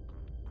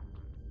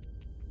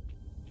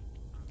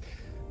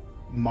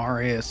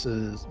 Marius,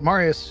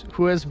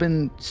 who has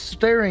been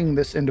staring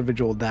this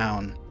individual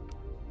down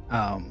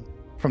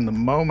from the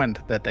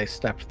moment that they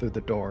stepped through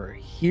the door,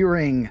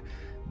 hearing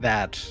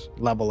that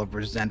level of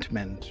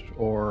resentment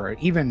or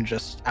even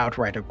just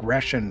outright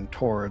aggression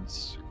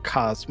towards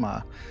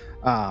Cosma.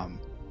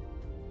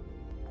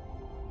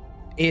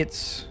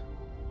 It's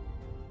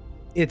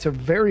a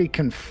very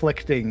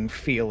conflicting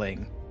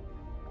feeling,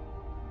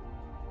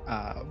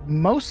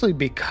 mostly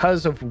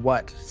because of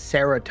what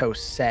Ceratos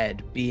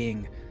said,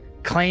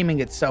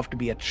 claiming itself to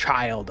be a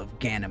child of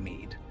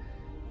Ganymede.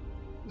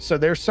 So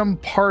there's some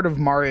part of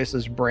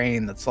Marius's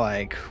brain that's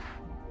like,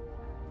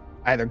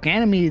 either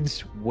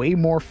Ganymede's way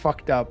more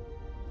fucked up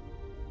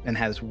and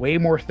has way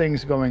more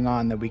things going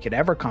on than we could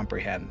ever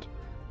comprehend,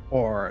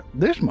 or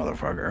this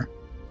motherfucker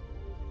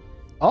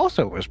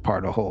also was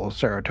part of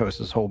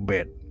Ceratos's whole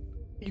bit.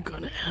 You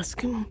gonna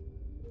ask him?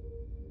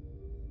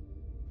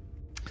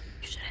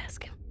 You should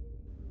ask him.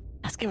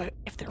 Ask him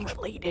if they're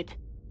related.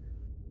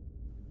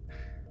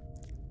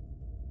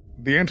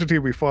 The entity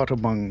we fought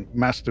among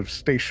Mastiff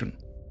Station,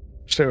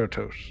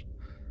 Ceratos,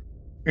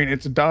 in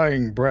its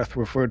dying breath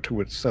referred to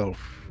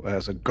itself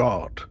as a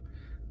god,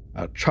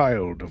 a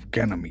child of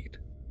Ganymede.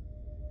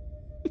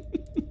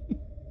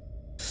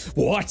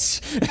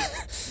 What?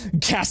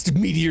 Cast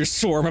meteor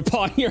swarm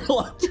upon your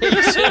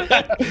location.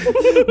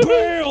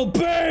 Bail,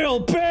 bail,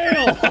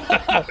 bail.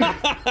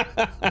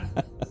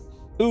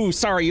 Ooh,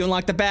 sorry, you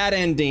unlocked the bad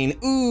ending.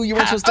 Ooh, you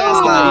weren't supposed to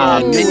ask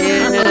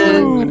that.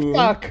 Ooh,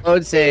 fuck.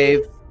 Load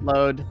save.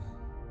 Load.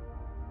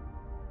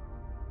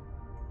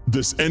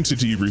 This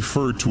entity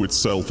referred to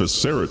itself as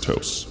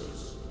Ceratos.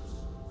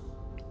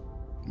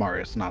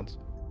 Marius nods.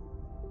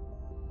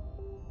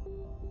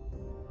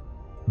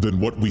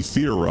 Then what we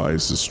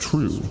theorize is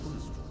true.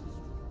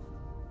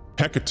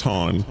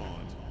 Hecaton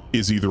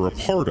is either a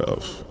part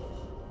of,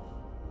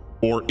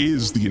 or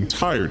is the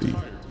entirety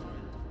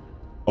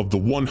of the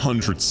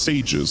 100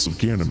 sages of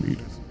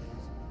Ganymede.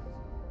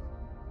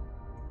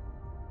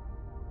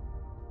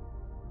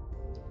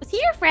 Was he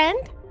your friend?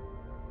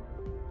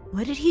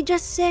 What did he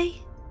just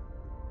say?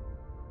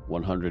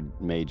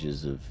 100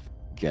 mages of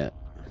get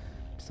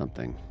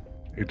something.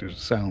 It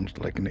sounds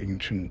like an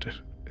ancient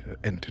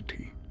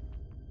entity.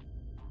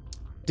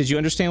 Did you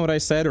understand what I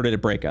said, or did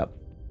it break up?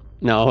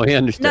 No, he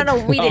understood.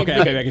 No, we did.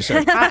 Okay, making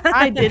sure.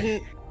 I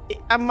didn't.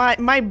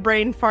 My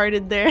brain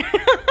farted there.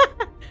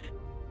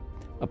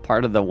 A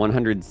part of the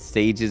 100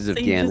 sages of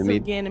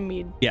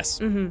Ganymede. Yes.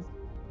 Mm-hmm.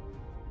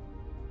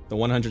 The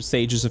 100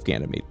 sages of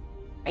Ganymede.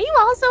 Are you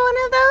also one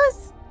of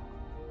those?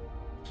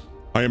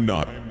 I am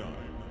not.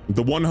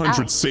 The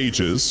 100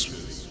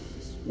 sages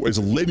was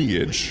a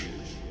lineage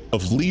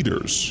of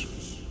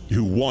leaders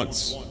who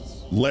once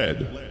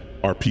led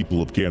our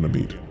people of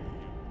Ganymede.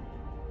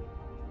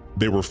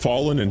 They were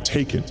fallen and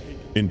taken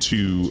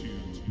into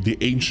the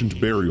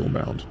ancient burial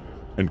mound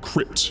and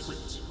crypt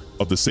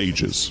of the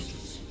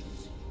sages.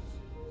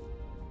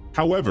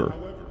 However,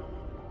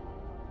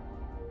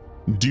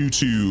 due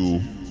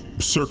to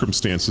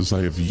circumstances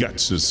I have yet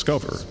to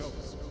discover,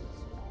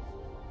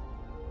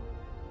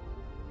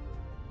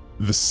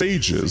 the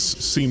sages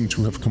seem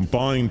to have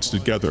combined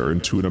together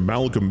into an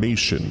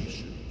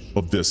amalgamation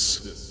of this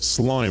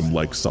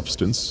slime-like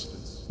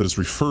substance that is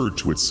referred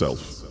to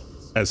itself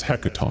as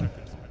Hecaton.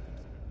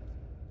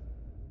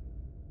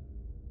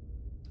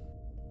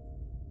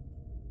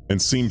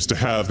 And seems to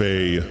have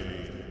a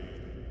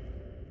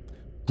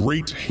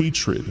great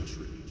hatred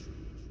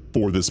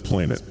for this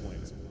planet.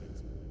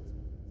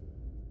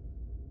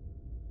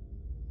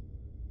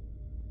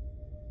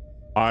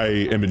 I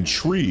am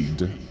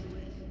intrigued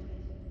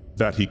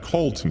that he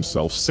called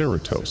himself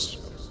Ceratos.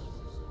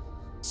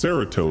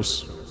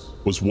 Ceratos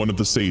was one of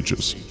the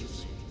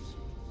sages.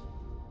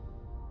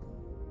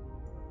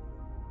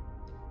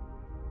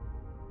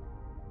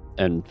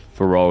 And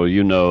for all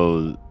you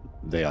know,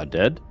 they are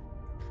dead?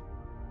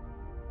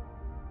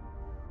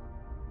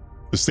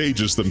 The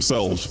sages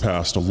themselves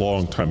passed a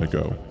long time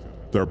ago.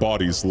 Their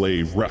bodies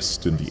lay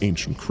rest in the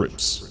ancient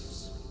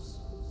crypts.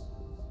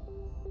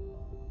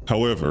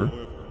 However,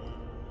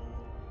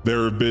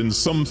 there have been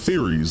some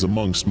theories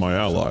amongst my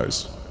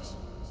allies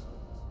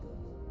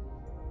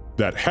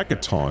that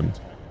Hecaton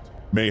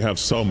may have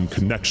some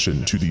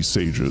connection to these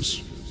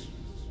sages.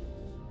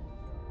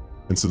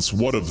 And since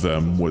one of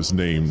them was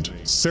named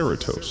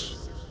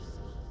Ceratos,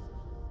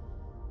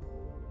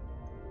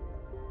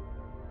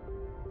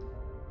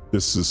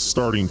 this is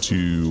starting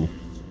to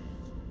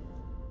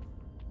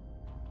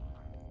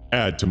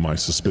add to my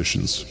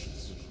suspicions.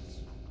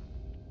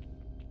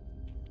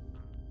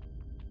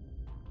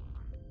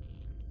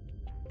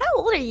 How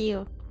old are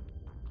you?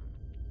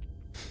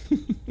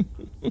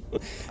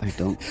 I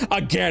don't.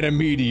 A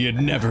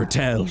Ganymedian never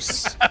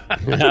tells.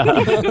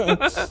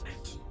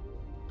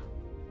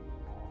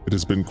 It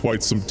has been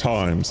quite some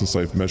time since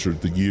I've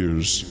measured the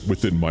years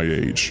within my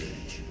age.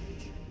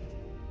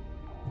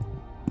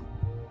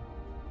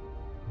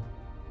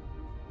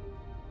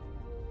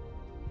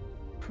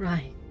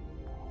 Right.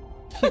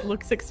 She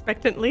looks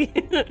expectantly.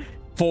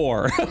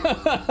 4.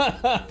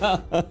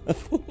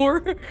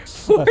 4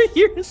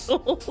 years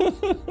old.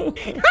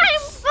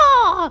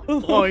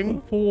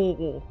 I'm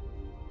 4.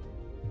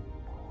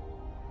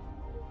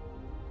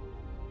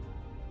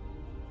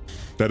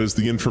 That is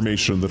the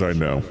information that I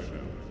know.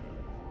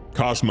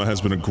 Cosma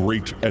has been a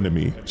great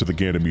enemy to the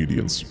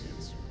Ganymedians.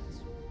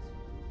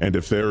 And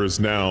if there is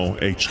now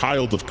a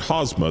child of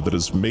Cosma that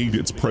has made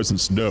its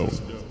presence known,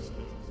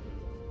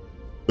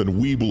 then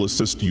we will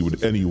assist you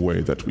in any way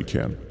that we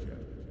can.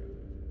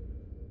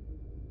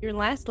 Your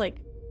last,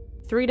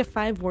 3 to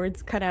 5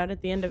 words cut out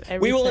at the end of every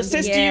We will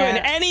sentence. assist you in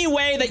any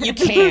way that you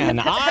can.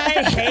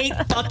 I hate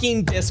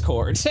fucking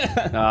Discord.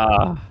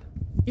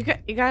 You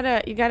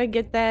gotta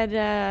get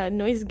that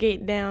noise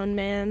gate down,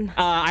 man.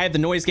 I have the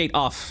noise gate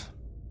off.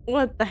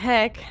 What the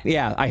heck?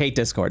 Yeah, I hate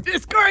Discord.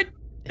 Discord!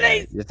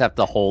 You just have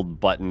to hold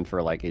button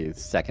for like a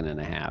second and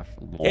a half.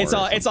 It's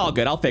all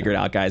good. I'll figure it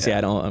out, guys.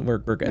 Yeah, we're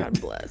good.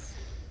 God bless.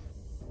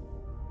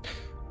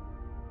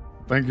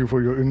 Thank you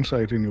for your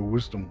insight and your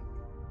wisdom.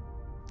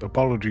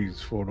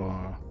 Apologies for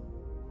our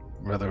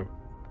rather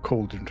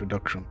cold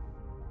introduction.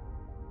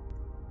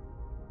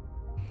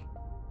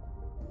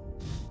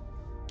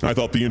 I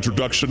thought the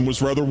introduction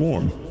was rather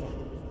warm. Do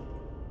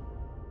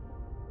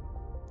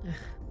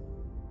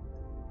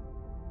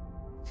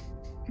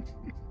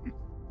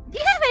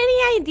you have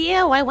any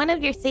idea why one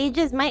of your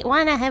sages might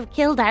want to have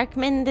killed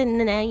Arkmund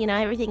and,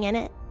 everything in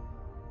it?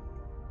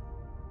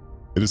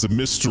 It is a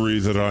mystery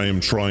that I am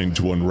trying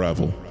to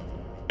unravel,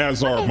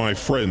 as are my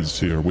friends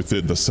here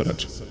within the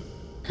Senate.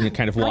 And you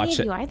kind of watch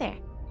it. You are there?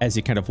 As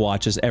you kind of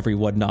watch as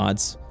everyone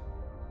nods.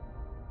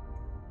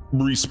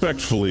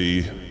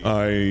 Respectfully,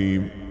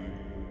 I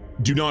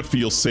do not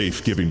feel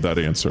safe giving that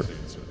answer.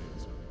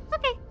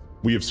 Okay.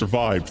 We have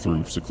survived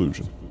through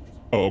seclusion.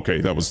 Oh,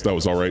 okay, that was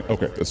all right.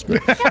 Okay, that's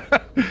good.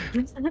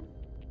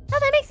 Oh,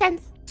 that makes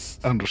sense.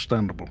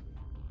 Understandable.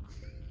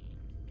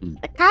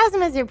 The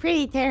Cosmas are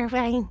pretty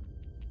terrifying.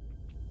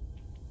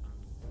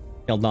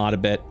 He'll nod a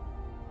bit.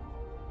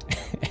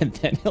 And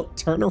then he'll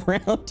turn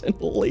around and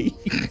leave.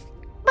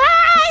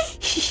 Bye!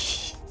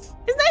 It's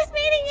nice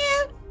meeting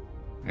you.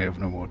 I have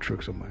no more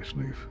tricks on my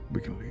sleeve.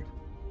 We can leave.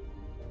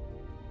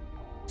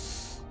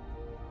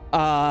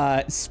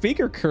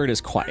 Speaker Kurt is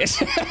quiet.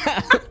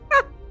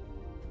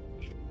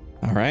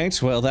 All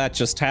right, well, that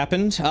just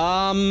happened.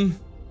 I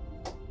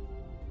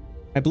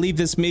believe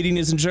this meeting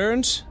is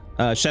adjourned.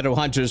 Shadow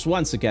Hunters,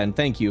 once again,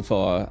 thank you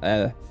for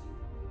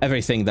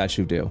everything that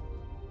you do.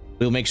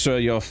 We'll make sure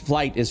your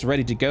flight is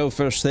ready to go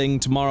first thing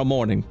tomorrow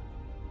morning,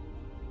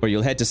 where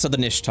you'll head to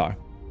Southern Ishtar.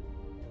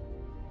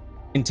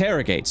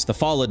 Interrogate the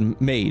fallen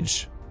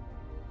mage,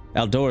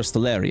 Aldorus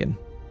Thalarian,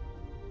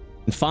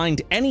 and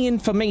find any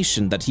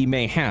information that he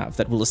may have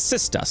that will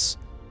assist us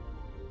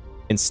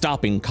in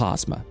stopping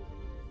Cosma.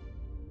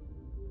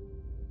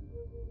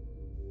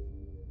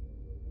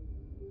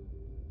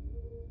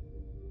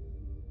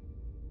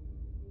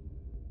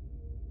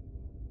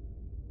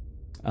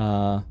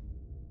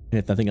 And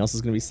if nothing else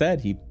is going to be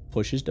said, he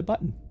pushes the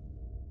button.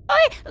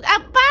 Okay,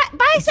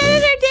 bye,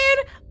 Senator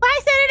Dude. Bye,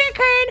 Senator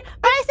Kern.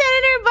 Bye,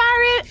 Senator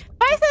Barrett.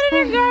 Bye,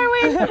 Senator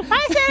Garwin.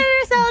 Bye,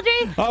 Senator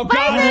Seldry. Oh, bye,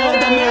 God, Senator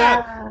load the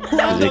map!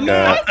 Load the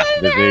map! Bye,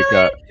 Senator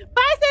Erwin.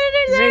 Bye,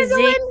 Senator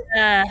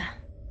Zerzalin.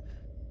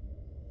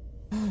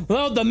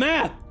 Load the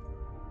map!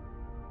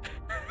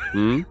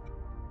 Hmm?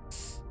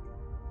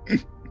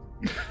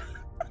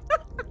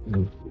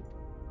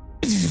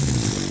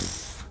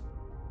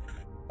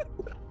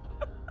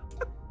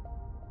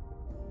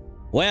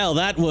 Well,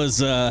 that was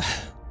not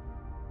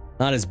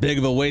as big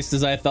of a waste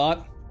as I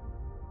thought.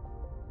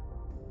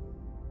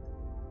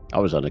 I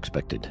was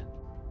unexpected.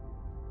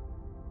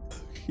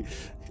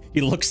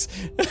 He looks...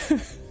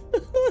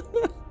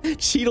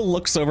 Cheetah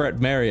looks over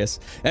at Marius.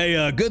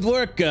 Hey, good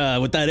work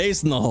with that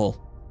ace in the hole.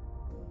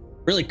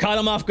 Really caught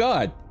him off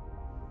guard.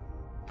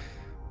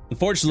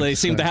 Unfortunately, they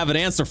seem to have an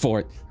answer for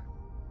it.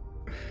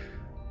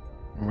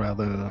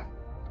 Rather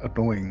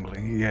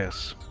annoyingly,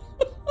 yes.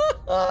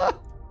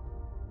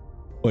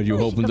 What, you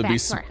hoping to be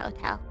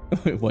hotel.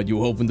 What, you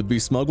hoping to be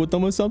smug with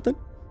them or something?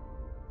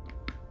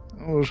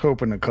 I was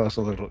hoping to cause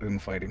a little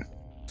infighting.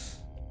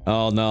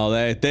 Oh no,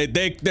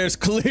 there's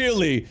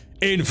clearly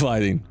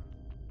infighting.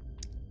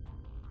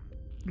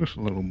 Just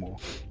a little more.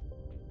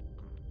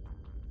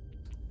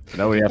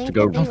 Now we have to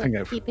go.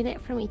 Keeping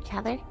it from each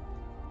other.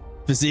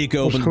 Vazika,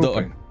 open the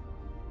door.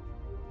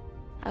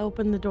 I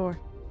open the door.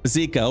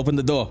 Vazika, open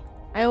the door.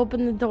 I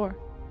open the door.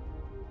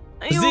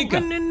 I Vazika.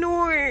 open the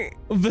door.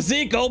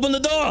 Vazika, open the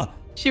door.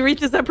 She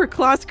reaches up her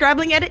claw,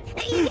 scrabbling at it.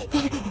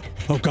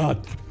 Oh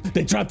God,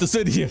 they trapped us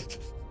in here.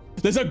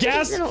 There's a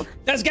gas.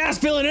 There's gas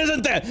filling,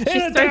 isn't there?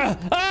 Isn't there?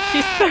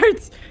 She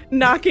starts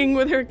knocking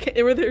with her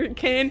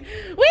cane.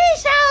 We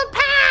shall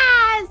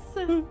pass.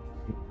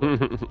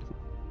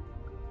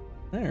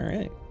 All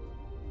right.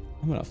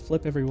 I'm going to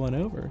flip everyone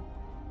over.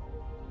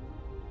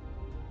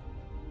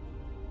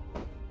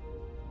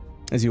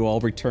 As you all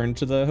return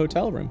to the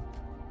hotel room.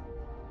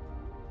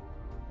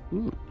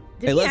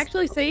 Did he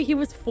actually say he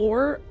was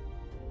 4?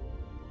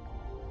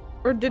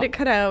 Or did it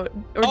cut out?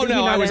 Or Oh did he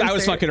no, not I was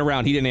answer? fucking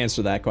around. He didn't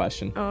answer that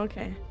question. Oh,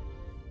 okay.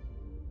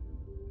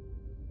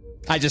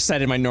 I just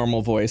said in my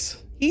normal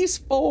voice, he's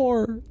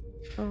 4.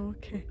 Oh,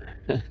 okay.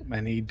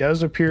 And he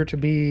does appear to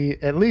be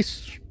at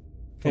least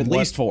At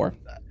least 4.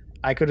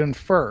 I could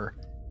infer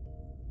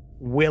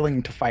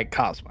willing to fight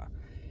Cosma.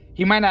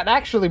 He might not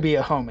actually be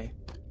a homie,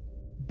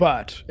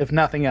 but if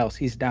nothing else,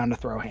 he's down to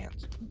throw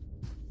hands.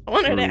 I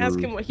wanted to ask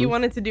him what he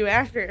wanted to do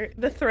after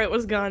the threat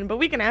was gone, but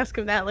we can ask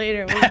him that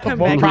later when we come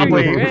We'll back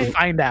probably here, right?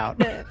 find out.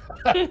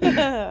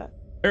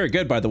 Very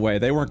good, by the way.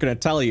 They weren't going to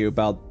tell you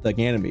about the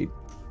Ganymede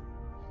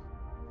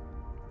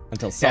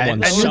until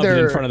someone I knew shoved it in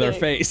there- front of their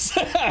face.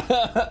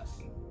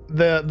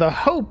 The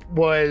hope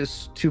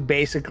was to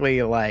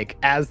basically, like,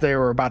 as they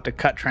were about to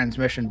cut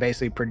transmission,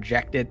 basically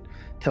project it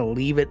to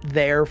leave it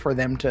there for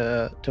them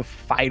to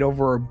fight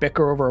over or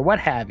bicker over or what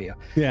have you.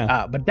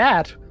 Yeah. But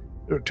that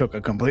took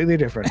a completely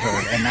different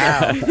turn, and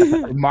now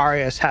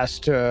Marius has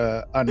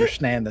to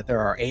understand that there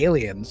are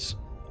aliens,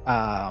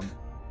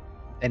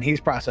 and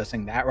he's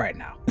processing that right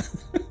now.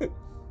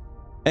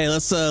 Hey,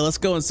 let's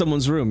go in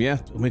someone's room, yeah?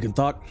 We can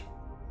talk.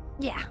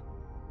 Yeah.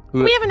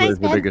 Who, We have a nice where's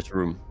the bed. biggest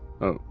room?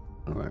 Oh,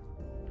 all right.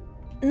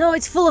 No,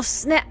 it's full of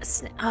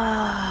snacks.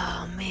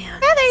 Oh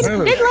man. Yeah, there's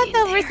Oh. good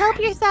leftovers. Help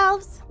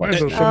yourselves. Why is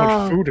there so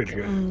much food in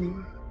here?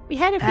 We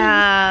had a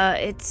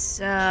few. It's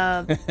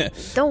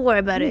don't worry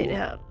about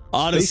it.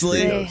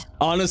 Honestly,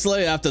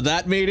 Basically. after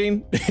that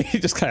meeting, he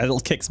just kind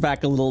of kicks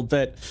back a little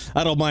bit.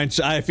 I don't mind.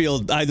 I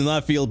do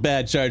not feel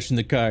bad charging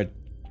the card.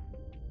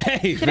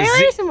 Hey, Should I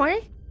order some more?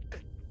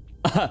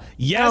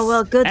 yes. Oh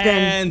well, good then.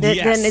 And Then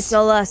yes. it's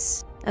all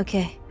us.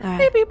 Okay. All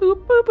right. Beep,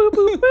 boop, boop, boop,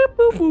 boop, boop,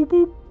 boop, boop,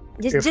 boop.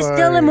 Just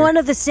tell him one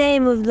of the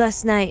same of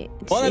last night.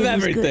 One of It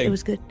was good. everything. It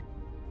was good.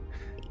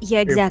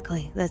 Yeah,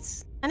 exactly.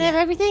 That's. One of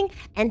everything,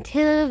 and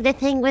 2 of the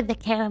thing with the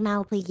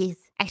caramel, please.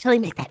 Actually,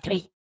 make that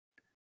 3.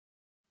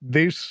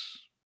 This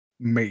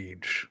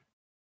mage,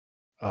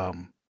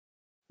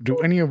 do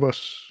any of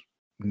us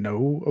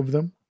know of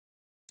them?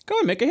 Go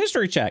and make a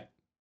history check.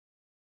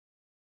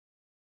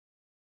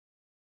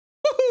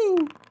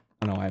 Woohoo!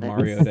 Oh no, I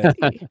Mario did.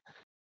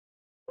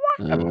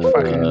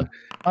 Fucking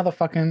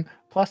motherfucking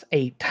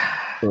 +8.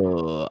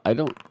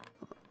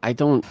 I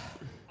don't.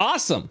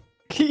 Awesome.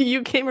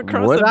 You came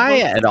across Would a I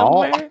book at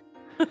all? somewhere?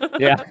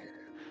 Yeah.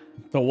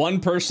 The one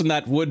person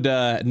that would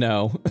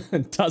know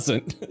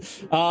doesn't.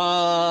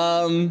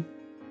 No.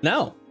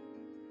 I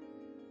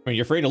mean,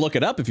 you're free to look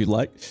it up if you'd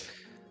like.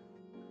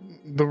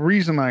 The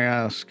reason I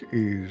ask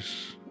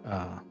is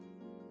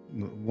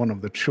one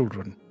of the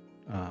children,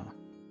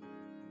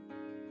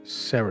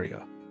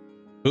 Saria.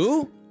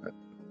 Who?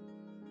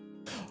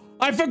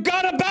 I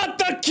forgot about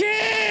the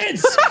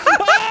kids!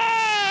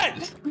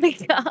 What? Oh my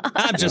God.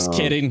 I'm just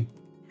kidding.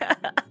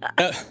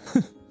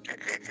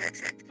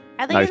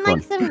 Are they Nice in like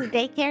one. some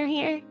daycare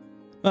here?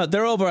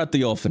 They're over at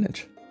the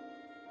orphanage.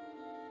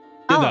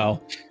 You Oh.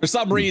 know, for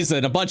some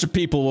reason, a bunch of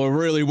people were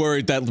really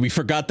worried that we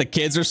forgot the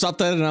kids or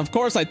something, and of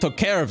course I took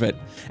care of it.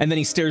 And then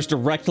he stares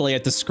directly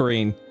at the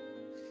screen.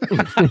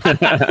 Their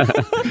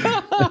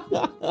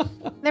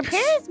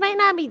parents might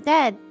not be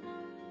dead.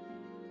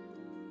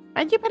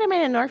 Why'd you put them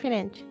in an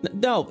orphanage?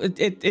 No,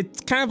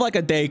 it's kind of like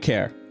a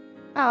daycare.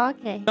 Oh,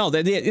 okay. No, I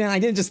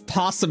didn't just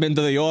toss them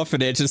into the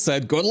orphanage and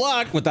said good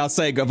luck without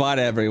saying goodbye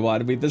to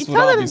everyone. I mean, this You would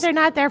told them obviously they're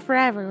not there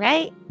forever,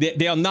 right?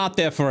 they are not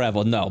there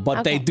forever, no,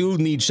 but they Okay. do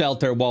need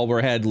shelter while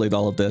we're handling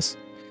all of this.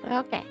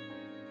 Okay.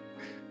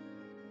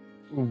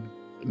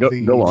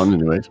 Go on,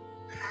 anyways.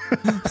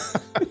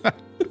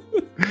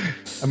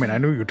 I mean, I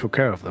knew you took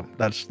care of them.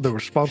 That's the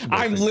responsible.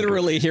 I'm thing to do.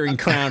 literally hearing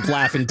Crowned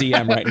laughing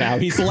DM right now.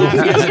 He's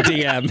laughing as a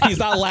DM. He's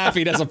not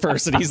laughing as a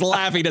person. He's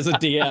laughing as a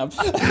DM.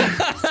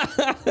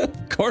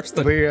 Of course,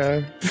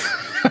 the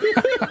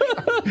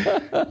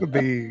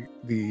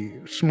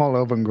small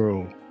elven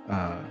girl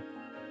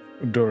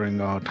during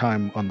our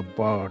time on the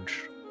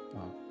barge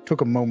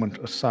took a moment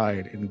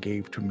aside and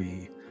gave to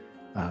me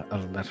a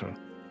letter,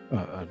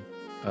 a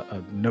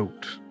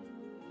note,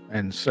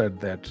 and said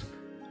that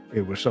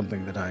it was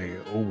something that I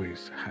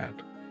always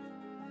had.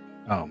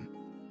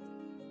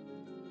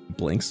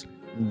 Blinks.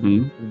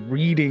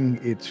 Reading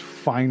its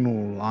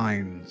final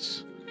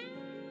lines,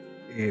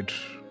 it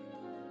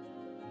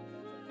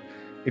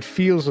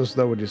feels as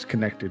though it is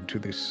connected to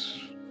this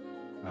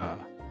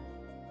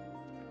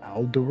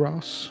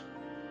Aldoros.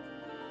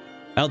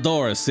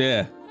 Eldoris,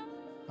 yeah.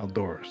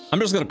 Aldoris. I'm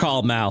just gonna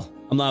call him Al.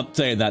 I'm not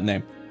saying that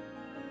name.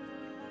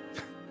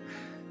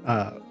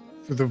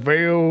 Through the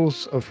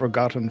veils of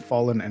forgotten,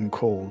 fallen, and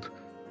cold,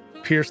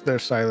 pierce their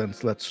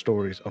silence, let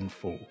stories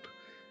unfold.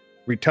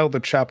 Retell the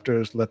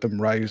chapters, let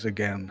them rise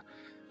again,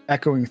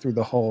 echoing through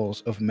the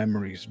halls of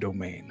memory's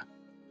domain.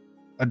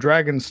 A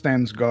dragon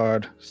stands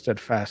guard,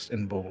 steadfast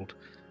and bold,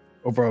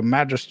 over a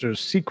magister's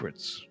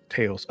secrets,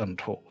 tales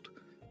untold.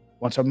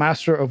 Once a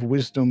master of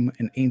wisdom,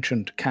 an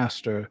ancient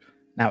caster,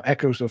 now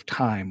echoes of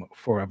time,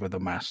 forever the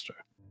master.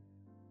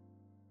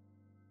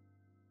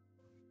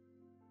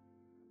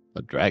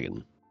 A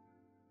dragon.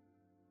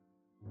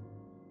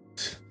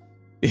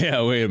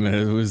 Yeah, wait a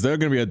minute. Was there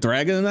going to be a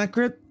dragon in that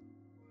crypt?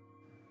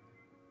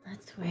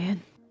 That's weird.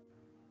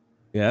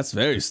 Yeah, that's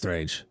very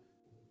strange.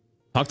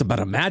 Talked about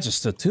a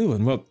magister too,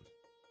 and what?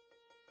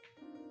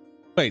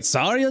 Wait,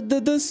 Saria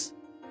did this?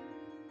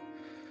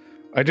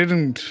 I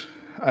didn't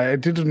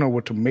know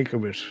what to make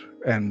of it,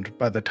 and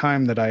by the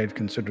time that I had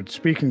considered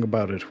speaking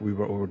about it, we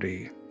were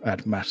already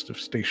at Mastiff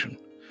Station.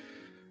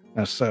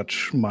 As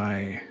such,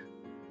 my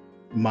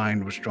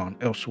mind was drawn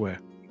elsewhere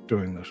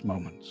during those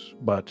moments.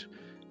 But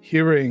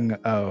hearing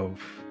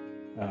of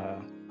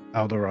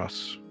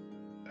Alderas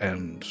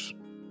and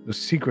the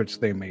secrets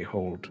they may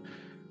hold,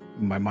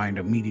 my mind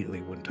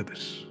immediately went to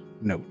this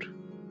note.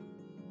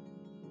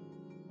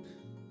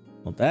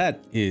 Well,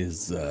 that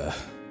is,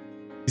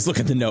 he's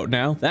looking at the note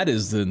now. That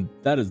is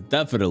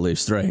definitely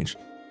strange.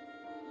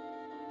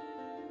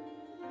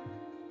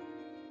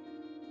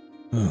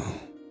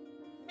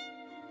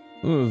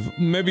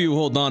 Maybe you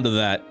hold on to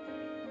that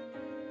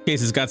in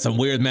case it's got some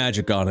weird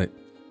magic on it.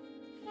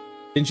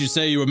 Didn't you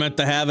say you were meant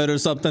to have it or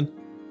something?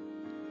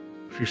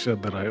 She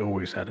said that I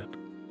always had it.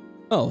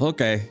 Oh,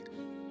 okay.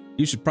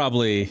 You should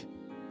probably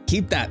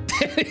keep that.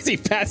 He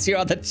pats you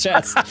on the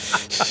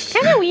chest.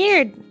 Kind of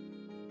weird.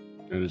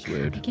 It is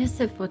weird. I guess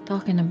if we're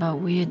talking about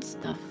weird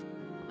stuff,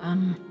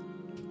 like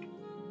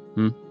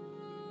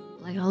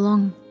a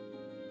long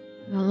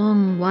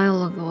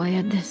while ago, I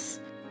had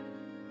this,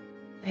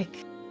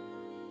 like,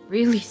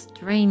 really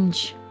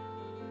strange,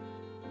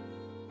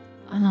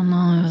 I don't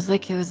know, it was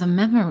like it was a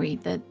memory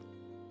that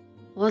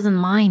wasn't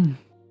mine,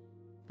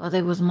 but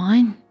it was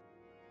mine.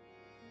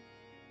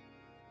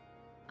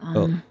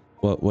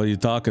 What are you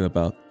talking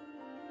about?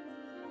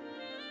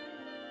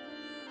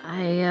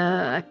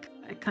 I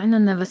kind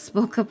of never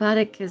spoke about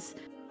it because,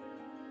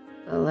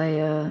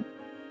 well,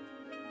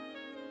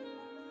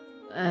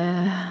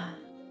 I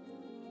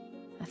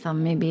thought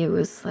maybe it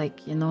was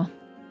like, you know,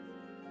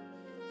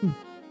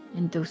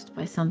 induced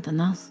by something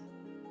else.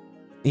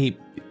 He,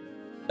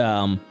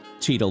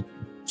 Cheadle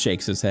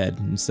shakes his head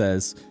and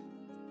says,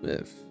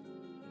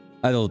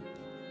 I don't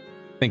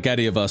think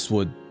any of us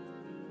would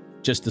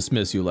just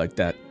dismiss you like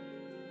that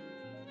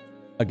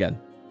again.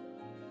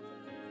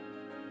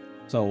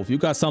 So if you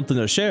got something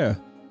to share,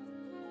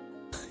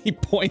 he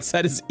points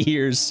at his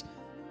ears.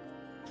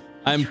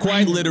 I'm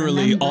quite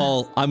literally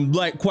all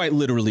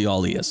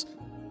ears.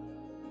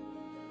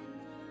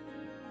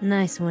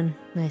 Nice one.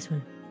 Nice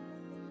one.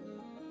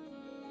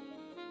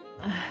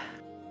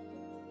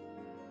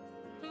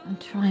 I'm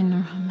trying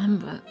to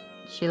remember.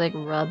 She like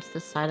rubs the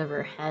side of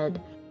her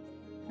head,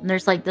 and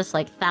there's like this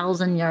like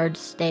 1,000-yard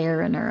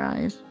stare in her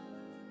eyes.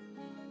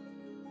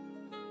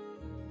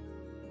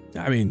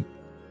 I mean,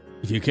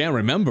 if you can't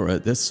remember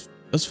it, that's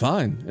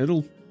fine.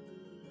 It'll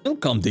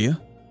come to you.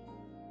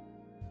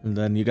 And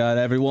then you got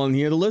everyone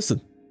here to listen.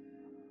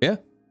 Yeah?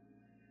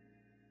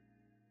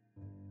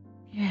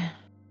 Yeah.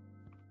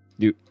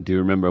 Do you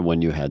remember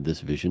when you had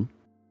this vision?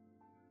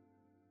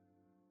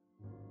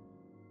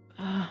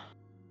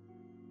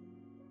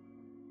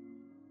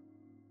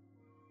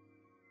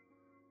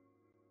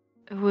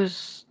 It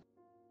was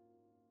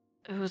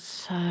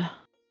a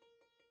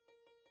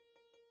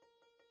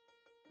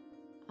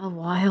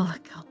while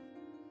ago.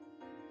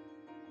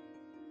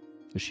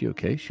 Is she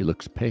okay? She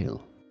looks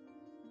pale.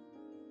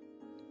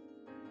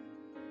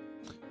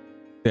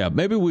 Yeah,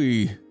 maybe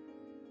we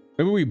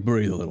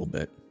breathe a little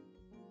bit.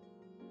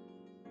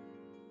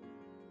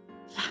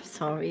 I'm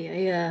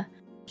sorry.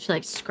 She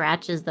like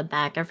scratches the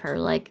back of her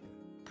like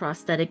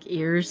prosthetic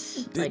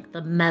ears, like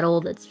the metal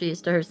that's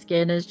fused to her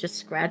skin is just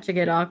scratching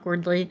it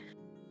awkwardly.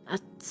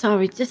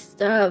 Sorry, just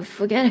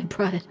forget I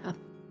brought it up.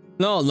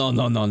 No.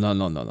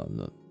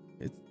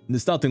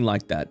 It's nothing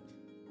like that.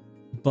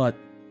 But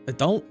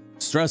don't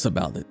stress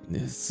about it.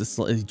 It's just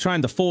like you're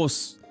trying to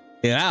force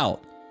it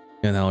out.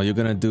 You know, you're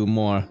gonna do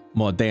more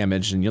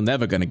damage, and you're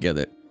never gonna get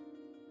it.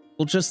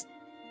 Well, just,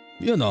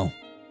 you know,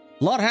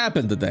 a lot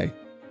happened today,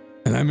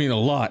 and I mean a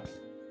lot.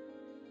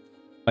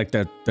 Like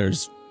that,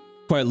 there's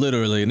quite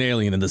literally an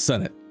alien in the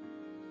Senate.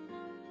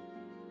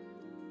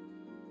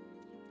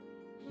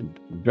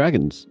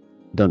 Dragons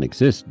don't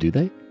exist, do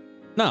they?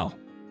 No.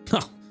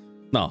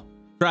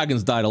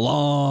 Dragons died a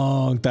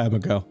long time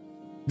ago.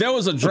 If there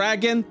was a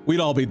dragon, we'd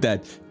all be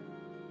dead.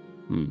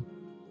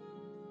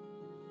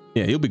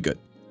 Yeah, you'll be good.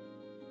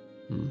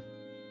 And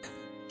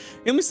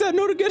we said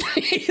no to good.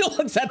 He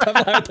looks at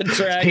the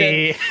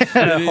dragon.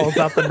 He holds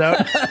up the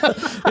note.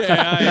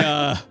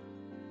 Yeah,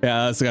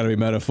 that's gotta be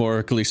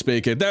metaphorically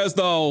speaking. There's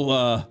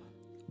no,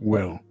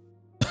 Well,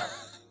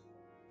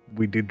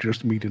 we did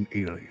just meet an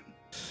alien.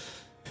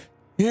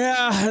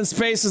 Yeah, and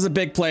space is a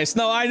big place.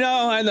 No, I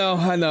know.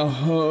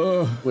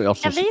 We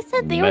also They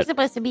said they were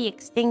supposed to be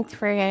extinct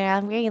for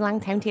a very long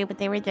time too, but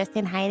they were just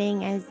in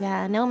hiding as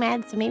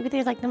nomads. So maybe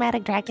there's like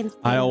nomadic dragons.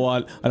 Too. I don't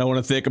want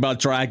to think about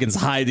dragons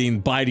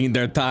hiding, biding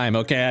their time.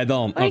 Okay, I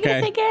don't. What are you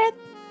okay. gonna say, Gareth?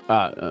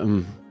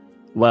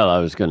 Well, I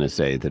was going to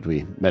say that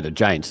we met a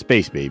giant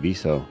space baby,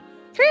 so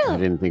True. I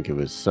didn't think it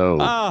was so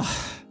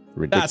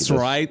ridiculous. That's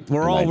right.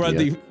 We're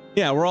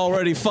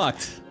already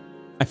fucked.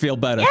 I feel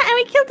better. Yeah, and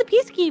we killed the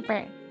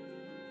peacekeeper.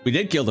 We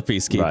did kill the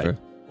peacekeeper. Right.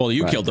 Well,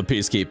 you killed the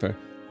peacekeeper.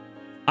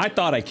 I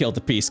thought I killed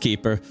the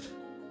peacekeeper,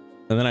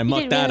 and then I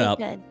mucked that really up.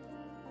 Good.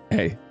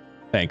 Hey,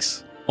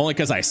 thanks. Only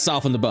because I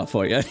softened the butt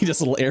for you. He just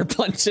little air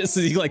punches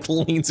and he like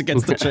leans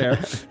against the chair.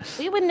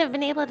 We wouldn't have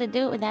been able to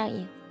do it without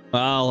you.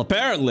 Well,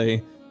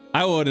 apparently,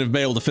 I wouldn't have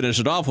been able to finish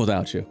it off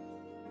without you,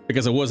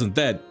 because I wasn't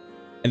dead.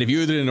 And if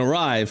you didn't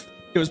arrive,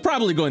 it was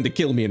probably going to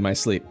kill me in my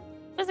sleep.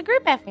 It was a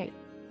group effort.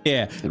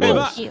 Yeah.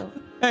 Thank you.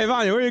 Hey,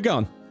 Vanya, where are you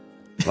going?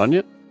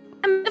 Vanya?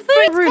 The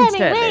food's room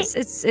coming. Wait.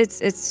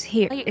 service. It's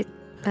here.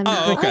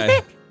 Oh,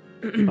 okay.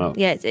 Oh.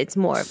 Yeah, it's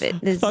more of it.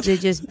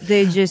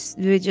 They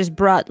just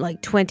brought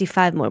like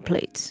 25 more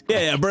plates.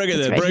 Yeah, bring it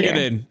It's in, right bring here. it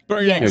in.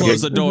 Bring it Yeah. in,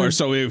 close the Mhm. door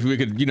so we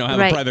could, have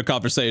Right. a private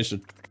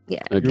conversation. Yeah.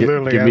 You Give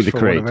literally me asked the for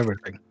one crate. of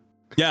everything.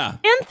 Yeah.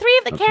 And 3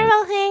 of the Okay.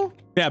 caramel thing.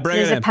 Yeah, bring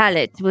There's it a in.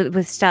 pallet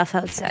with stuff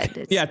outside.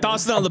 It's, Yeah,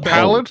 toss it on the bed.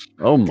 Pallet?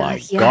 Oh my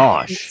yeah,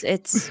 gosh.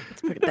 It's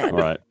pretty bad. All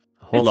right.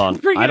 Hold on.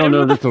 bring I it don't in know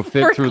with if this will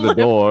a fit through the forklift.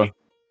 door.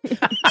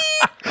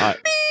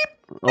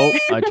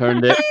 I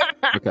turned it.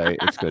 Okay,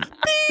 it's good.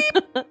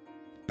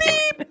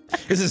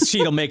 This is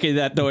Cheeto making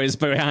that noise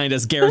behind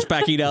us. Garrett's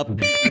backing up.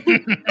 Yeah,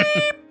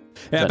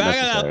 that back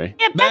necessary?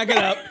 it up. Back it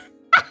up.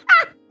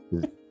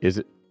 Is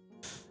it?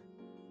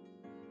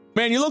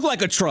 Man, you look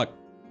like a truck.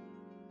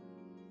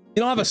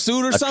 You don't have a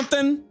suit or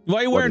something? Why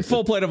are you What wearing is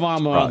full it? plate of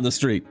armor Truck. on the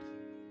street?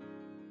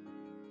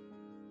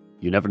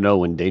 You never know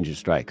when danger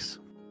strikes.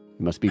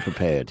 You must be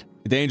prepared.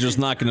 Danger's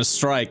not going to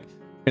strike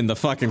in the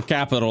fucking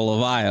capital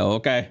of Io,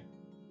 okay?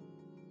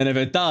 And if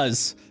it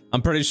does,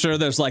 I'm pretty sure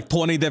there's like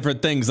 20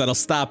 different things that'll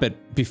stop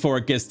it before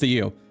it gets to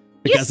you. You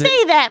Because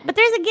say that, but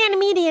there's a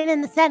Ganymedian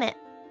in the Senate.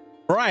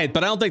 right,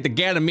 but I don't think the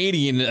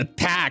Ganymedian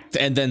attacked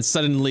and then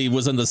suddenly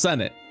was in the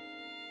Senate.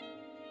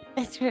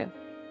 That's true.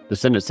 The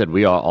Senate said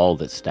we are all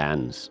that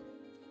stands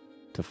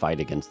to fight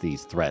against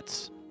these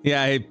threats.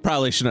 Yeah, he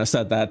probably shouldn't have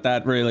said that.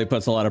 That really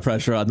puts a lot of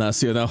pressure on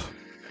us, you know?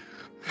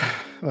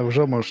 That was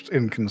almost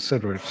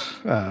inconsiderate,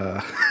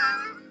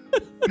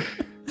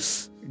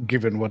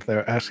 given what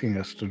they're asking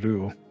us to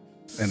do,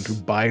 and to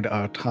bide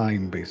our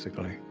time,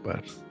 basically.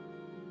 But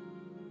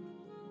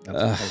that's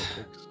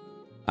politics.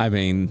 I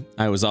mean,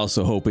 I was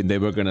also hoping they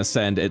were going to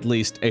send at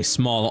least a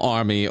small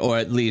army or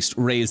at least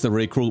raise the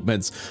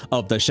recruitments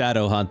of the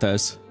Shadow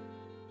Hunters.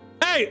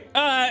 Hey,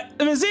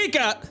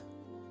 Mazika!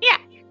 Yeah.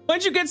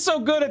 When'd you get so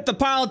good at the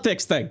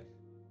politics thing?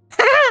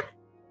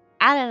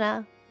 I don't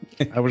know.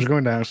 I was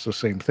going to ask the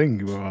same thing.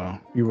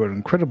 You were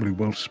incredibly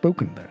well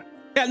spoken there.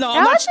 Yeah, no,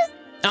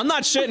 I'm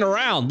not shitting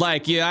around.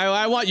 Like, yeah,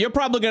 I want, you're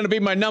probably going to be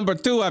my number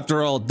 2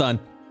 after all done.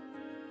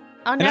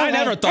 Oh no! And I way.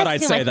 never thought That's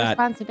I'd too say much that.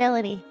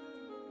 Responsibility.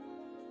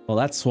 Well,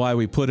 that's why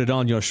we put it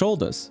on your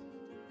shoulders.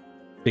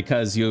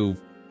 Because you...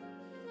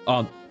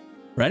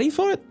 ready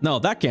for it? No,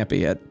 that can't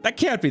be it. That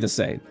can't be the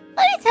same.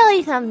 Let me tell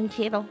you something,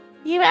 Cheetle.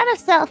 The amount of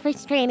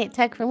self-restraint it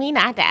took for me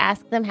not to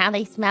ask them how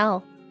they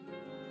smell.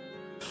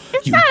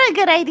 It's not a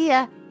good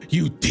idea.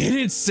 You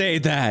didn't say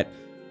that.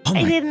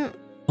 I didn't.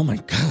 Oh my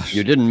gosh.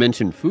 You didn't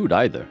mention food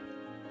either.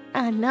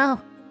 No.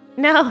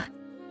 No.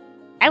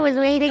 I was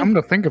waiting. Come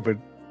to think of it,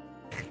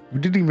 you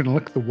didn't even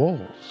lick the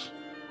walls.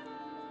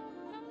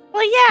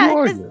 Well, Who yeah.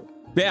 are 'cause- you?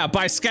 Yeah,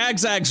 by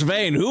Skagzag's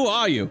vein, who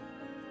are you?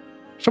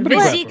 Somebody.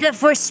 Mazika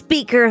for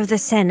Speaker of the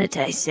Senate,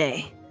 I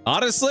say.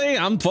 Honestly,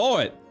 I'm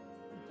for it.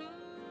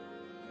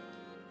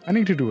 I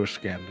need to do a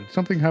scan. Did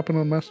something happen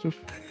on Mastiff?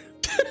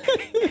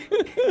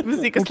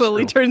 Mazika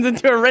slowly turns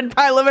into a red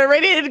pile of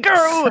irradiated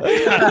girl.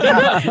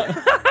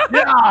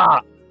 Yeah.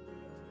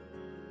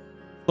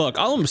 Look,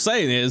 all I'm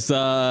saying is,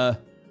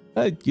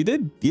 you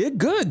did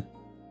good.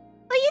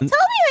 Well, you told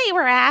me they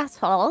were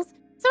assholes,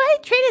 so I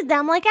treated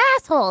them like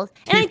assholes,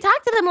 and I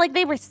talked to them like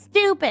they were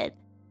stupid.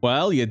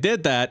 Well, you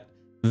did that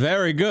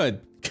very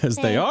good, because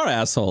they Thanks. are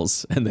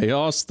assholes, and they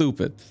are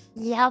stupid.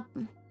 Yep.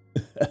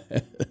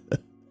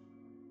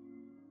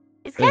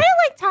 It's kind of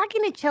like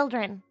talking to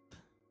children.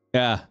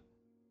 Yeah.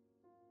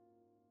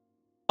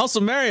 Also,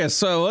 Marius,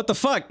 so what the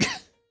fuck?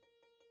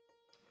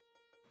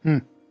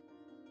 You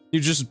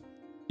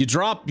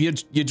drop your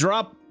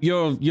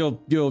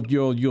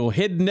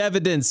hidden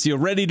evidence, you're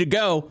ready to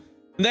go.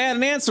 And they had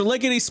an answer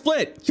lickety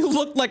split. You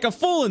looked like a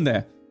fool in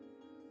there.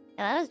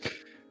 Yeah, It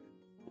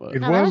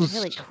that was was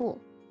really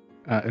cool.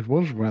 It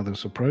was rather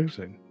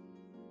surprising.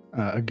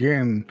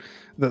 Again,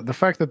 the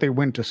fact that they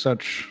went to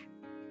such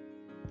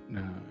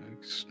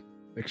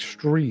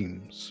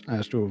extremes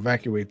as to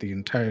evacuate the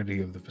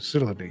entirety of the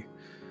facility.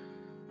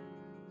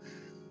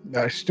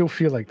 I still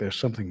feel like there's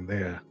something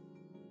there.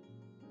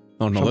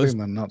 Oh no, Something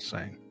they're not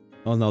saying.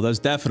 Oh no, there's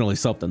definitely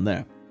something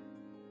there.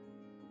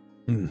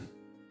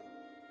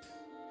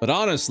 But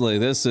honestly,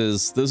 this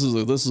is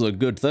a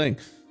good thing.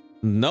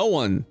 No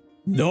one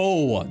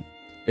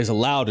is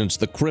allowed into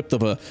the crypt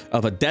of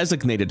a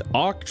designated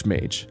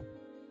archmage.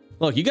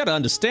 Look, you got to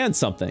understand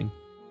something.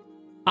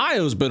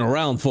 Io's been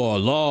around for a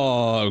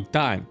long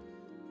time,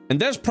 and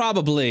there's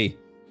probably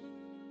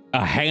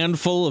a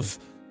handful of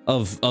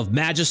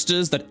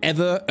magisters that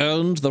ever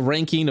earned the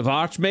ranking of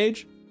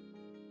Archmage.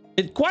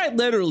 It quite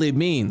literally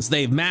means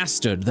they've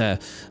mastered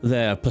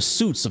their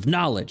pursuits of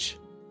knowledge.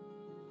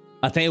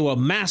 That they were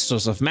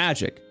masters of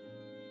magic.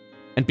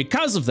 And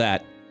because of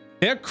that,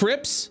 their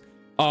crypts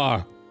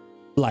are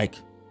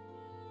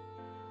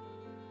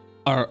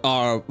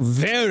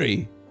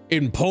very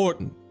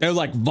important. They're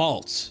like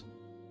vaults.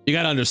 You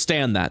gotta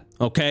understand that,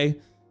 okay?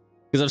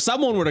 Because if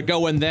someone were to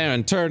go in there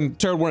and turn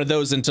one of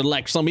those into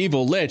like some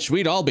evil lich,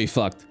 we'd all be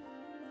fucked.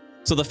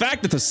 So the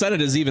fact that the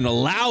Senate is even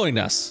allowing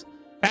us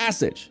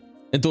passage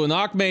into an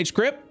Archmage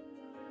crypt,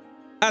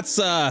 that's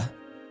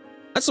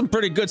some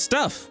pretty good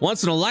stuff.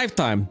 Once in a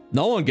lifetime.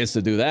 No one gets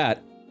to do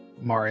that.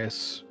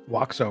 Marius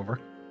walks over,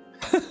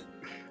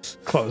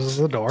 closes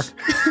the door.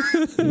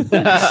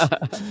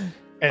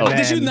 And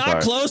did you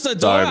not close the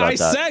door? I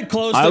said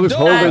close the door. I was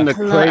holding the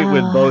crate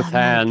with both Oh,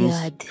 hands.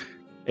 God.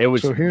 It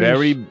was So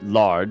very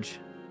large.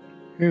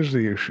 Here's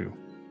the issue,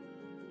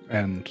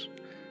 and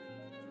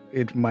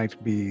it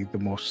might be the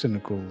most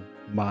cynical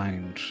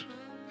mind.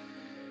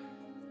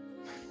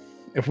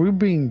 If we're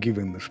being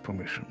given this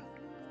permission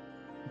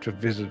to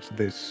visit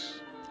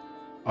this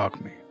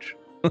Archmage,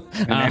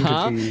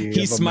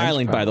 He's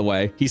smiling, by the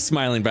way. He's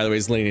smiling, by the way.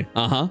 He's leaning.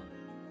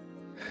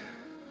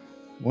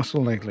 What's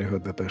the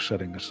likelihood that they're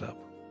setting us up?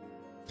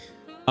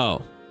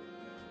 Oh,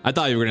 I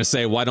thought you were gonna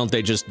say, why don't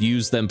they just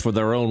use them for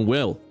their own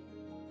will?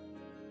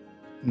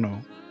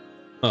 No.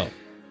 Oh.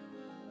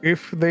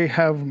 If they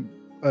have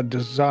a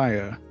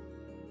desire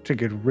to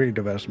get rid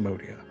of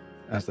Asmodia,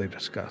 as they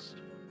discussed,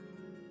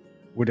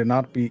 would it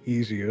not be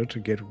easier to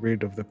get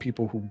rid of the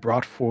people who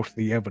brought forth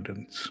the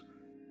evidence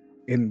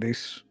in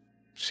this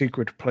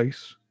secret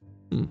place?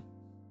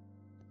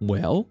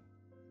 Well,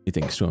 he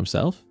thinks to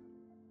himself.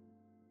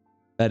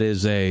 That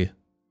is a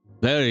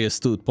very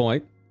astute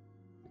point.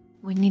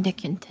 We need a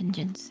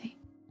contingency.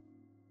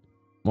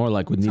 More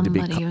like we need to be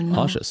Somebody who knows.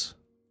 cautious.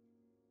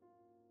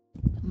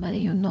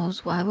 Somebody who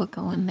knows why we're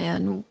going there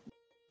and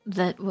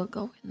that we're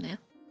going there.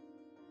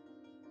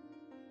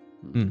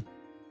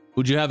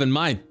 Who'd you have in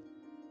mind?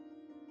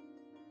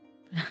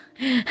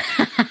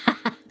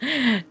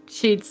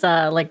 Sheets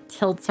like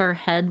tilts her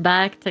head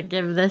back to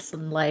give this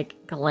and like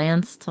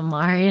glance to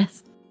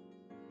Marius.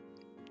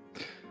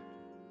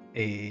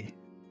 A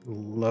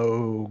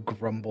low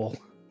grumble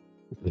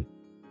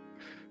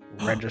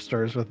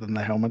registers within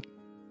the helmet.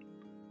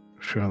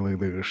 Surely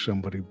there is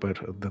somebody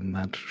better than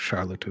that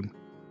charlatan.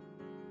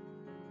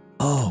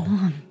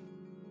 Oh.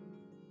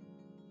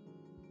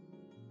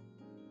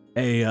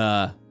 Hey,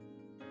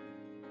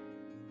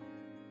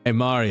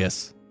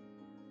 Marius.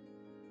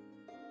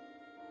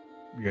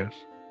 Yes.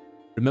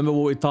 Remember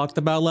what we talked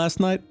about last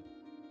night?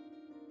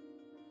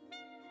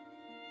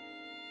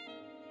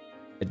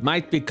 It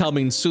might be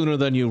coming sooner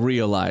than you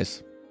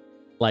realize.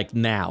 Like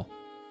now.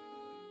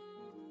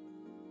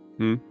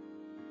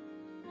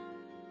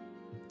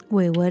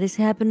 Wait, what is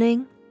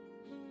happening?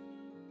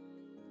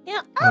 You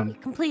know, I'll be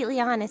completely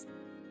honest.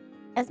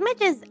 As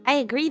much as I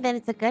agree that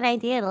it's a good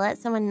idea to let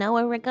someone know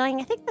where we're going,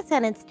 I think the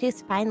Senate's too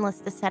spineless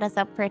to set us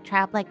up for a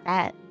trap like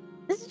that.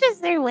 This is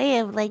just their way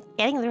of, like,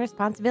 getting the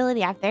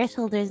responsibility off their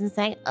shoulders and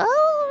saying,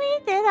 oh,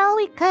 we did all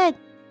we could.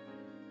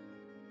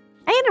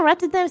 I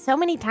interrupted them so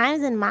many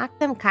times and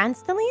mocked them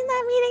constantly in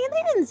that meeting, and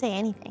they didn't say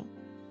anything.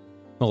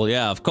 Well,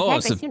 yeah, of In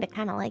course. fact, I seem to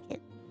kind of like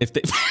it. If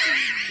they...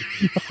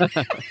 Not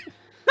in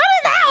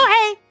that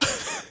way!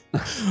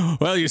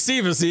 Well, you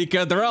see,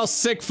 Vazika, they're all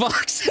sick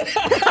fucks.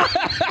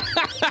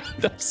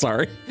 I'm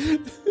sorry.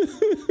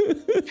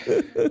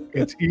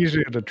 It's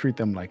easier to treat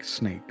them like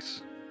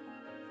snakes,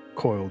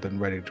 coiled and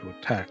ready to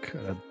attack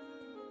at a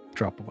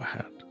drop of a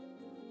hat.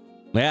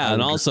 Yeah,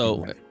 and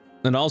also,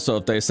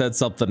 if they said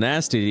something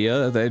nasty to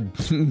you,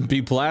 they'd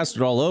be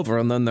plastered all over,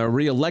 and then their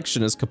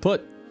re-election is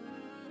kaput.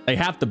 They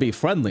have to be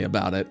friendly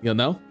about it, you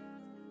know?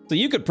 So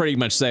you could pretty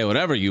much say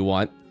whatever you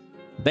want.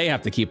 They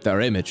have to keep their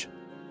image.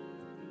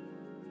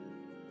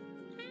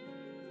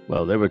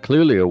 Well, they were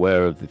clearly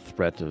aware of the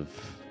threat of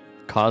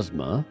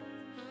Cosma.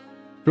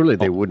 Surely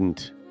they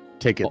wouldn't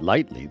take it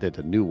lightly that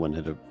a new one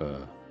had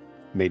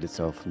made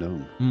itself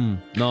known.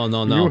 No.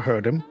 You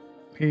heard him.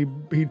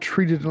 He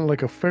treated it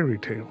like a fairy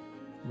tale,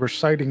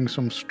 reciting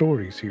some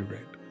stories he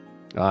read.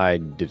 I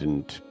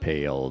didn't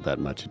pay all that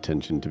much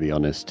attention, to be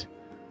honest.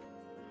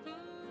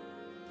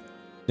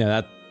 Yeah,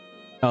 that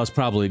was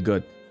probably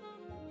good.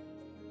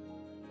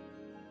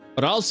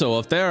 But also,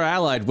 if they're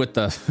allied with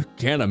the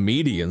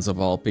Ganymedians of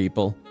all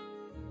people,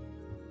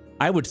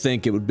 I would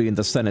think it would be in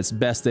the Senate's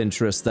best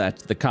interest that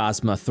the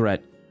Cosma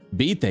threat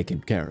be taken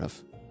care of.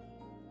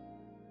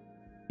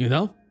 You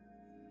know?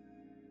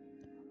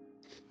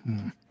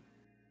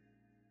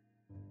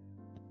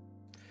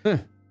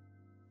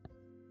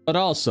 But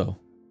also,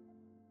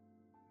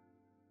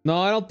 no,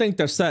 I don't think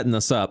they're setting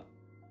us up.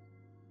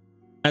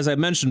 As I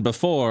mentioned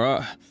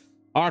before,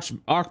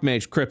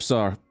 Archmage crypts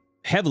are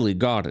heavily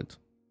guarded,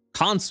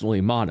 constantly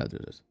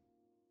monitored.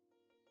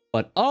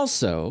 But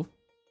also,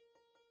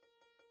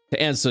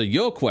 to answer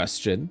your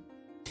question,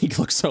 He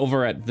looks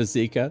over at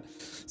Vizika.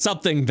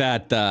 Something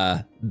that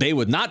they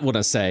would not want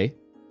to say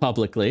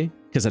publicly,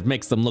 because it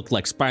makes them look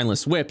like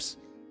spineless whips.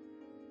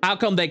 How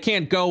come they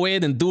can't go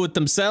in and do it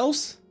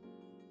themselves?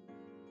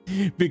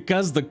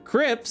 Because the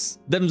crypts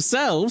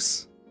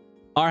themselves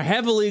are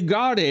heavily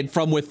guarded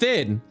from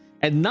within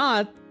and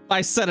not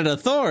by Senate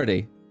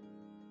authority.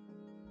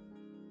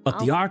 But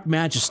the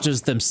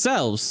Archmagisters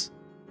themselves,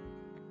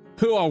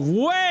 who are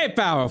way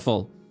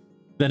powerful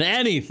than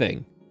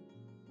anything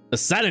the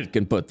Senate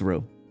can put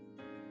through.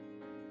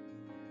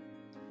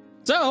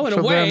 So, in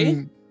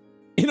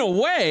a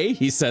way,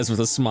 he says with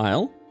a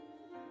smile,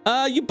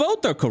 you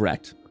both are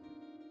correct.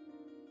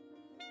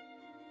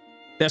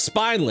 They're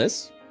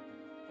spineless,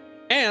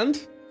 and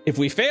if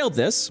we fail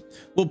this,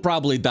 we'll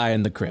probably die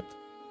in the crypt.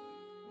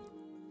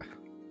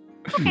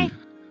 Okay.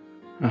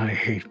 I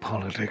hate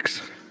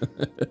politics.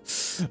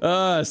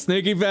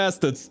 Sneaky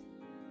bastards.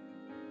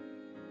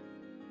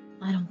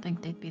 I don't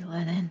think they'd be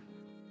let in.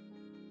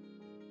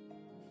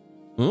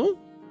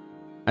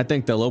 I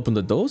think they'll open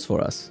the doors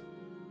for us.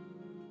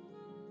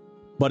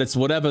 But it's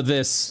whatever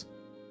this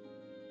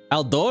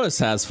Aldoris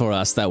has for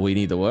us that we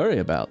need to worry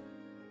about.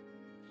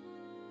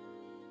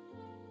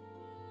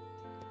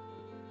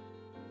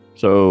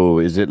 So,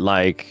 is it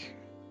like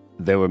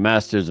they were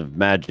masters of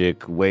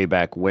magic way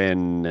back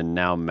when, and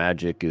now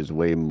magic is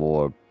way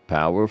more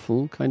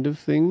powerful kind of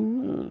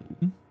thing?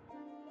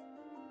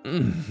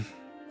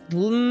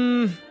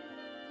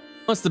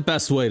 What's the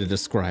best way to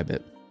describe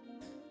it?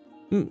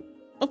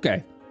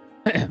 Okay.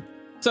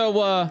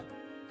 So,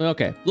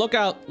 okay. Look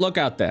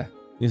out there.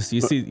 You see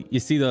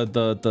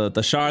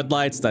the shard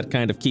lights that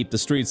kind of keep the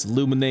streets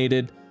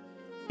illuminated,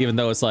 even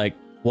though it's like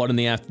 1 in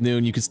the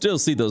afternoon. You can still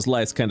see those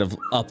lights kind of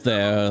up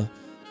there.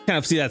 Kind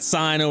of see that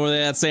sign over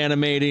there that's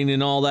animating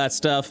and all that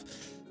stuff.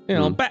 You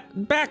know,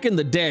 back in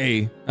the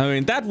day, I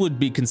mean, that would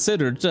be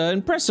considered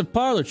impressive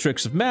parlor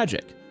tricks of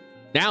magic.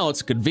 Now it's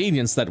a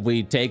convenience that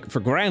we take for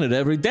granted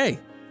every day.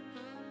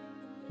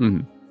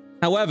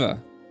 However,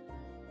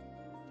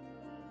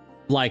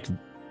 like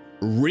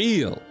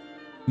real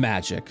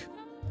magic,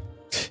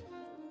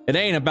 it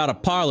ain't about a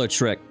parlor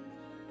trick.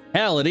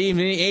 Hell, it ain't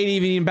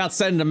even about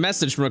sending a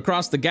message from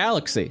across the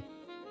galaxy.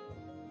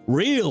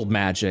 Real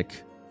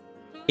magic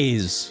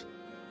is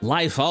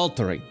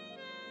life-altering,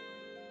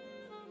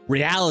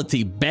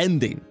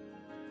 reality-bending,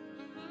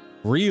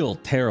 real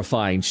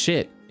terrifying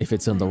shit if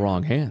it's in the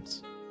wrong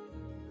hands.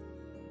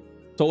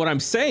 So what I'm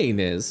saying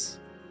is,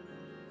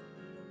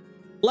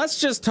 let's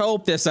just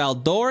hope this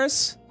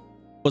Aldoris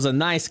was a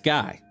nice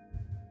guy.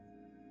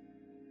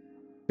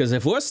 Because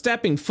if we're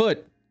stepping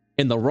foot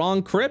in the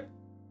wrong crypt,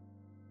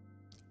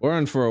 we're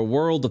in for a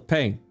world of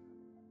pain.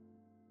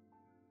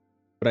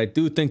 But I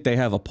do think they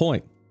have a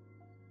point.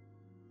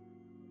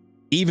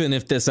 Even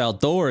if this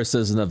Aldoris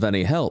isn't of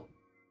any help,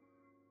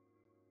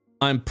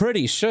 I'm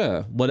pretty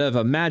sure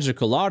whatever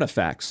magical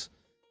artifacts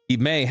he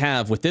may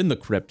have within the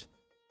crypt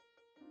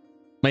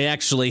may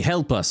actually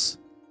help us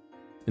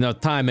in our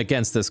time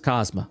against this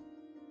Cosma.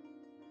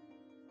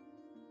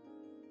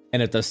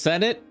 And if the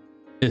Senate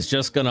is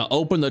just gonna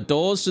open the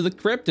doors to the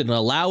crypt and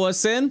allow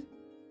us in,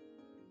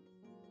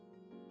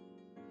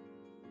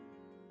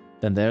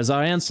 then there's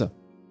our answer.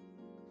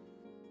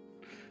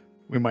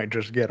 We might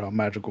just get our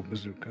magical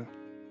bazooka.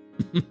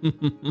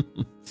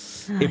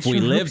 If we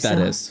live, that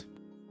is.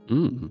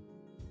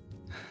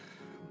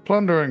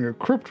 Plundering a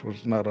crypt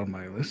was not on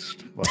my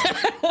list, but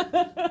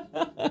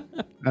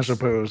I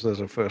suppose there's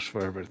a first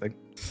for everything.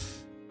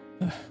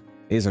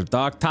 These are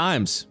dark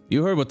times.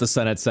 You heard what the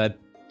Senate said.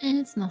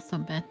 It's not so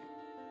bad.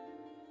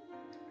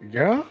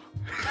 Yeah?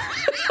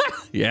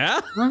 Yeah?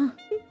 Huh?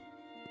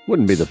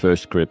 Wouldn't be the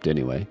first crypt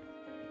anyway.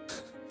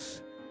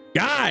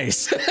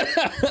 Guys!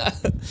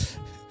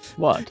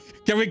 What?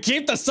 Can we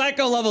keep the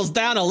psycho levels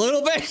down a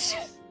little bit?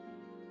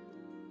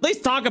 At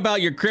least talk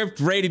about your crypt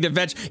rating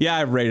adventure. Yeah,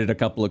 I've rated a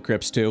couple of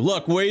crypts too.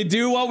 Look, we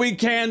do what we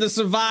can to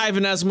survive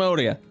in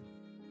Asmodia.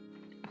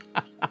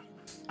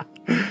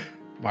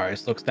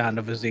 Marius looks down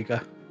to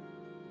Vizika.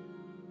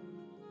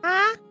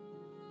 Huh?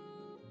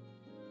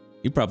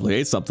 You probably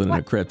ate something in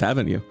a crypt,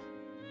 haven't you?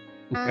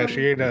 Yeah,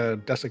 she ate a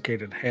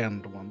desiccated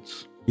hand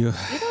once. You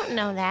don't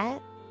know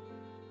that.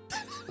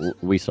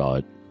 We saw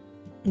it.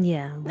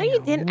 Yeah. No, you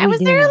didn't. I was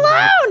there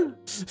alone.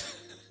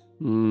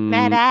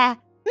 Meta.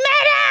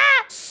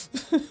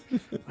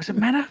 Was it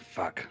mana?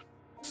 Fuck.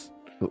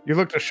 You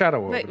looked at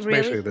Shadow Orb. Wait, It's really?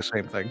 basically the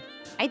same thing.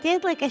 I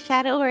did like a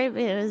shadow orb,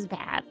 but it was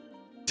bad.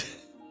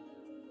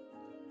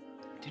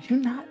 Did you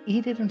not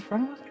eat it in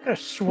front of us? I could have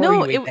sworn No,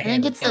 you ate it- the I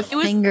hand think it's in the front of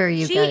us. finger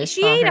you guys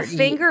She saw ate her a eat.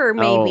 finger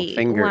maybe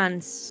finger.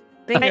 once.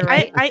 Finger, I,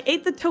 right? I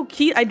ate the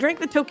tequila. I drank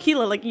the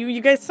tequila. Like you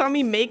guys saw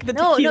me make the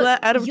No, tequila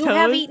out of you toes.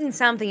 have eaten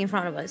something in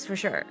front of us for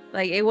sure.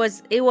 Like it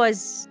was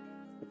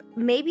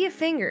maybe a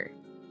finger.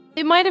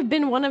 It might have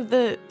been one of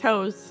the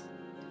toes.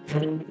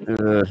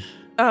 But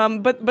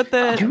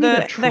Oh, you mean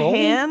a troll?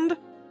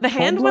 the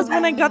hand was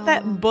when I got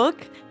that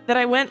book that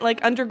I went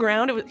like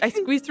underground. I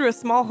squeezed through a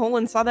small hole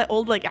and saw that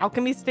old like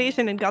alchemy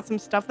station and got some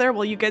stuff there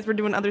while you guys were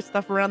doing other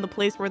stuff around the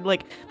place where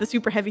like the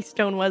super heavy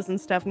stone was and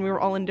stuff, and we were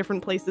all in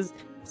different places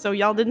so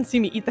y'all didn't see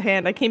me eat the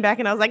hand. I came back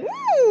and I was like,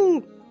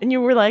 and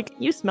you were like,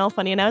 you smell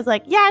funny, and I was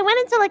like, Yeah, I went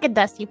into like a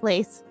dusty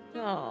place.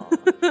 Oh,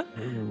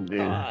 Dude.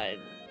 God.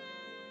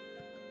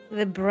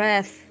 The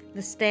breath,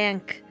 the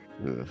stank.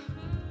 Ugh.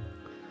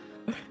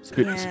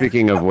 Yeah.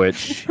 Speaking of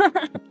which,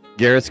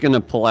 Garrett's gonna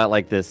pull out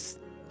like this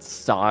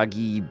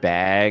soggy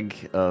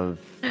bag of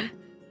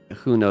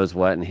who knows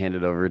what and hand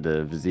it over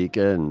to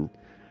Vizika, and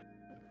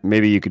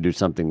maybe you could do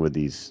something with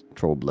these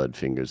troll blood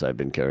fingers I've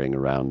been carrying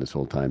around this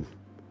whole time.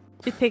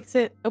 She takes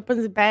it,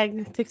 opens the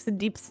bag, takes a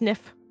deep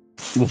sniff.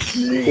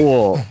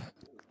 Whoa.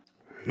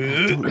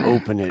 Don't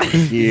open it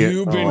here.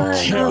 You've been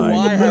Oh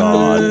my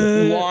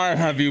God. why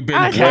have you been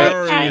Okay.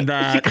 carrying She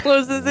that?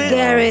 closes it,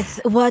 Gareth,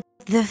 what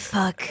the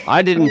fuck?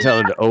 I didn't tell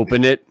her to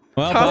open it.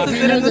 Well, tosses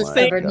Bobby, it in the Never-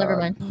 sink, Never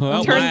mind.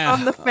 well, turns my,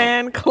 on the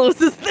fan,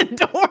 closes the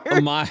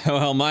door.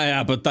 my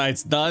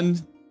appetite's done.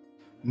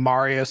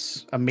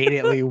 Marius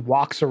immediately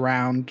walks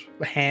around,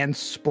 hands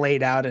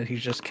splayed out, and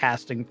he's just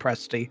casting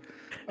Presti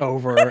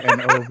over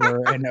and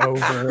over and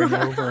over and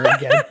over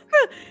again.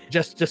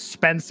 Just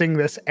dispensing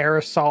this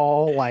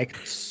aerosol, like.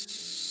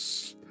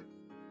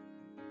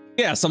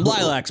 Yeah, some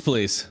lilacs,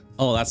 please.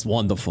 Oh, that's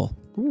wonderful.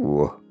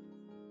 Ooh.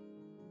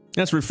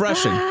 That's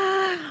refreshing.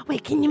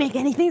 Wait, can you make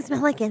anything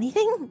smell like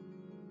anything?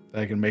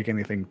 I can make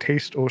anything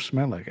taste or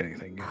smell like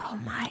anything. Yeah. Oh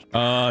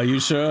my. You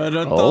should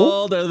have Oh.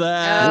 told her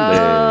that.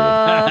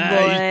 Oh, You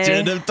boy.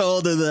 should have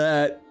told her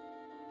that.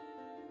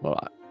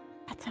 Well,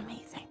 That's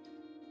amazing.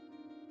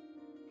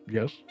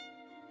 Yes.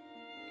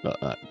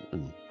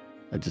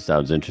 that just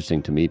sounds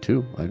interesting to me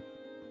too.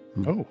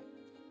 Oh.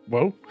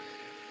 Well,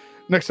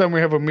 next time we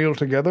have a meal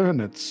together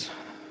and it's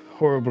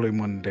horribly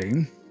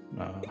mundane.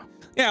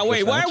 Yeah, wait.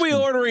 Just Why are we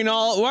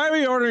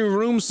asking. ordering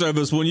room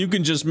service when you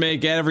can just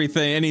make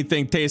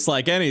anything taste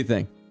like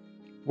anything?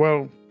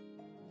 Well,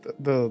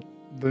 the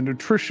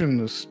nutrition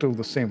is still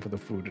the same for the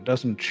food. It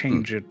doesn't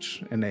change it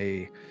in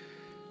a.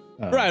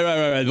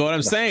 Right. What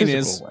I'm a saying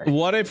is, physical way.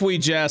 what if he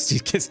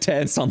gets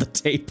tense on the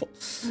table?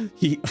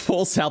 He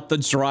pulls out the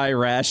dry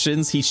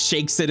rations. He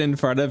shakes it in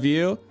front of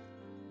you.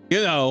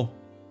 You know,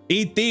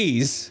 eat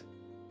these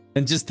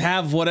and just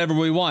have whatever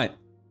we want.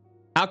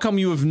 How come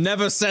you have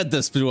never said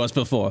this to us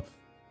before?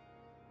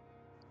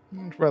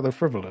 It's rather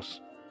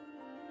frivolous.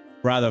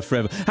 Rather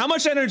frivolous. How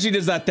much energy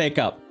does that take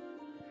up?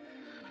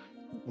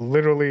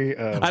 Literally.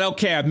 I don't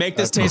care. Make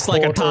this a taste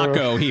like a quarter.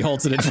 taco. He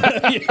holds it in front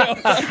of you.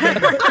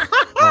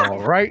 All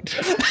right.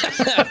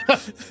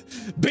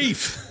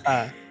 Beef.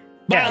 Yeah,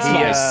 Mild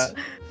he, spice.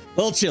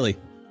 Little chili.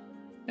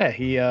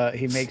 Yeah,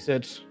 he makes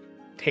it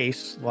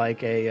taste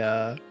like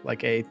a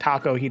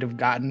taco he'd have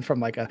gotten from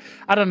like a.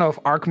 I don't know if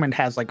Arkman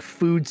has like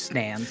food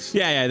stands,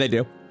 Yeah, they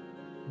do.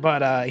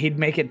 but he'd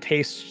make it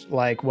taste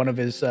like one of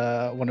his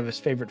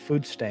favorite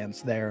food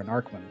stands there in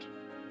Arkman.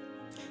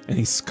 And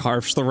he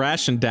scarfs the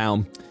ration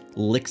down,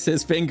 licks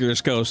his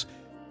fingers, goes,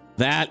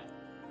 "That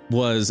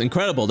was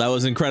incredible. That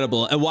was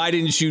incredible. And why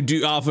didn't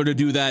you offer to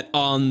do that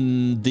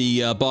on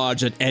the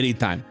barge at any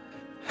time?"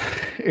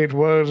 It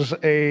was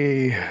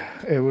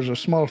a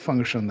small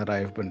function that I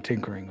have been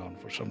tinkering on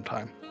for some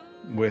time.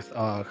 With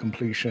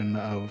completion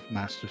of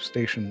Mastiff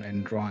Station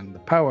and drawing the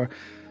power,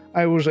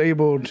 I was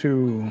able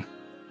to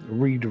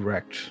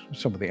redirect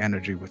some of the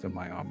energy within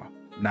my armor.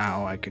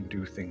 Now I can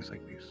do things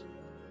like these.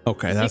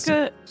 Okay, that's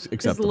Zika is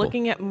acceptable.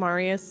 looking at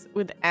Marius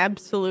with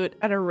absolute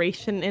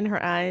adoration in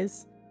her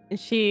eyes, and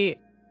she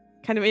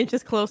kind of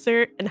inches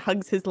closer and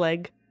hugs his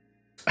leg.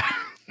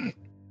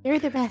 You're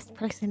the best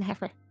person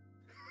ever.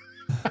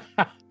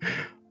 I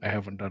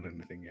haven't done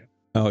anything yet.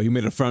 Oh, you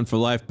made a front for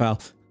life,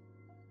 pal.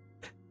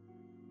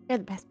 You're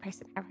the best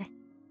person ever.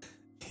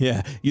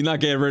 Yeah, you're not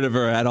getting rid of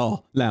her at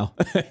all now.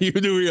 You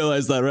do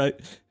realize that, right?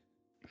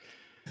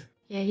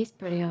 Yeah, he's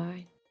pretty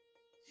alright.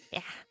 Yeah.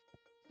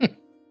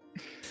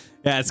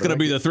 Yeah, it's gonna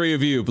be the three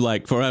of you,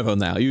 like, forever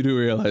now. You do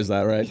realize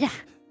that, right? Yeah.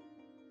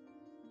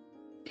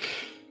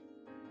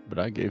 But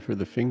I gave her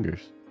the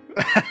fingers.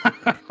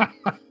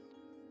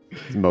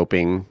 He's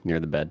moping near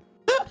the bed.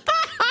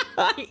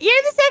 You're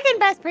the second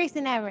best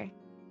person ever.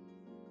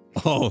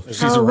 Oh,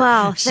 she's Oh,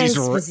 wow. she's Thanks,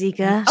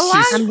 Vizika.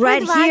 Along I'm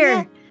right with Vanya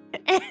here.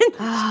 And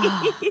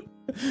Ah.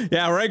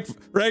 Yeah,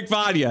 rank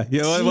Vanya.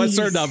 You know, what's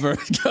her Jeez. number?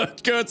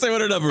 Go and say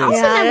what her number is. Also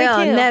Yeah, I number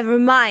know. two. Never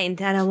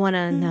mind. I don't want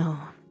to know.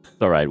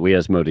 It's all right. We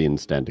Asmodeans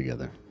stand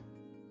together.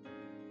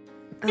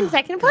 in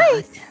second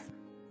place.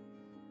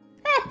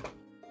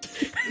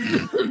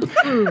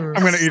 I'm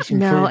gonna eat some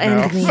No, food now.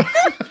 and me.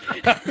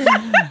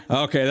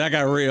 Okay, that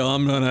got real.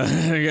 I'm gonna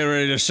get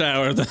ready to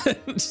shower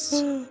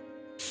then.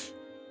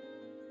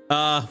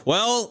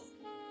 Well,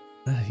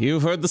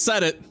 you've heard the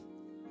set it.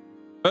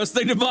 First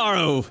thing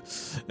tomorrow,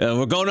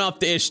 we're going off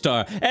to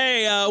Ishtar.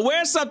 Hey,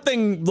 wear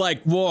something,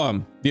 like,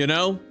 warm, you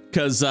know?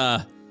 Because,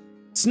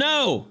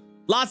 snow!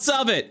 Lots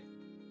of it!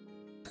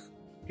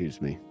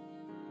 Excuse me.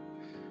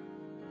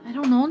 I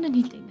don't own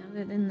anything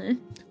other than this.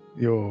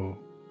 Your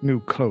new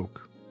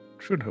cloak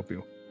should help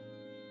you.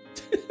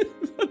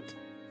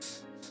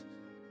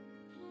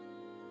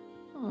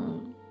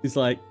 Oh. He's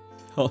like,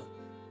 oh,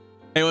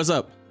 hey, what's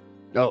up?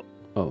 Oh,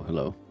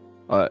 hello.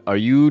 Are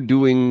you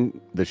doing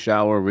the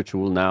shower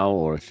ritual now,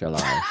 or shall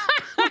I?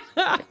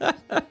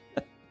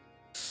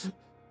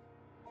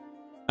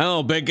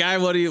 Oh, big guy,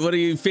 what are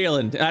you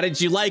feeling? How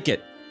did you like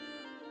it?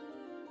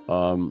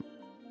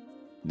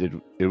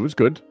 It was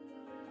good.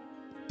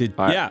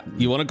 Yeah,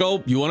 you want to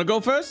go? You want to go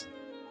first?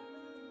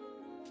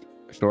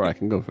 Sure, I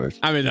can go first.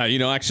 I mean, you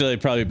know, actually,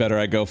 probably better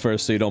I go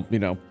first, so you don't, you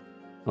know,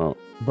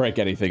 break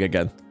anything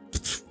again.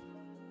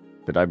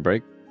 Did I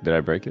break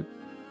it?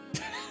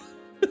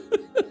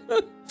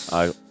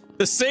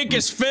 The sink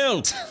is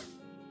filled.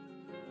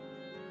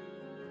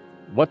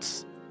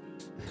 What's?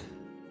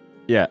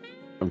 Yeah.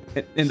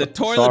 And the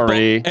toilet.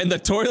 Sorry. And the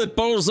toilet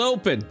bowl's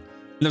open.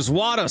 And there's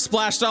water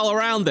splashed all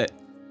around it.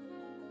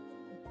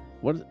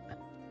 What?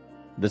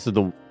 This is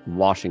the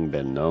washing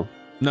bin, no?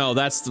 No,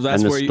 that's and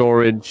where the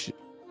storage.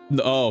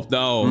 No.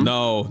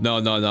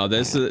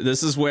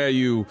 This is where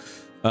you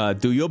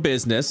do your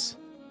business.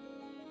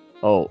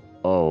 Oh.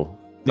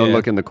 Don't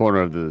look in the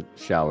corner of the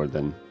shower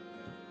then.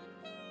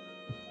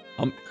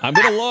 I'm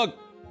gonna look.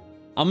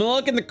 I'm gonna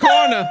look in the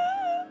corner.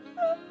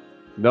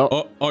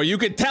 No. Or you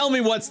could tell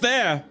me what's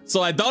there,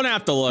 so I don't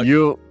have to look.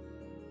 You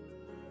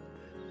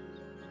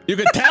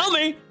could tell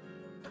me.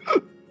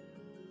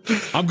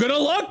 I'm gonna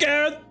look,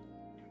 Aaron.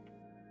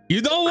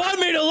 You don't want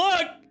me to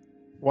look.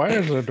 Why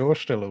is the door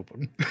still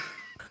open?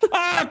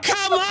 Oh,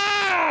 come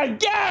on,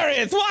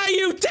 Gareth! Why are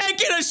you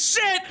taking a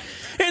shit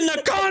in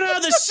the corner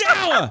of the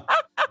shower?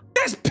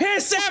 There's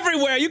piss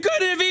everywhere. You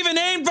couldn't have even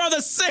aimed for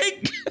the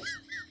sink.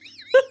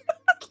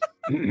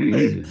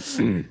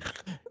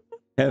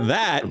 And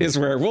that is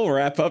where we'll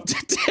wrap up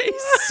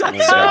today's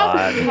session.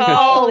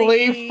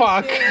 Holy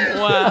fuck.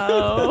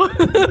 Wow.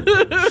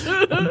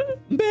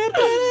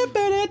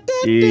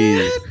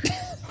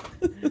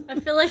 I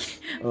feel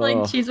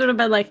like Cheese would have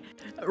been like,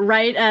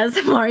 right as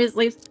Marius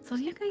leaves. So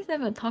you guys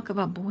ever talk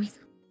about boys?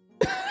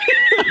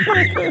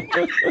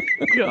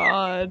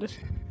 God.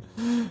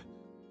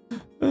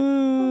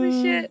 Holy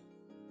shit.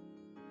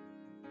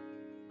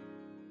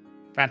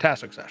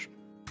 Fantastic session.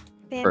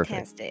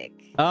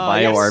 Fantastic.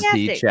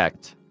 BioRP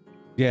checked.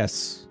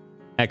 Yes.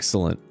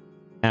 Excellent.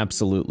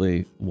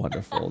 Absolutely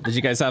wonderful. Did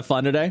you guys have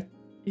fun today?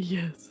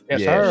 Yes. Yes,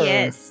 sir.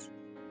 Yes.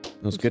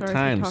 It was good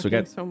times. We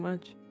got so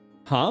much.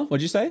 Huh?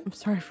 What'd you say? I'm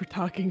sorry for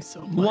talking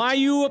so much. Why are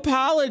you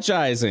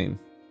apologizing?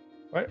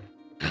 What?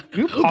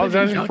 You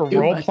apologizing for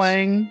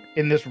role-playing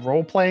in this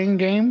role-playing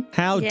game?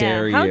 How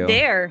dare you? How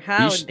dare?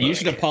 You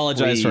should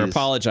apologize for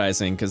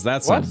apologizing, because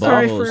that's some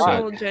Sorry for bullshit.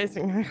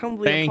 apologizing. I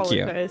humbly Thank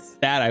you. apologize.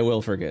 That I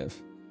will forgive.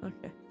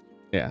 Okay.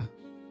 Yeah.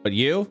 But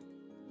you?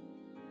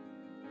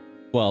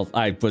 Well,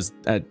 I was...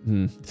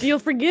 You'll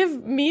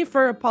forgive me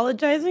for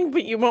apologizing,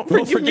 but you won't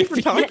forgive me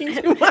for talking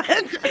too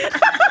much.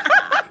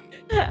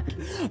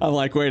 I'm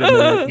like, wait a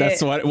minute.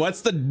 That's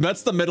what's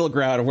the middle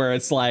ground where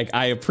it's like,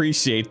 I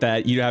appreciate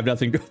that you have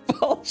nothing to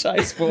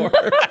apologize for.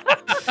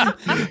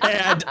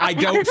 And I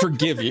don't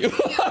forgive you.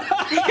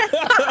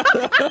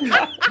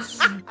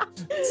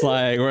 It's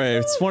like, wait,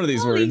 it's one of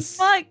these words.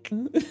 Fuck.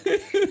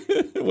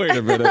 Wait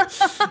a minute.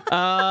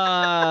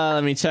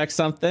 Let me check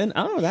something.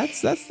 Oh,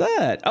 that's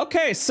that.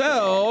 Okay,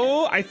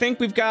 so I think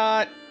we've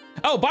got...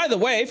 Oh, by the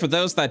way, for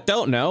those that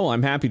don't know,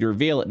 I'm happy to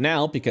reveal it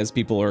now because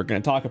people are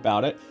going to talk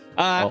about it.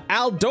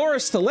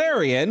 Aldoris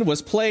Thalarian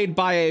was played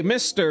by a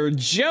Mr.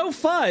 Joe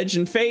Fudge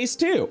in Phase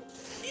 2.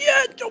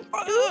 Yeah, Joe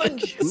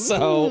Fudge.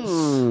 So,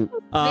 we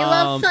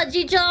love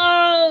Fudgy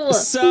Joe.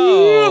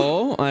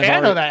 So, I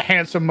know that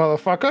handsome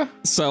motherfucker.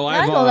 So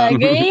I've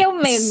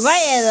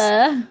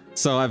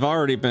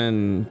already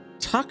been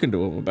talking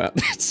to him about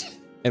it.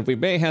 And we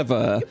may have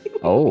a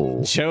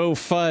Joe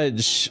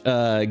Fudge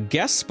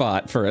guest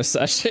spot for a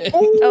session.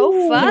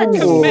 Oh, Fudge.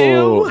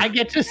 I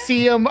get to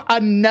see him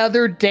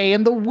another day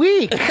in the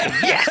week.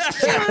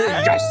 Yes.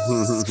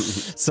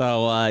 Yes.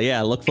 So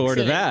yeah, look forward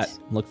to that.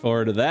 Look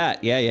forward to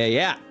that.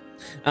 Yeah.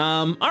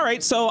 All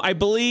right, so I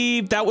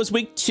believe that was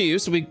week 2.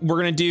 So we're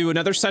gonna do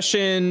another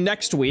session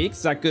next week.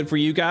 Is that good for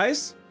you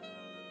guys?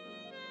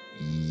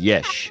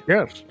 Yes.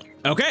 Yes.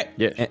 Okay.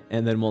 Yeah.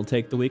 And then we'll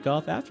take the week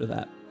off after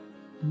that.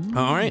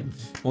 All right.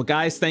 Well,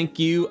 guys, thank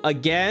you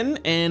again,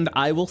 and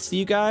I will see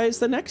you guys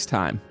the next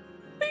time.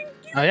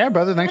 Oh, yeah,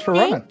 brother. Thanks for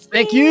running.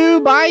 Thank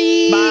you.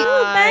 Bye.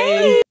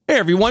 Bye. Hey,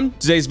 everyone.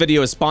 Today's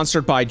video is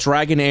sponsored by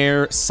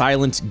Dragonair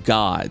Silent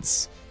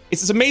Gods.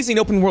 It's this amazing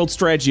open world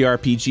strategy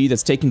RPG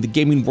that's taking the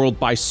gaming world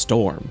by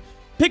storm.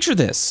 Picture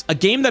this, a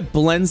game that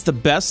blends the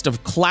best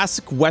of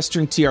classic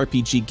Western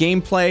TRPG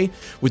gameplay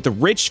with the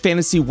rich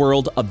fantasy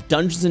world of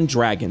Dungeons &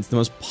 Dragons, the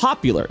most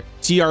popular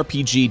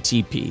TRPG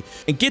TP.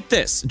 And get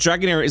this,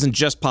 Dragonair isn't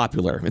just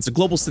popular, it's a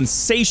global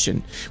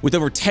sensation. With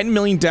over 10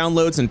 million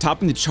downloads and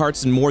topping the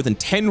charts in more than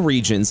 10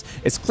 regions,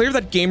 it's clear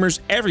that gamers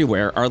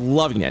everywhere are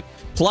loving it.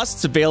 Plus,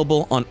 it's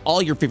available on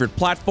all your favorite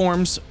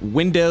platforms,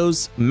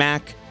 Windows,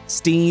 Mac,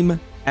 Steam,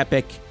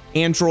 Epic,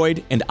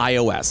 Android, and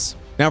iOS.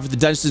 Now for the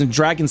Dungeons &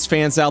 Dragons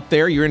fans out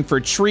there, you're in for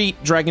a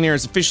treat. Dragonair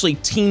is officially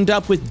teamed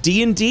up with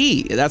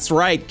D&D. That's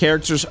right,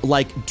 characters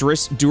like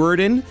Driss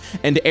Duradin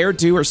and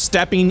Erdu are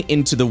stepping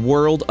into the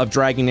world of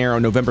Dragonair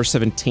on November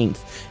 17th.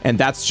 And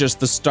that's just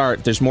the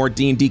start. There's more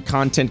D&D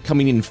content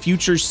coming in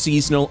future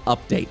seasonal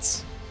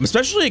updates. I'm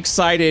especially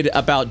excited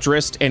about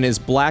Driss and his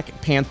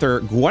Black Panther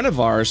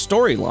Guinevere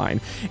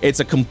storyline. It's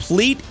a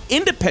complete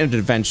independent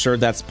adventure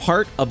that's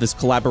part of this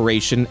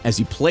collaboration as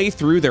you play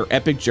through their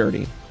epic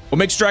journey. What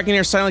makes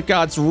Dragonair Silent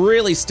Gods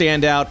really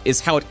stand out is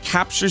how it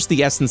captures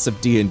the essence of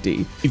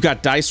D&D. You've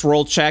got dice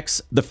roll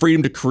checks, the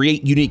freedom to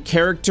create unique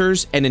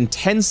characters, and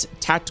intense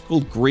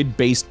tactical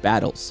grid-based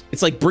battles.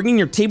 It's like bringing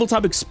your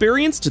tabletop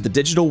experience to the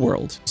digital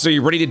world. So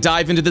you ready to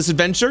dive into this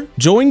adventure?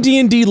 Join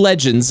D&D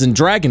Legends and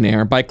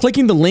Dragonair by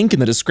clicking the link in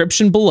the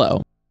description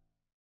below.